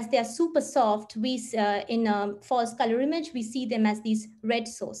 as they are super soft, we in a false color image, we see them as these red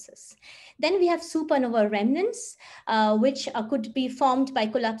sources. Then we have supernova remnants, which could be formed by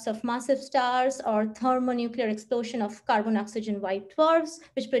collapse of massive stars or thermonuclear explosion of carbon-oxygen white dwarfs,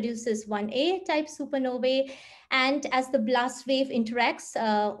 which produces 1A type supernovae. And as the blast wave interacts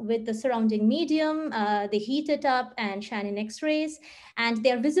with the surrounding medium, they heat it up and shine in X-rays. And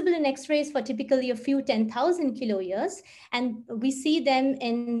they're visible in X-rays for typically a few 10,000 kiloyears. And we see them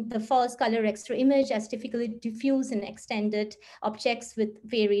in the false color X-ray image as typically diffuse and extended objects with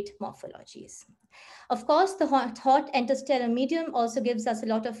varied morphologies. Of course, the hot interstellar medium also gives us a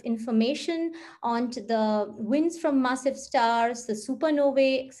lot of information on the winds from massive stars, the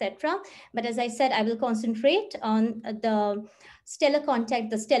supernovae, etc. But as I said, I will concentrate on the stellar contact,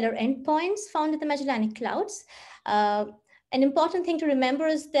 the stellar endpoints found in the Magellanic Clouds. An important thing to remember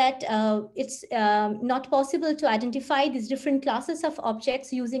is that it's not possible to identify these different classes of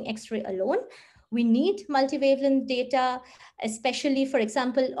objects using X-ray alone. We need multiwavelength data, especially, for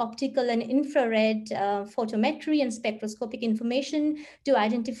example, optical and infrared photometry and spectroscopic information to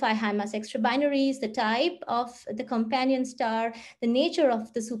identify high mass X-ray binaries, the type of the companion star, the nature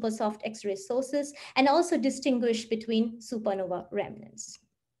of the super soft X-ray sources, and also distinguish between supernova remnants.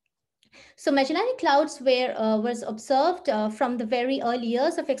 So Magellanic Clouds was observed from the very early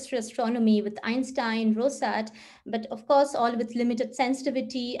years of X-ray astronomy with Einstein, Rosat, but of course, all with limited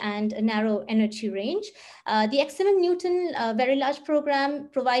sensitivity and a narrow energy range. The XMM Newton Very Large Program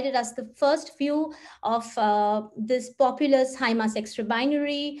provided us the first view of this populous high mass X-ray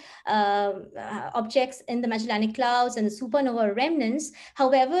binary objects in the Magellanic Clouds and the supernova remnants.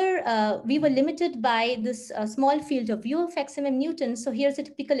 However, we were limited by this small field of view of XMM Newton. So here's a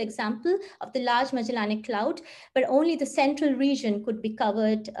typical example example of the Large Magellanic Cloud, where only the central region could be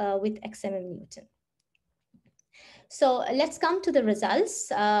covered with XMM Newton. So let's come to the results.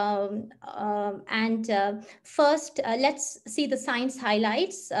 First, let's see the science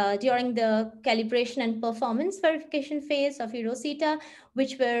highlights during the calibration and performance verification phase of eROSITA,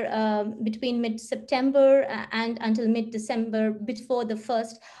 which were between mid-September and until mid-December, before the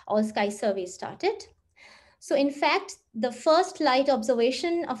first all-sky survey started. So in fact, the first light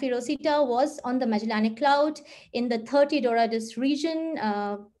observation of eROSITA was on the Magellanic Cloud in the 30 Doradus region,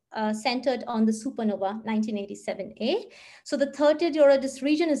 centered on the supernova 1987A. So the 30 Doradus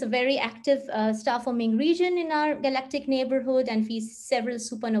region is a very active star-forming region in our galactic neighborhood, and we see several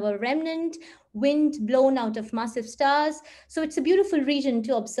supernova remnant, wind blown out of massive stars. So it's a beautiful region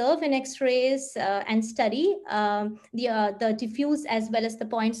to observe in X-rays and study the diffuse as well as the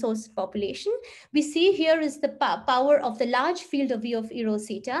point source population. We see here is the power of the large field of view of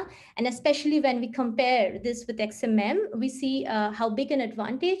eROSITA, and especially when we compare this with XMM, we see how big an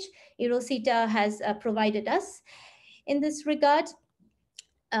advantage eROSITA has provided us. In this regard,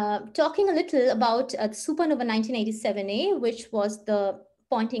 talking a little about supernova 1987A, which was the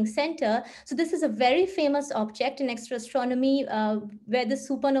pointing center. So this is a very famous object in astronomy where the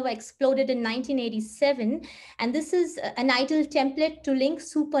supernova exploded in 1987. And this is an ideal template to link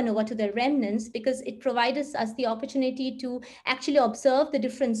supernova to their remnants, because it provides us the opportunity to actually observe the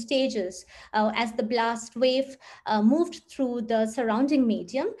different stages as the blast wave moved through the surrounding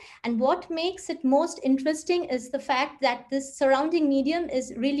medium. And what makes it most interesting is the fact that this surrounding medium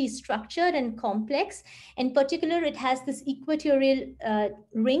is really structured and complex. In particular, it has this equatorial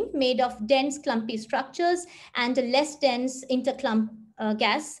ring made of dense clumpy structures and a less dense interclump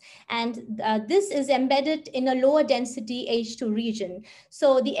gas, and this is embedded in a lower density H2 region.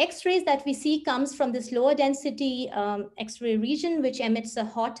 So the X-rays that we see comes from this lower density X-ray region, which emits a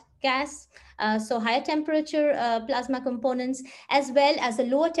hot gas, so higher temperature plasma components, as well as a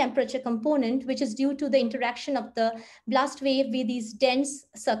lower temperature component, which is due to the interaction of the blast wave with these dense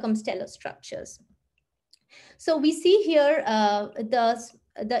circumstellar structures. So we see here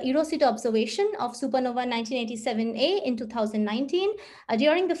the eROSITA observation of supernova 1987A in 2019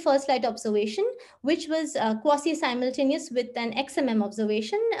 during the first light observation, which was quasi-simultaneous with an XMM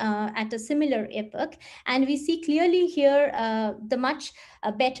observation at a similar epoch. And we see clearly here the much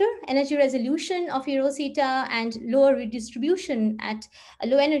better energy resolution of eROSITA and lower redistribution at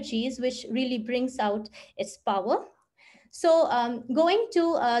low energies, which really brings out its power. So going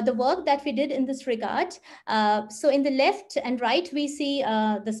to the work that we did in this regard, so in the left and right, we see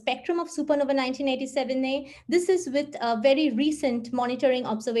the spectrum of supernova 1987A. This is with a very recent monitoring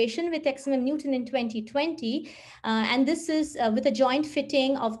observation with XMM Newton in 2020. And this is with a joint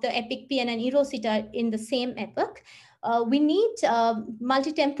fitting of the EPIC PN and eROSITA in the same epoch. We need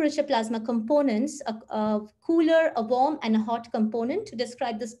multi-temperature plasma components, a cooler, a warm, and a hot component to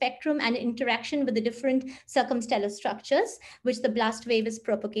describe the spectrum and interaction with the different circumstellar structures which the blast wave is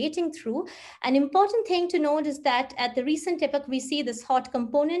propagating through. An important thing to note is that at the recent epoch, we see this hot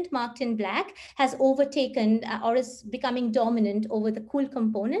component marked in black has overtaken or is becoming dominant over the cool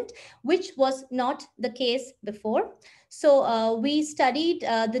component, which was not the case before. So we studied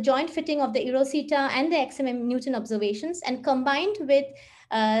the joint fitting of the eROSITA and the XMM Newton observations, and combined with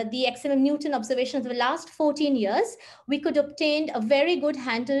the XMM Newton observations of the last 14 years, we could obtain a very good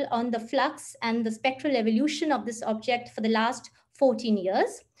handle on the flux and the spectral evolution of this object for the last 14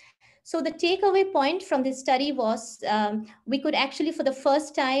 years. So the takeaway point from this study was we could actually, for the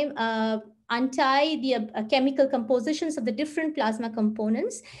first time, untie the chemical compositions of the different plasma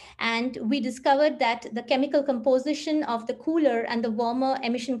components. And we discovered that the chemical composition of the cooler and the warmer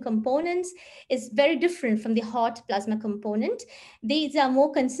emission components is very different from the hot plasma component. These are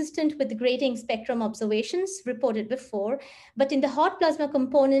more consistent with the grating spectrum observations reported before. But in the hot plasma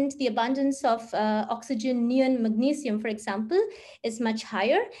component, the abundance of oxygen, neon, magnesium, for example, is much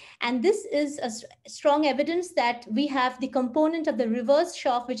higher. And this is a strong evidence that we have the component of the reverse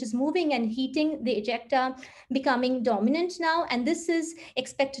shock, which is moving and heating the ejecta, becoming dominant now. And this is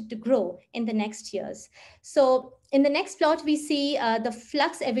expected to grow in the next years. So in the next plot, we see the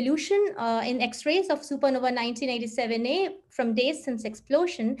flux evolution in X-rays of supernova 1987A from days since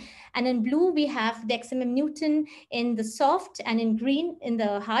explosion. And in blue, we have the XMM Newton in the soft, and in green in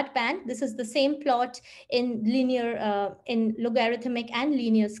the hard band. This is the same plot in linear, in logarithmic and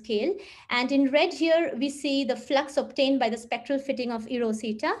linear scale. And in red here, we see the flux obtained by the spectral fitting of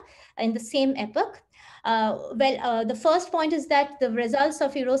eROSITA in the same epoch. The first point is that the results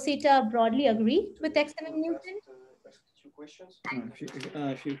of eROSITA broadly agree with XMM Newton.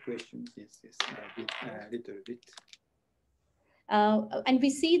 A few questions, yes, a little bit. And we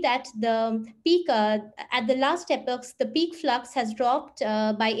see that the peak at the last epochs, the peak flux has dropped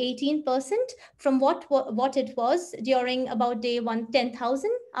by 18% from what it was during about day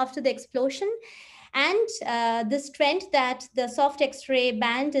 10,000 after the explosion. And this trend that the soft X-ray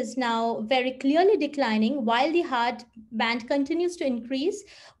band is now very clearly declining while the hard band continues to increase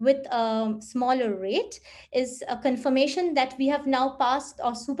with a smaller rate is a confirmation that we have now passed,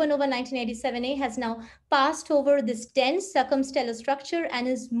 or supernova 1987A has now passed over this dense circumstellar structure and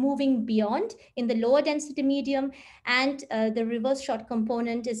is moving beyond in the lower density medium, and the reverse short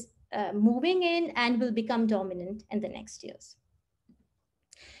component is moving in and will become dominant in the next years.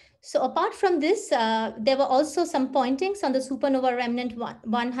 So apart from this, there were also some pointings on the supernova remnant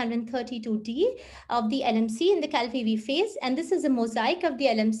 132D of the LMC in the Calvi phase. And this is a mosaic of the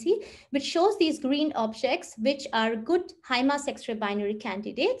LMC, which shows these green objects, which are good high mass X-ray binary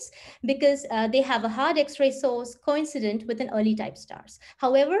candidates because they have a hard X-ray source coincident with an early type stars.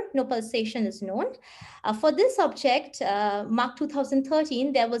 However, no pulsation is known. For this object, marked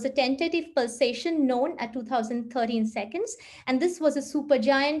 2013, there was a tentative pulsation known at 2013 seconds. And this was a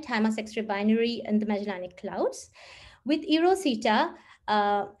supergiant high mass X-ray binary in the Magellanic Clouds. With eROSITA,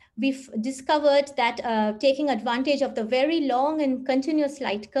 we've discovered that taking advantage of the very long and continuous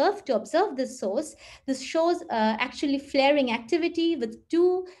light curve to observe this source, this shows actually flaring activity with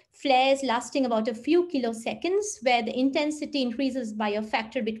two flares lasting about a few kiloseconds, where the intensity increases by a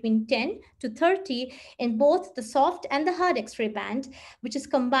factor between 10 to 30 in both the soft and the hard X-ray band, which is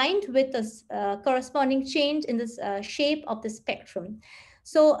combined with a corresponding change in the shape of the spectrum.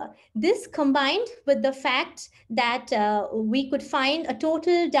 So this combined with the fact that we could find a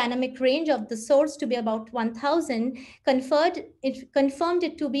total dynamic range of the source to be about 1000 confirmed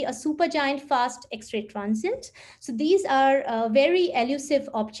it to be a supergiant fast X-ray transient. So these are very elusive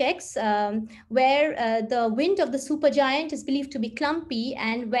objects where the wind of the supergiant is believed to be clumpy,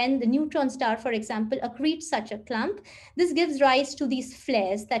 and when the neutron star, for example, accretes such a clump, this gives rise to these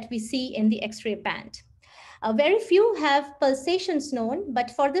flares that we see in the X-ray band. Very few have pulsations known, but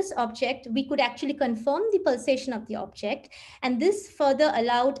for this object, we could actually confirm the pulsation of the object. And this further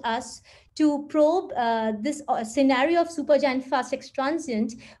allowed us to probe this scenario of supergiant fast X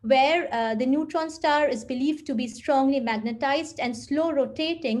transient, where the neutron star is believed to be strongly magnetized and slow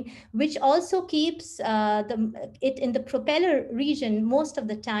rotating, which also keeps it in the propeller region most of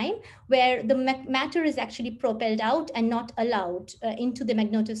the time, where the matter is actually propelled out and not allowed into the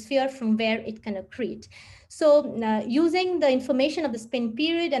magnetosphere from where it can accrete. So using the information of the spin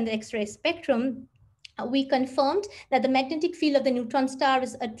period and the X-ray spectrum, we confirmed that the magnetic field of the neutron star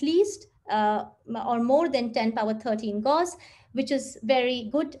is at least or more than 10 power 13 Gauss, which is very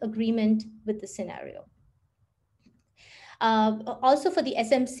good agreement with the scenario. Also for the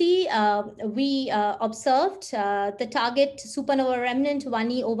SMC, we observed the target supernova remnant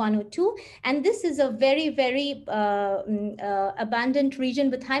 1E0102, and this is a very, very abundant region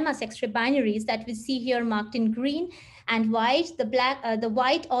with high mass X-ray binaries that we see here marked in green and white. The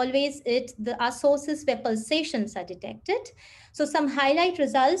white always are sources where pulsations are detected. So some highlight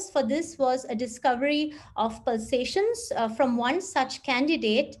results for this was a discovery of pulsations from one such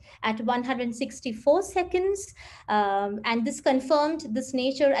candidate at 164 seconds. And this confirmed this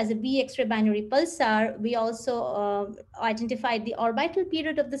nature as a B X-ray binary pulsar. We also identified the orbital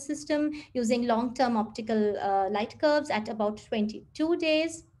period of the system using long-term optical light curves at about 22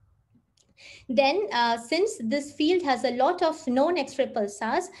 days. Then, since this field has a lot of known X-ray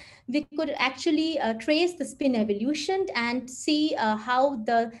pulsars, we could actually trace the spin evolution and see how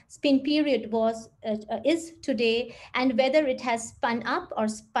the spin period is today and whether it has spun up or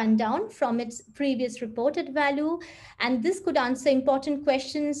spun down from its previous reported value. And this could answer important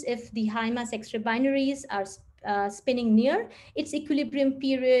questions if the high mass X-ray binaries are spinning near its equilibrium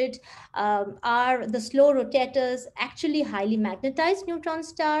period. Are the slow rotators actually highly magnetized neutron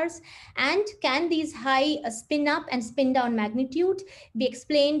stars? And can these high spin up and spin down magnitude be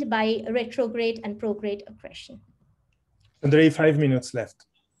explained by retrograde and prograde accretion? Andrei, 5 minutes left.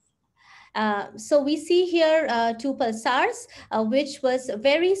 So we see here two pulsars, which was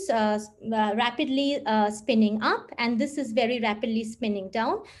very rapidly spinning up, and this is very rapidly spinning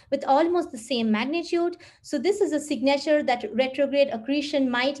down with almost the same magnitude. So this is a signature that retrograde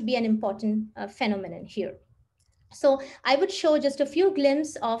accretion might be an important phenomenon here. So I would show just a few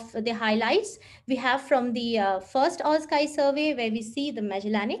glimpses of the highlights we have from the first All Sky survey, where we see the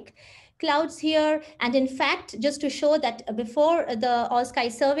Magellanic clouds here. And in fact, just to show that before the all sky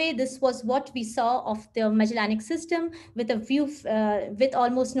survey, this was what we saw of the Magellanic system, with a view with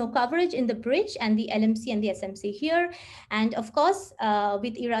almost no coverage in the bridge and the LMC and the SMC here. And of course,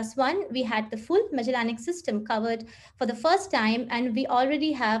 with eROS1, we had the full Magellanic system covered for the first time, and we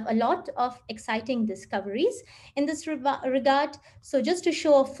already have a lot of exciting discoveries in this regard. So just to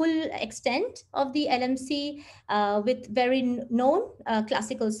show a full extent of the LMC with very known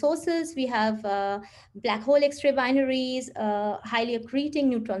classical sources, we have black hole X-ray binaries, highly accreting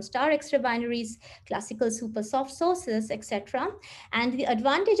neutron star X-ray binaries, classical super soft sources, etc. And the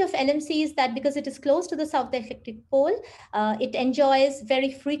advantage of LMC is that because it is close to the south ecliptic pole, it enjoys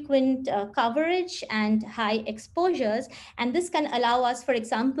very frequent coverage and high exposures. And this can allow us, for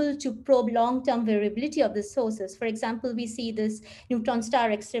example, to probe long-term variability of the sources. For example, we see this neutron star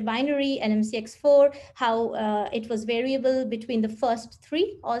X-ray binary, LMCX4, how it was variable between the first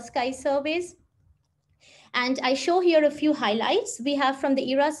 3 all-sky surveys. And I show here a few highlights. We have from the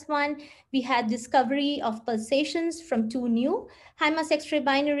eROS1, we had discovery of pulsations from 2 new high-mass X-ray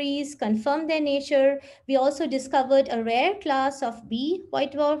binaries, confirmed their nature. We also discovered a rare class of B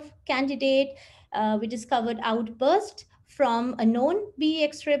white dwarf candidate. We discovered outburst from a known B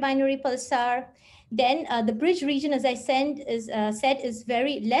X-ray binary pulsar. Then the bridge region, as I said, is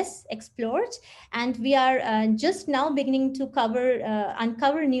very less explored, and we are just now beginning to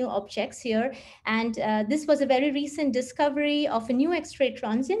uncover new objects here. And this was a very recent discovery of a new X-ray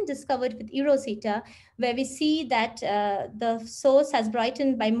transient discovered with eROSITA, where we see that the source has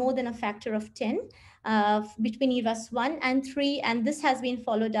brightened by more than a factor of 10 between eROS1 and 3, and this has been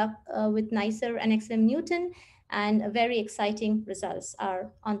followed up with NICER and XM Newton, and very exciting results are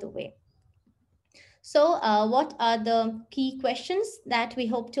on the way. So what are the key questions that we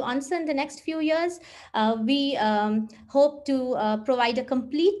hope to answer in the next few years? We hope to provide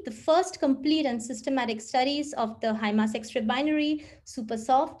the first complete and systematic studies of the high-mass X-ray binary, super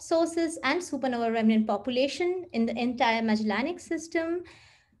soft sources, and supernova remnant population in the entire Magellanic system.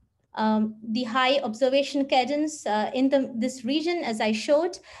 The high observation cadence in this region, as I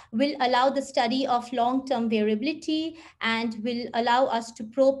showed, will allow the study of long-term variability and will allow us to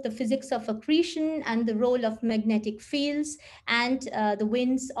probe the physics of accretion and the role of magnetic fields and the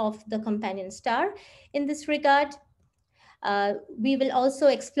winds of the companion star in this regard. We will also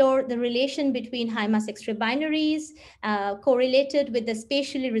explore the relation between high-mass X-ray binaries correlated with the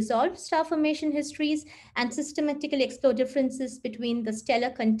spatially resolved star formation histories, and systematically explore differences between the stellar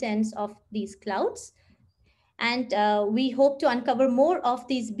contents of these clouds. And we hope to uncover more of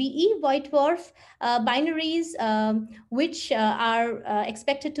these BE white dwarf binaries, which are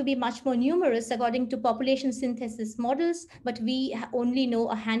expected to be much more numerous according to population synthesis models, but we only know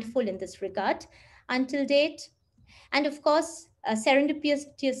a handful in this regard until date. And of course,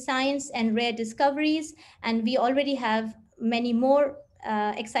 serendipitous science and rare discoveries. And we already have many more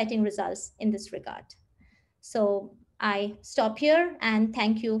exciting results in this regard. So I stop here and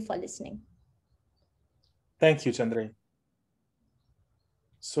thank you for listening. Thank you, Chandra.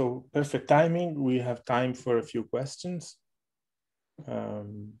 So perfect timing. We have time for a few questions.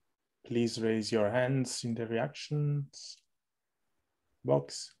 Please raise your hands in the reactions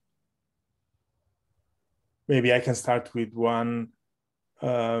box. Maybe I can start with one.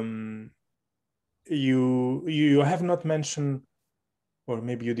 You have not mentioned, or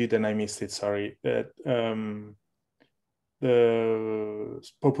maybe you did and I missed it, sorry, that the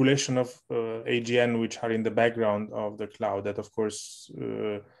population of AGN which are in the background of the cloud that of course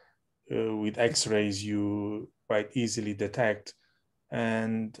with X-rays you quite easily detect.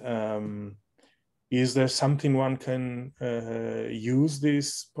 And is there something one can use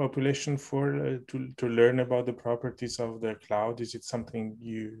this population for to learn about the properties of the cloud? Is it something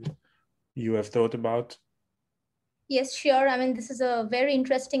you have thought about? Yes, sure. I mean, this is a very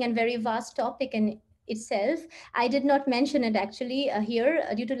interesting and very vast topic in itself. I did not mention it actually here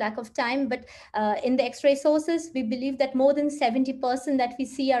due to lack of time, but in the X-ray sources, we believe that more than 70% that we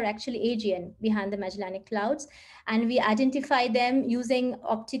see are actually AGN behind the Magellanic clouds. And we identify them using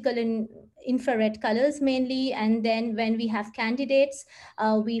optical and infrared colors mainly. And then when we have candidates,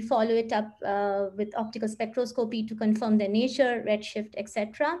 we follow it up with optical spectroscopy to confirm their nature, redshift,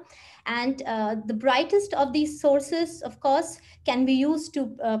 etc. And the brightest of these sources, of course, can be used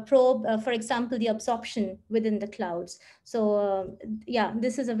to probe, for example, the absorption within the clouds. So yeah,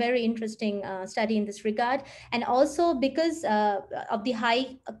 this is a very interesting study in this regard. And also because of the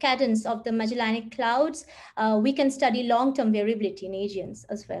high cadence of the Magellanic clouds, we can study long-term variability in AGNs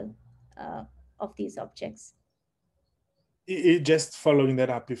as well of these objects. Just following that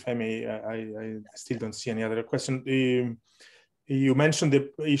up, if I may, I still don't see any other question. you mentioned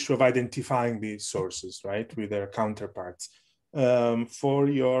the issue of identifying these sources, right, with their counterparts. For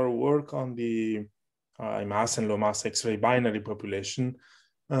your work on the high mass and low mass X-ray binary population,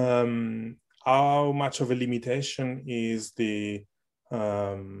 how much of a limitation is the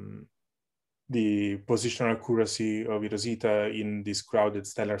positional accuracy of eROSITA in this crowded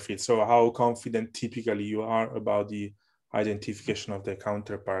stellar field? So how confident typically you are about the identification of the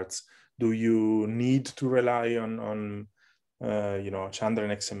counterparts? Do you need to rely on Chandra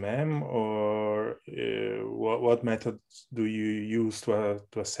and XMM, or what methods do you use to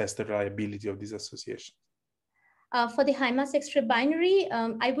assess the reliability of this association? For the high mass X-ray binary,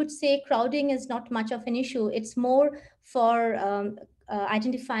 I would say crowding is not much of an issue. It's more for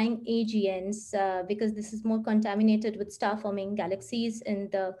identifying AGNs because this is more contaminated with star-forming galaxies in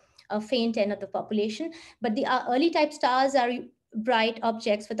the faint end of the population. But the early type stars are bright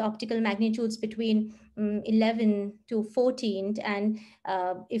objects with optical magnitudes between 11 to 14. And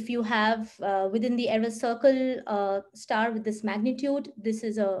if you have within the error circle star with this magnitude, this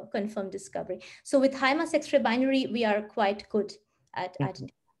is a confirmed discovery. So with high mass X-ray binary, we are quite good at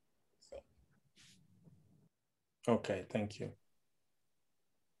identifying. Okay, thank you.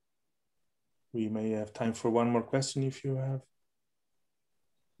 We may have time for one more question if you have.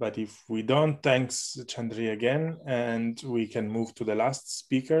 But if we don't, thanks, Chandri, again. And we can move to the last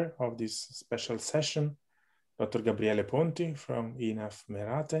speaker of this special session, Dr. Gabriele Ponti from INAF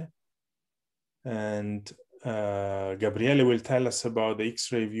Merate. And Gabriele will tell us about the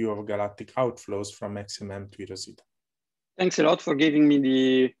X-ray view of galactic outflows from XMM to eROSITA. Thanks a lot for giving me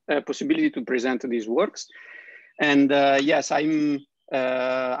the possibility to present these works. And yes, I'm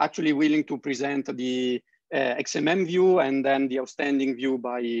actually willing to present the XMM view and then the outstanding view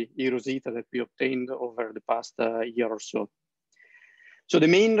by eROSITA that we obtained over the past year or so. So the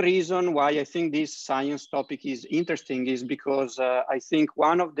main reason why I think this science topic is interesting is because I think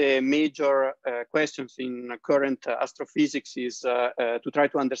one of the major questions in current astrophysics is to try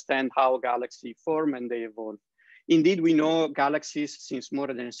to understand how galaxies form and they evolve. Indeed, we know galaxies since more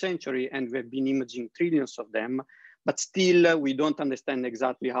than a century and we have been imaging trillions of them, but still we don't understand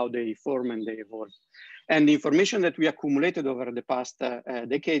exactly how they form and they evolve. And the information that we accumulated over the past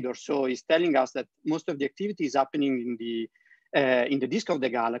decade or so is telling us that most of the activity is happening in the disk of the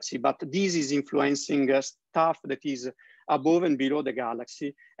galaxy, but this is influencing stuff that is above and below the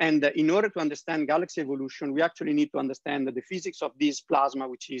galaxy. And in order to understand galaxy evolution, we actually need to understand the physics of this plasma,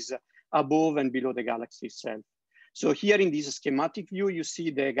 which is above and below the galaxy itself. So here in this schematic view, you see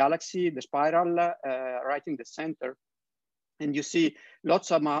the galaxy, the spiral right in the center. And you see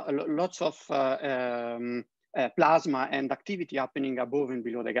lots of plasma and activity happening above and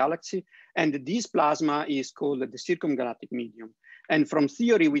below the galaxy. And this plasma is called the circumgalactic medium. And from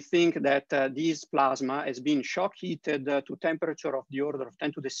theory, we think that this plasma has been shock heated to temperature of the order of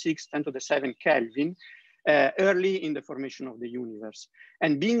 10 to the 6, 10 to the 7 Kelvin early in the formation of the universe.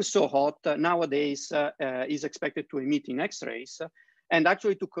 And being so hot nowadays is expected to emit in X-rays and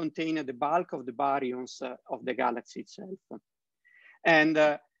actually to contain the bulk of the baryons of the galaxy itself.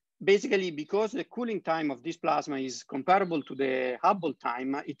 And basically, because the cooling time of this plasma is comparable to the Hubble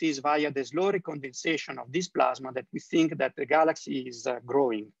time, it is via the slow recondensation of this plasma that we think that the galaxy is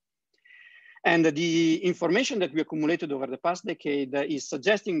growing. And the information that we accumulated over the past decade is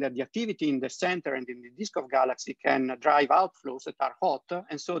suggesting that the activity in the center and in the disk of galaxy can drive outflows that are hot.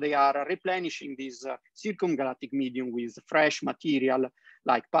 And so they are replenishing this circumgalactic medium with fresh material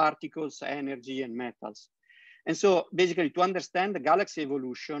like particles, energy, and metals. And so basically to understand the galaxy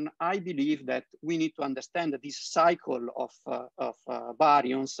evolution, I believe that we need to understand this cycle of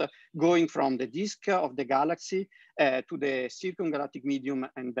baryons going from the disk of the galaxy to the circumgalactic medium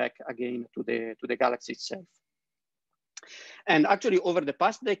and back again to the galaxy itself. And actually over the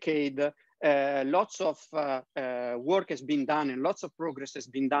past decade, lots of work has been done and lots of progress has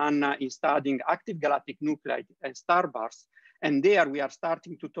been done in studying active galactic nuclei and starbursts. And there we are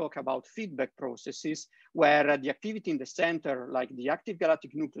starting to talk about feedback processes where the activity in the center, like the active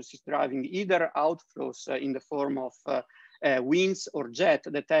galactic nucleus, is driving either outflows in the form of winds or jet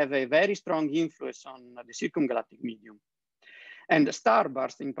that have a very strong influence on the circumgalactic medium. And the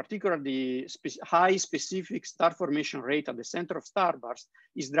starburst, in particular, the high specific star formation rate at the center of starburst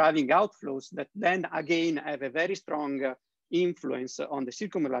is driving outflows that then again have a very strong influence on the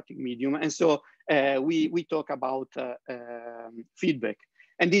circumgalactic medium. And so we talk about feedback.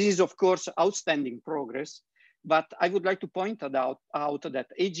 And this is, of course, outstanding progress. But I would like to point out that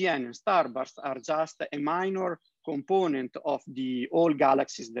AGN and starbursts are just a minor component of the all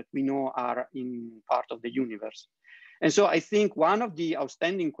galaxies that we know are in part of the universe. And so I think one of the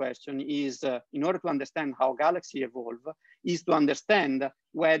outstanding questions is, in order to understand how galaxies evolve, is to understand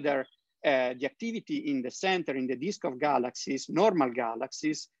whether the activity in the center, in the disk of galaxies, normal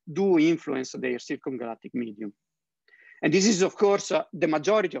galaxies, do influence their circumgalactic medium. And this is, of course, the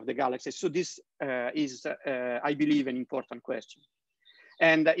majority of the galaxies. So this is, I believe, an important question.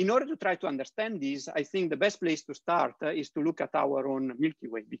 And in order to try to understand this, I think the best place to start is to look at our own Milky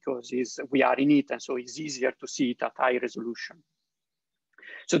Way, because we are in it, and so it's easier to see it at high resolution.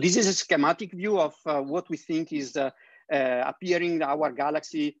 So this is a schematic view of what we think is appearing in our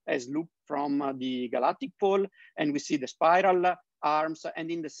galaxy as looped from the galactic pole, and we see the spiral arms, and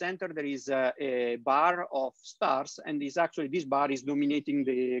in the center there is a bar of stars, and this bar is dominating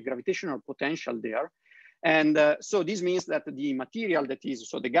the gravitational potential there. And so this means that the material that is,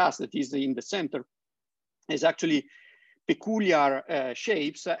 so the gas that is in the center is actually peculiar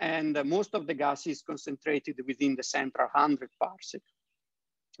shapes, and most of the gas is concentrated within the central 100 parsec.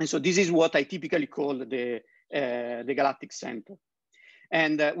 And so this is what I typically call the galactic center.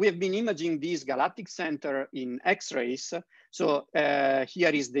 And we have been imaging this galactic center in X-rays. So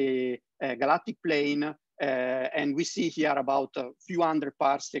here is the galactic plane, and we see here about a few hundred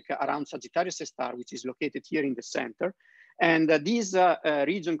parsec around Sagittarius star, which is located here in the center. And this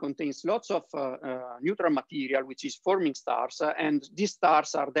region contains lots of neutral material, which is forming stars. And these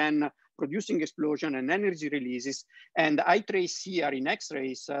stars are then producing explosion and energy releases. And I trace here in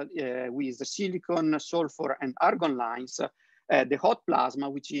X-rays with the silicon, sulfur, and argon lines, the hot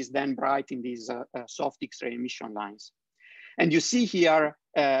plasma, which is then bright in these soft X-ray emission lines. And you see here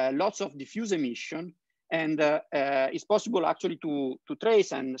lots of diffuse emission. And it's possible actually to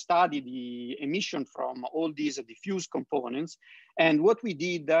trace and study the emission from all these diffuse components. And what we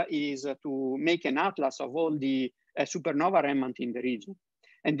did is to make an atlas of all the supernova remnant in the region.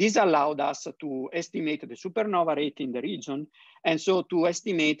 And this allowed us to estimate the supernova rate in the region, and so to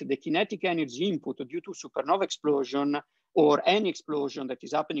estimate the kinetic energy input due to supernova explosion or any explosion that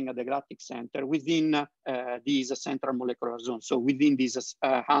is happening at the galactic center within these central molecular zones, so within these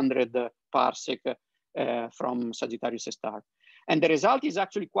 100 parsec from Sagittarius star. And the result is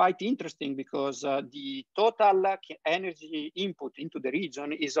actually quite interesting, because the total energy input into the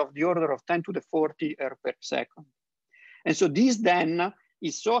region is of the order of 10 to the 40 erg per second. And so this then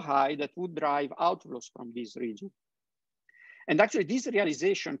is so high that would drive outflows from this region. And actually this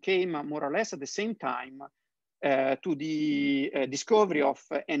realization came more or less at the same time to the discovery of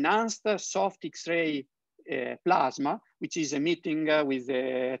enhanced soft X-ray plasma, which is emitting with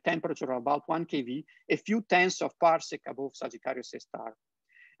a temperature of about 1 keV, a few tenths of parsec above Sagittarius star.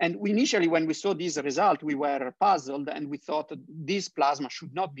 And initially, when we saw this result, we were puzzled, and we thought that this plasma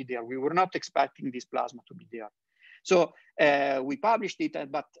should not be there. We were not expecting this plasma to be there. So we published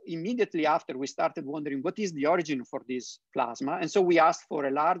it, but immediately after we started wondering what is the origin for this plasma. And so we asked for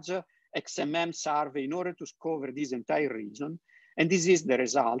a large XMM survey in order to cover this entire region. And this is the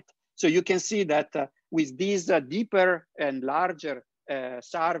result. So you can see that with this deeper and larger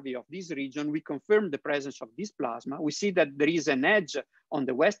survey of this region, we confirm the presence of this plasma. We see that there is an edge on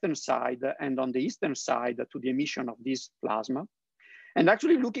the western side and on the eastern side to the emission of this plasma. And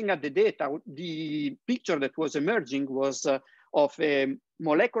actually looking at the data, the picture that was emerging was of a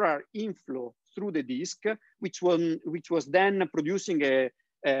molecular inflow through the disk, which was then producing a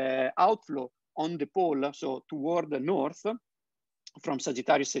outflow on the pole, so toward the north from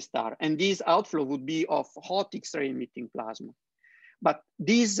Sagittarius star. And this outflow would be of hot X-ray emitting plasma. But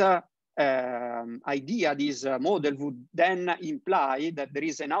this idea, this model would then imply that there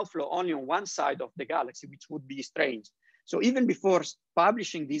is an outflow only on one side of the galaxy, which would be strange. So even before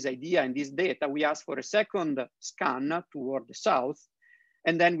publishing this idea and this data, we asked for a second scan toward the south.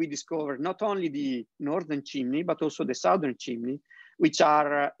 And then we discovered not only the northern chimney, but also the southern chimney, which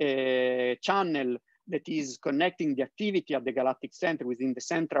are a channel that is connecting the activity at the galactic center within the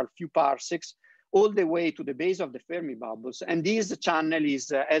central few parsecs all the way to the base of the Fermi bubbles. And this channel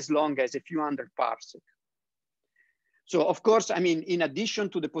is as long as a few hundred parsecs. So of course, I mean, in addition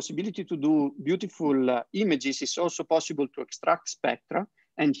to the possibility to do beautiful images, it's also possible to extract spectra.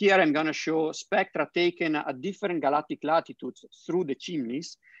 And here I'm gonna show spectra taken at different galactic latitudes through the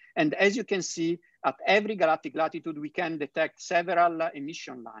chimneys. And as you can see, at every galactic latitude, we can detect several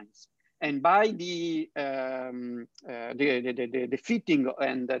emission lines. And by the fitting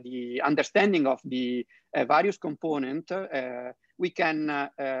and the understanding of the various components, we can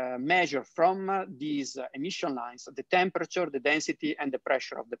measure from these emission lines the temperature, the density, and the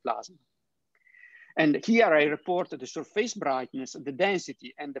pressure of the plasma. And here I report the surface brightness, the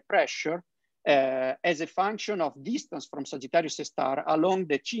density, and the pressure as a function of distance from Sagittarius star along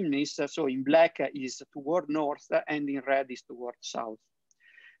the chimneys. So in black is toward north and in red is toward south.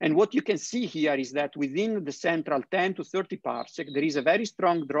 And what you can see here is that within the central 10 to 30 parsec, there is a very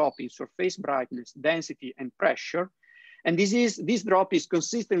strong drop in surface brightness, density, and pressure. And this drop is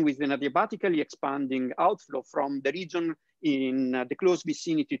consistent with an adiabatically expanding outflow from the region in the close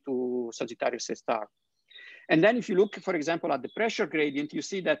vicinity to Sagittarius star. And then if you look, for example, at the pressure gradient, you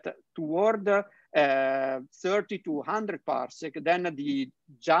see that toward 30 to 100 parsec, then the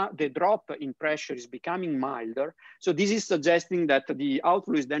drop in pressure is becoming milder. So this is suggesting that the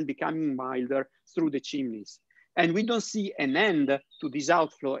outflow is then becoming milder through the chimneys. And we don't see an end to this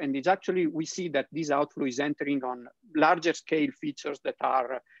outflow. And it's actually, we see that this outflow is entering on larger scale features that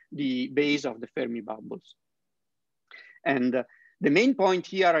are the base of the Fermi bubbles. And the main point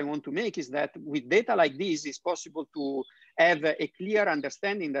here I want to make is that with data like this, it's possible to have a clear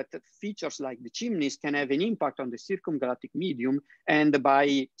understanding that features like the chimneys can have an impact on the circumgalactic medium. And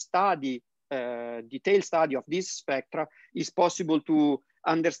by detailed study of this spectra, it's possible to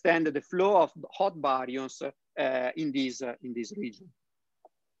understand the flow of hot baryons in this region.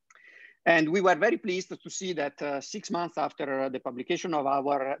 And we were very pleased to see that 6 months after the publication of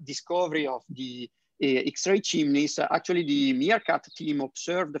our discovery of the X-ray chimneys, actually the Meerkat team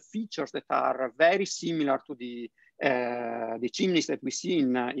observed the features that are very similar to the chimneys that we see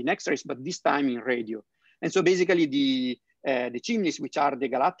in X-rays, but this time in radio. And so basically the chimneys, which are the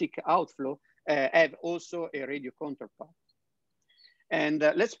galactic outflow, have also a radio counterpart. And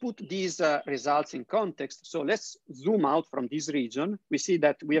let's put these results in context. So let's zoom out from this region. We see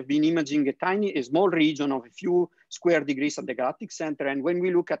that we have been imaging a small region of a few square degrees at the galactic center. And when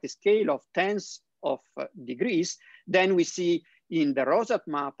we look at the scale of tens of degrees, then we see in the Rosat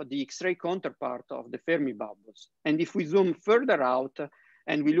map the X-ray counterpart of the Fermi bubbles. And if we zoom further out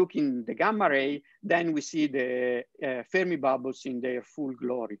and we look in the gamma ray, then we see the Fermi bubbles in their full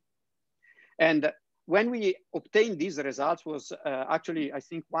glory. And when we obtained these results was actually, I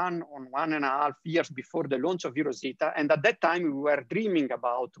think, 1.5 years before the launch of eROSITA. And at that time, we were dreaming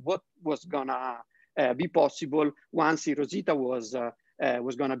about what was gonna be possible once eROSITA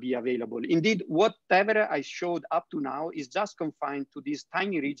was gonna be available. Indeed, whatever I showed up to now is just confined to this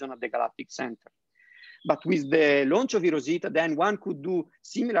tiny region at the galactic center. But with the launch of eROSITA, then one could do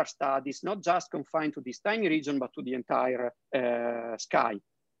similar studies, not just confined to this tiny region, but to the entire sky.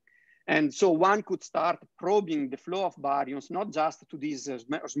 And so one could start probing the flow of baryons, not just to this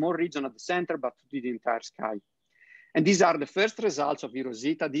small region at the center, but to the entire sky. And these are the first results of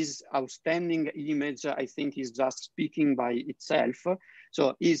eROSITA. This outstanding image, I think, is just speaking by itself.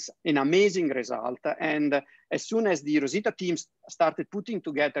 So it's an amazing result. And as soon as the eROSITA teams started putting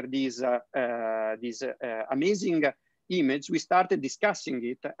together this amazing image, we started discussing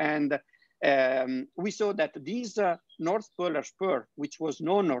it. And we saw that this North Polar Spur, which was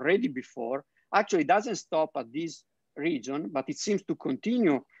known already before, actually doesn't stop at this region, but it seems to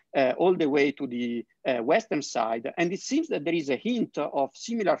continue all the way to the western side. And it seems that there is a hint of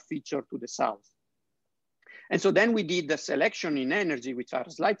similar feature to the south. And so then we did the selection in energy, which are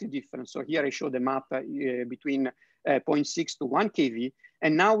slightly different. So here I show the map between 0.6 to 1 keV.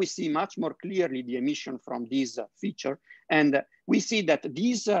 And now we see much more clearly the emission from this feature. And we see that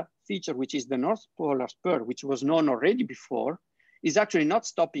this feature, which is the North Polar Spur, which was known already before, is actually not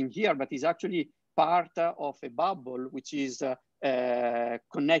stopping here, but is actually part of a bubble, which is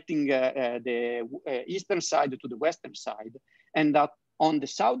connecting the eastern side to the western side. And that on the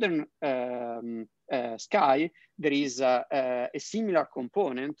southern sky, there is a similar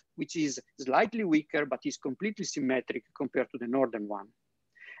component, which is slightly weaker, but is completely symmetric compared to the northern one.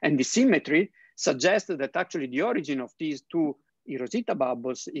 And the symmetry suggests that actually the origin of these two eROSITA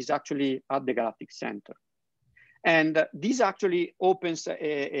bubbles is actually at the galactic center. And this actually opens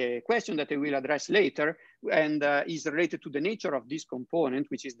a question that I will address later, and is related to the nature of this component,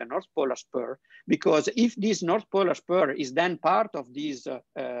 which is the North Polar Spur, because if this North Polar Spur is then part of these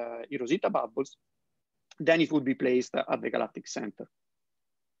eROSITA bubbles, then it would be placed at the galactic center.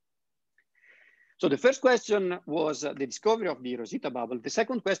 So the first question was the discovery of the eROSITA bubble. The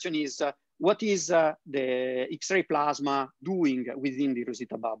second question is, what is the X-ray plasma doing within the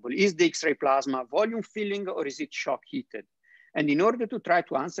eROSITA bubble? Is the X-ray plasma volume filling or is it shock heated? And in order to try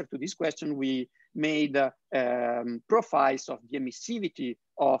to answer to this question, we made profiles of the emissivity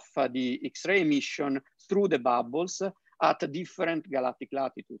of the X-ray emission through the bubbles at different galactic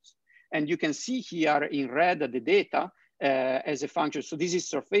latitudes. And you can see here in red the data as a function. So this is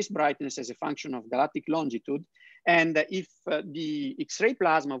surface brightness as a function of galactic longitude. And if the X-ray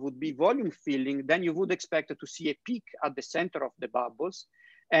plasma would be volume filling, then you would expect to see a peak at the center of the bubbles.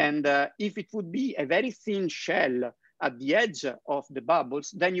 And if it would be a very thin shell at the edge of the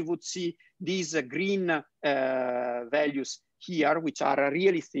bubbles, then you would see these green values here, which are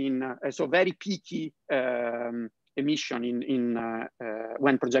really thin, so very peaky emission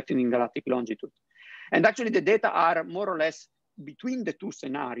when projected in galactic longitude. And actually the data are more or less between the two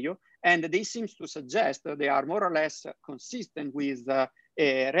scenarios, and they seem to suggest that they are more or less consistent with a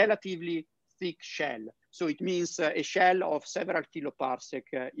relatively thick shell. So it means a shell of several kiloparsec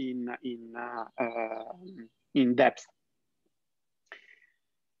in depth.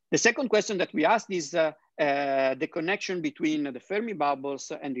 The second question that we asked is the connection between the Fermi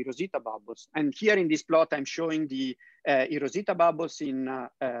bubbles and the eROSITA bubbles. And here in this plot, I'm showing the eROSITA bubbles in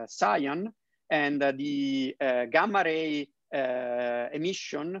cyan and the gamma ray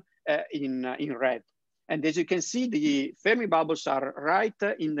emission in red. And as you can see, the Fermi bubbles are right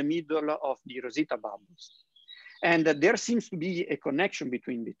in the middle of the eROSITA bubbles. And there seems to be a connection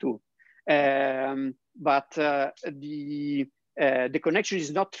between the two. But the connection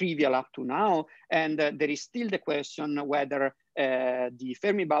is not trivial up to now. And there is still the question whether the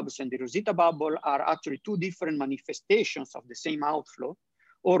Fermi bubbles and the eROSITA bubble are actually two different manifestations of the same outflow,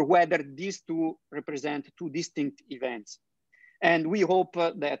 or whether these two represent two distinct events. And we hope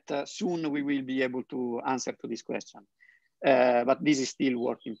that soon we will be able to answer to this question. But this is still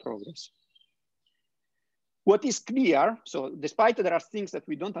work in progress. What is clear, so despite there are things that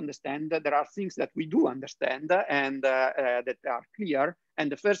we don't understand, there are things that we do understand and that are clear.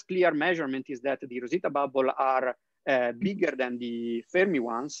 And the first clear measurement is that the eROSITA bubble are bigger than the Fermi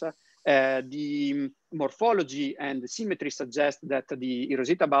ones. The morphology and the symmetry suggest that the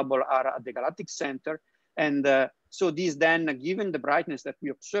eROSITA bubble are at the galactic center. And so this then, given the brightness that we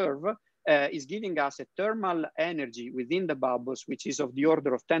observe, is giving us a thermal energy within the bubbles, which is of the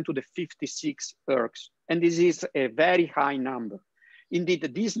order of 10 to the 56 ergs. And this is a very high number.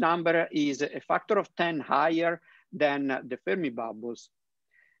 Indeed, this number is a factor of 10 higher than the Fermi bubbles.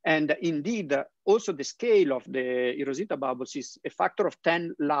 And indeed, also the scale of the eROSITA bubbles is a factor of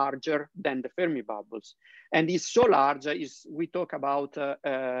 10 larger than the Fermi bubbles. And it's so large, we talk about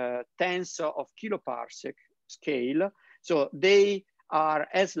tens of kiloparsec scale. So they are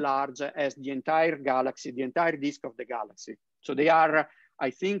as large as the entire galaxy, the entire disk of the galaxy. So they are, I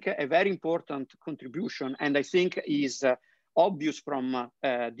think, a very important contribution. And I think is obvious from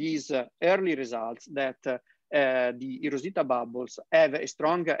these early results that the eROSITA bubbles have a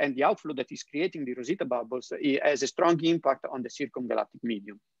strong, and the outflow that is creating the eROSITA bubbles has a strong impact on the circumgalactic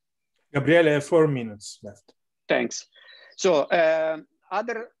medium. Gabriele, 4 minutes left. Thanks. So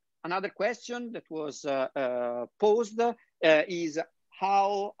another question that was posed is,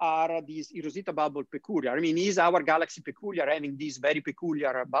 how are these eROSITA bubble peculiar? I mean, is our galaxy peculiar, having these very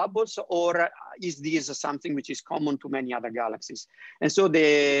peculiar bubbles, or is this something which is common to many other galaxies? And so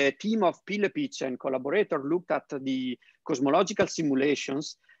the team of Pilepich and collaborator looked at the cosmological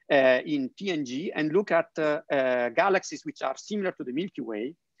simulations in TNG and look at galaxies which are similar to the Milky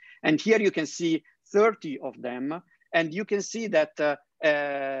Way. And here you can see 30 of them. And you can see that,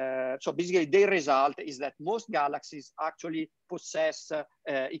 so basically their result is that most galaxies actually possess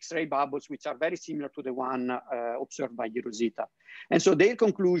X-ray bubbles, which are very similar to the one observed by eROSITA. And so their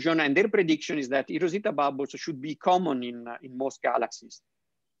conclusion and their prediction is that eROSITA bubbles should be common in most galaxies.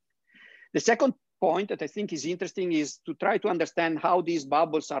 The second point that I think is interesting is to try to understand how these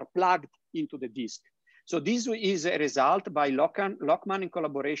bubbles are plugged into the disk. So this is a result by Lockman in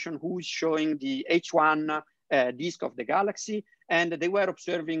collaboration, who is showing the H1 disk of the galaxy. And they were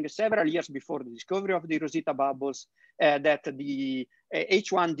observing several years before the discovery of the eROSITA bubbles that the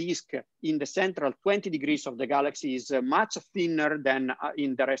H1 disk in the central 20 degrees of the galaxy is much thinner than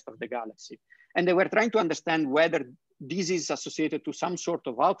in the rest of the galaxy. And they were trying to understand whether this is associated to some sort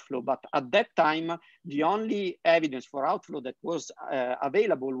of outflow. But at that time, the only evidence for outflow that was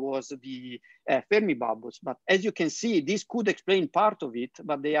available was the Fermi bubbles. But as you can see, this could explain part of it,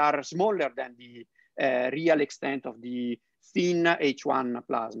 but they are smaller than the real extent of the thin H1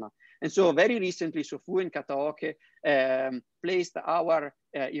 plasma. And so very recently, Sofu and Kataoke placed our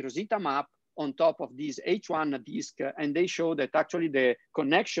eROSITA map on top of this H1 disk, and they show that actually the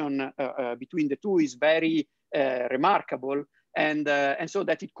connection between the two is very remarkable. And so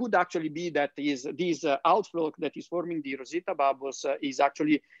that it could actually be that this outflow that is forming the eROSITA bubbles is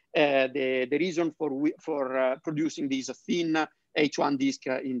actually the reason for producing this thin H1 disk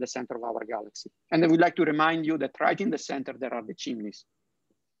in the center of our galaxy. And I would like to remind you that right in the center, there are the chimneys.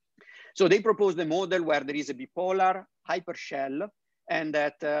 So they proposed a model where there is a bipolar hypershell, and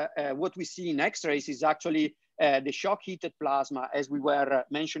that what we see in X-rays is actually the shock-heated plasma, as we were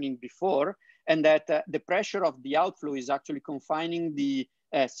mentioning before, and that the pressure of the outflow is actually confining the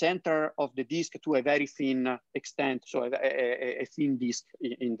center of the disk to a very thin extent, so a thin disk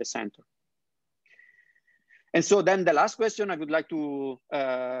in the center. And so then the last question I would like to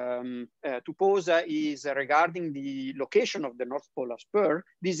pose is regarding the location of the North Polar Spur.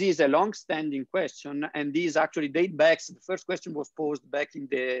 This is a long-standing question, and this actually dates back. The first question was posed back in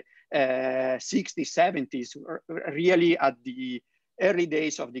the 60s, 70s, really at the early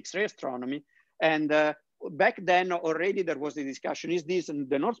days of the X-ray astronomy. And back then already there was a discussion, is this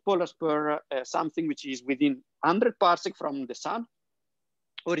the North Polar Spur something which is within 100 parsecs from the sun,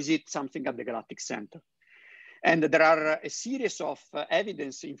 or is it something at the galactic center? And there are a series of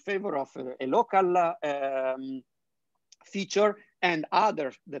evidence in favor of a local feature and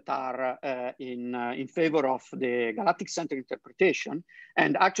others that are in favor of the galactic center interpretation.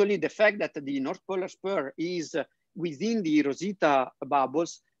 And actually the fact that the North Polar Spur is within the eROSITA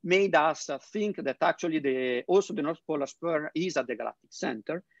bubbles made us think that actually also the North Polar Spur is at the galactic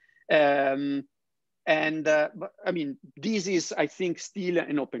center. I mean, this is, I think, still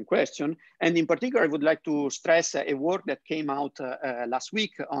an open question. And in particular, I would like to stress a work that came out last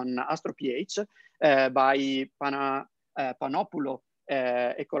week on AstroPH by Panopoulos,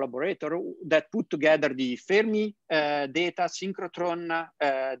 a collaborator, that put together the Fermi data, synchrotron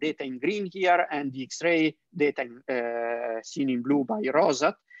data in green here, and the X-ray data seen in blue by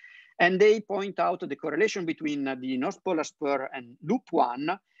eROSAT. And they point out the correlation between the North Polar Spur and Loop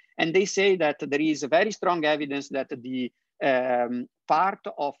 1. And they say that there is very strong evidence that the part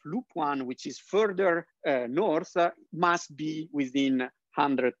of Loop 1, which is further north, must be within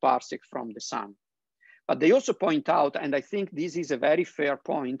 100 parsecs from the sun. But they also point out, and I think this is a very fair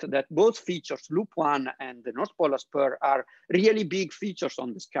point, that both features, Loop 1 and the North Polar Spur, are really big features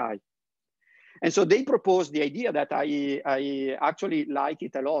on the sky. And so they propose the idea that I actually like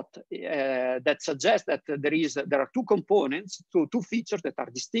it a lot, that suggests that there are two components, two features that are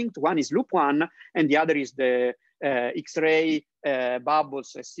distinct. One is Loop 1, and the other is the X-ray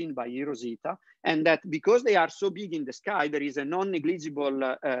bubbles as seen by eROSITA. And that because they are so big in the sky, there is a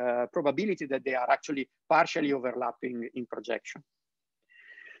non-negligible probability that they are actually partially overlapping in projection.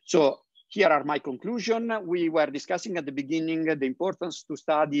 So here are my conclusions. We were discussing at the beginning the importance to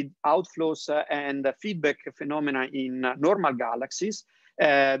study outflows and feedback phenomena in normal galaxies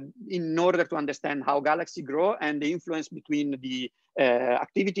in order to understand how galaxies grow and the influence between the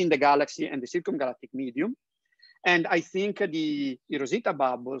activity in the galaxy and the circumgalactic medium. And I think the eROSITA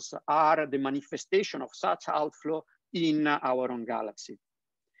bubbles are the manifestation of such outflow in our own galaxy.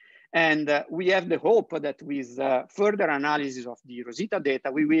 And we have the hope that with further analysis of the eROSITA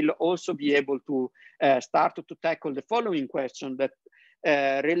data, we will also be able to start to tackle the following question that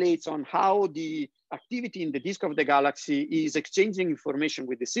relates on how the activity in the disk of the galaxy is exchanging information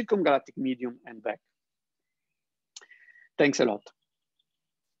with the circumgalactic medium and back. Thanks a lot.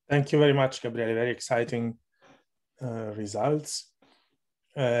 Thank you very much, Gabriele. Very exciting results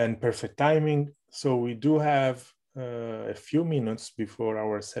and perfect timing. So we do have a few minutes before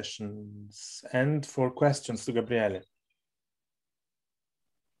our sessions end for questions to Gabriele.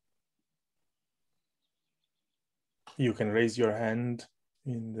 You can raise your hand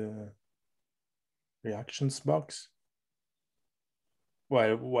in the reactions box.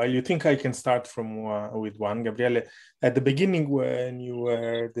 While you think I can start with one, Gabriele, at the beginning when you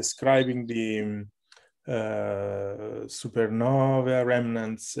were describing the supernova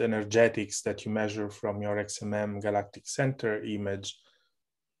remnants energetics that you measure from your XMM galactic center image,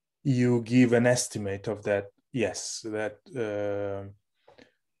 you give an estimate of that, yes, that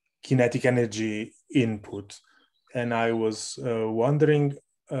kinetic energy input. And I was wondering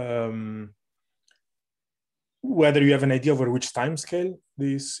whether you have an idea over which time scale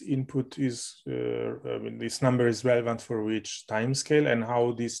this input is, I mean, this number is relevant for which time scale, and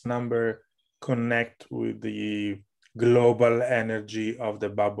how this number connect with the global energy of the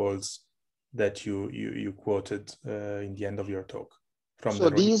bubbles that you quoted in the end of your talk.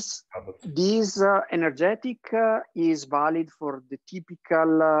 So this energetic is valid for the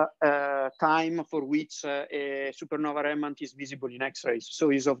typical time for which a supernova remnant is visible in X-rays.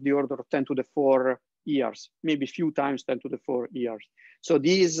 So is of the order of 10 to the 4 years, maybe a few times 10 to the 4 years. So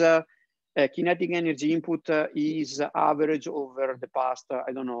this kinetic energy input is average over the past,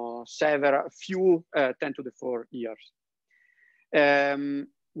 I don't know, few 10 to the 4 years.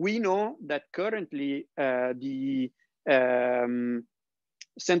 We know that currently the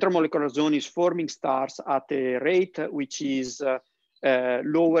central molecular zone is forming stars at a rate which is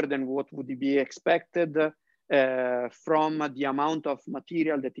lower than what would be expected from the amount of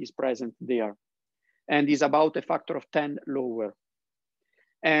material that is present there, and is about a factor of 10 lower.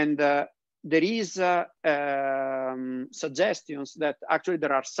 And there is suggestions that actually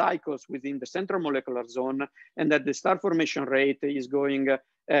there are cycles within the central molecular zone, and that the star formation rate is going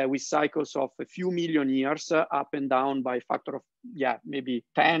with cycles of a few million years up and down by a factor of, maybe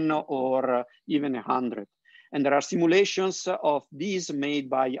 10 or even 100. And there are simulations of these made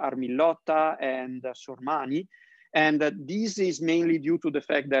by Armilotta and Sormani. And this is mainly due to the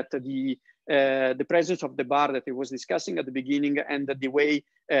fact that the presence of the bar that I was discussing at the beginning, and the way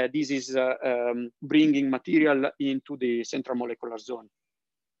this is bringing material into the central molecular zone.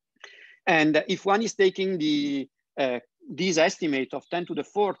 And if one is taking this estimate of 10 to the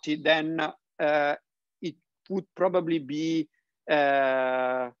 40, then it would probably be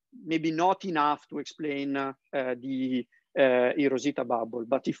maybe not enough to explain the eROSITA bubble.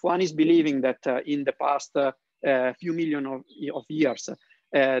 But if one is believing that in the past few million of years,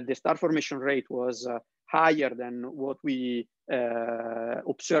 the star formation rate was higher than what we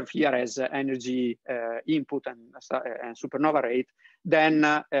observe here as energy input and supernova rate, then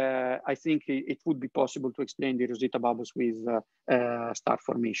I think it would be possible to explain the eROSITA bubbles with star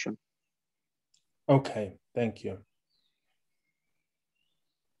formation. Okay, thank you.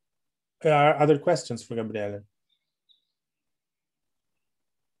 Are other questions for Gabriele?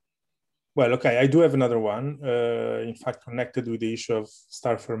 Well, okay, I do have another one, in fact, connected with the issue of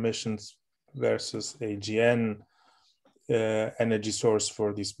star formations versus AGN energy source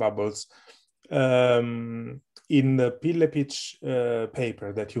for these bubbles. In the Pillepich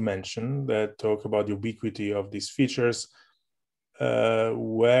paper that you mentioned that talk about the ubiquity of these features,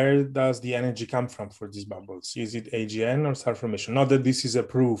 where does the energy come from for these bubbles? Is it AGN or star formation? Not that this is a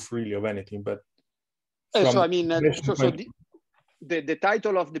proof really of anything, but so I mean, the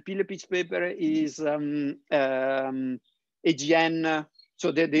title of the Pillepich paper is AGN.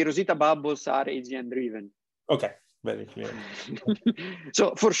 So the eROSITA bubbles are AGN driven. Okay, very clear.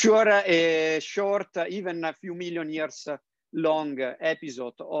 So for sure, a short, even a few million years long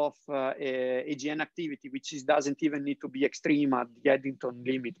episode of AGN activity, which doesn't even need to be extreme at the Eddington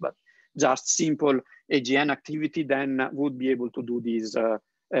limit, but just simple AGN activity, then would be able to do these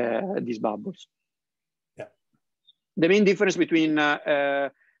bubbles. Yeah. The main difference between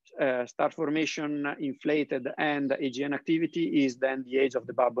star formation inflated and AGN activity is then the age of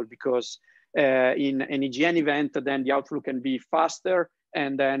the bubble, because in an AGN event, then the outflow can be faster,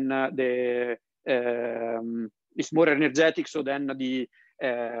 and then it's more energetic, so then the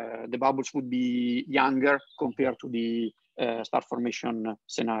bubbles would be younger compared to the star formation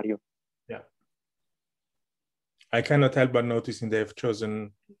scenario. Yeah. I cannot help but noticing they've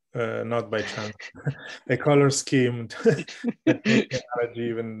chosen, not by chance, a color scheme that makes the analogy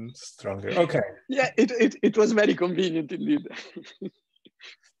even stronger. Okay. Yeah, it was very convenient indeed.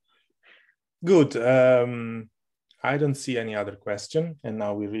 Good. I don't see any other question, and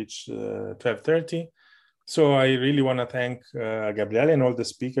now we reach 12:30. So I really want to thank Gabriele and all the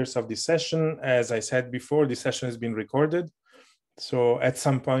speakers of this session. As I said before, this session has been recorded. So at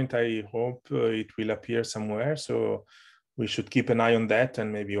some point, I hope it will appear somewhere. So we should keep an eye on that,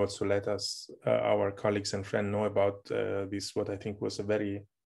 and maybe also let us, our colleagues and friends, know about this, what I think was a very,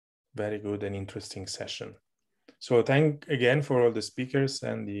 very good and interesting session. So thank again for all the speakers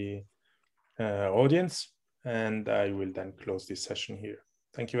and the audience, and I will then close this session here.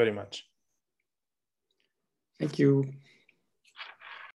 Thank you very much. Thank you.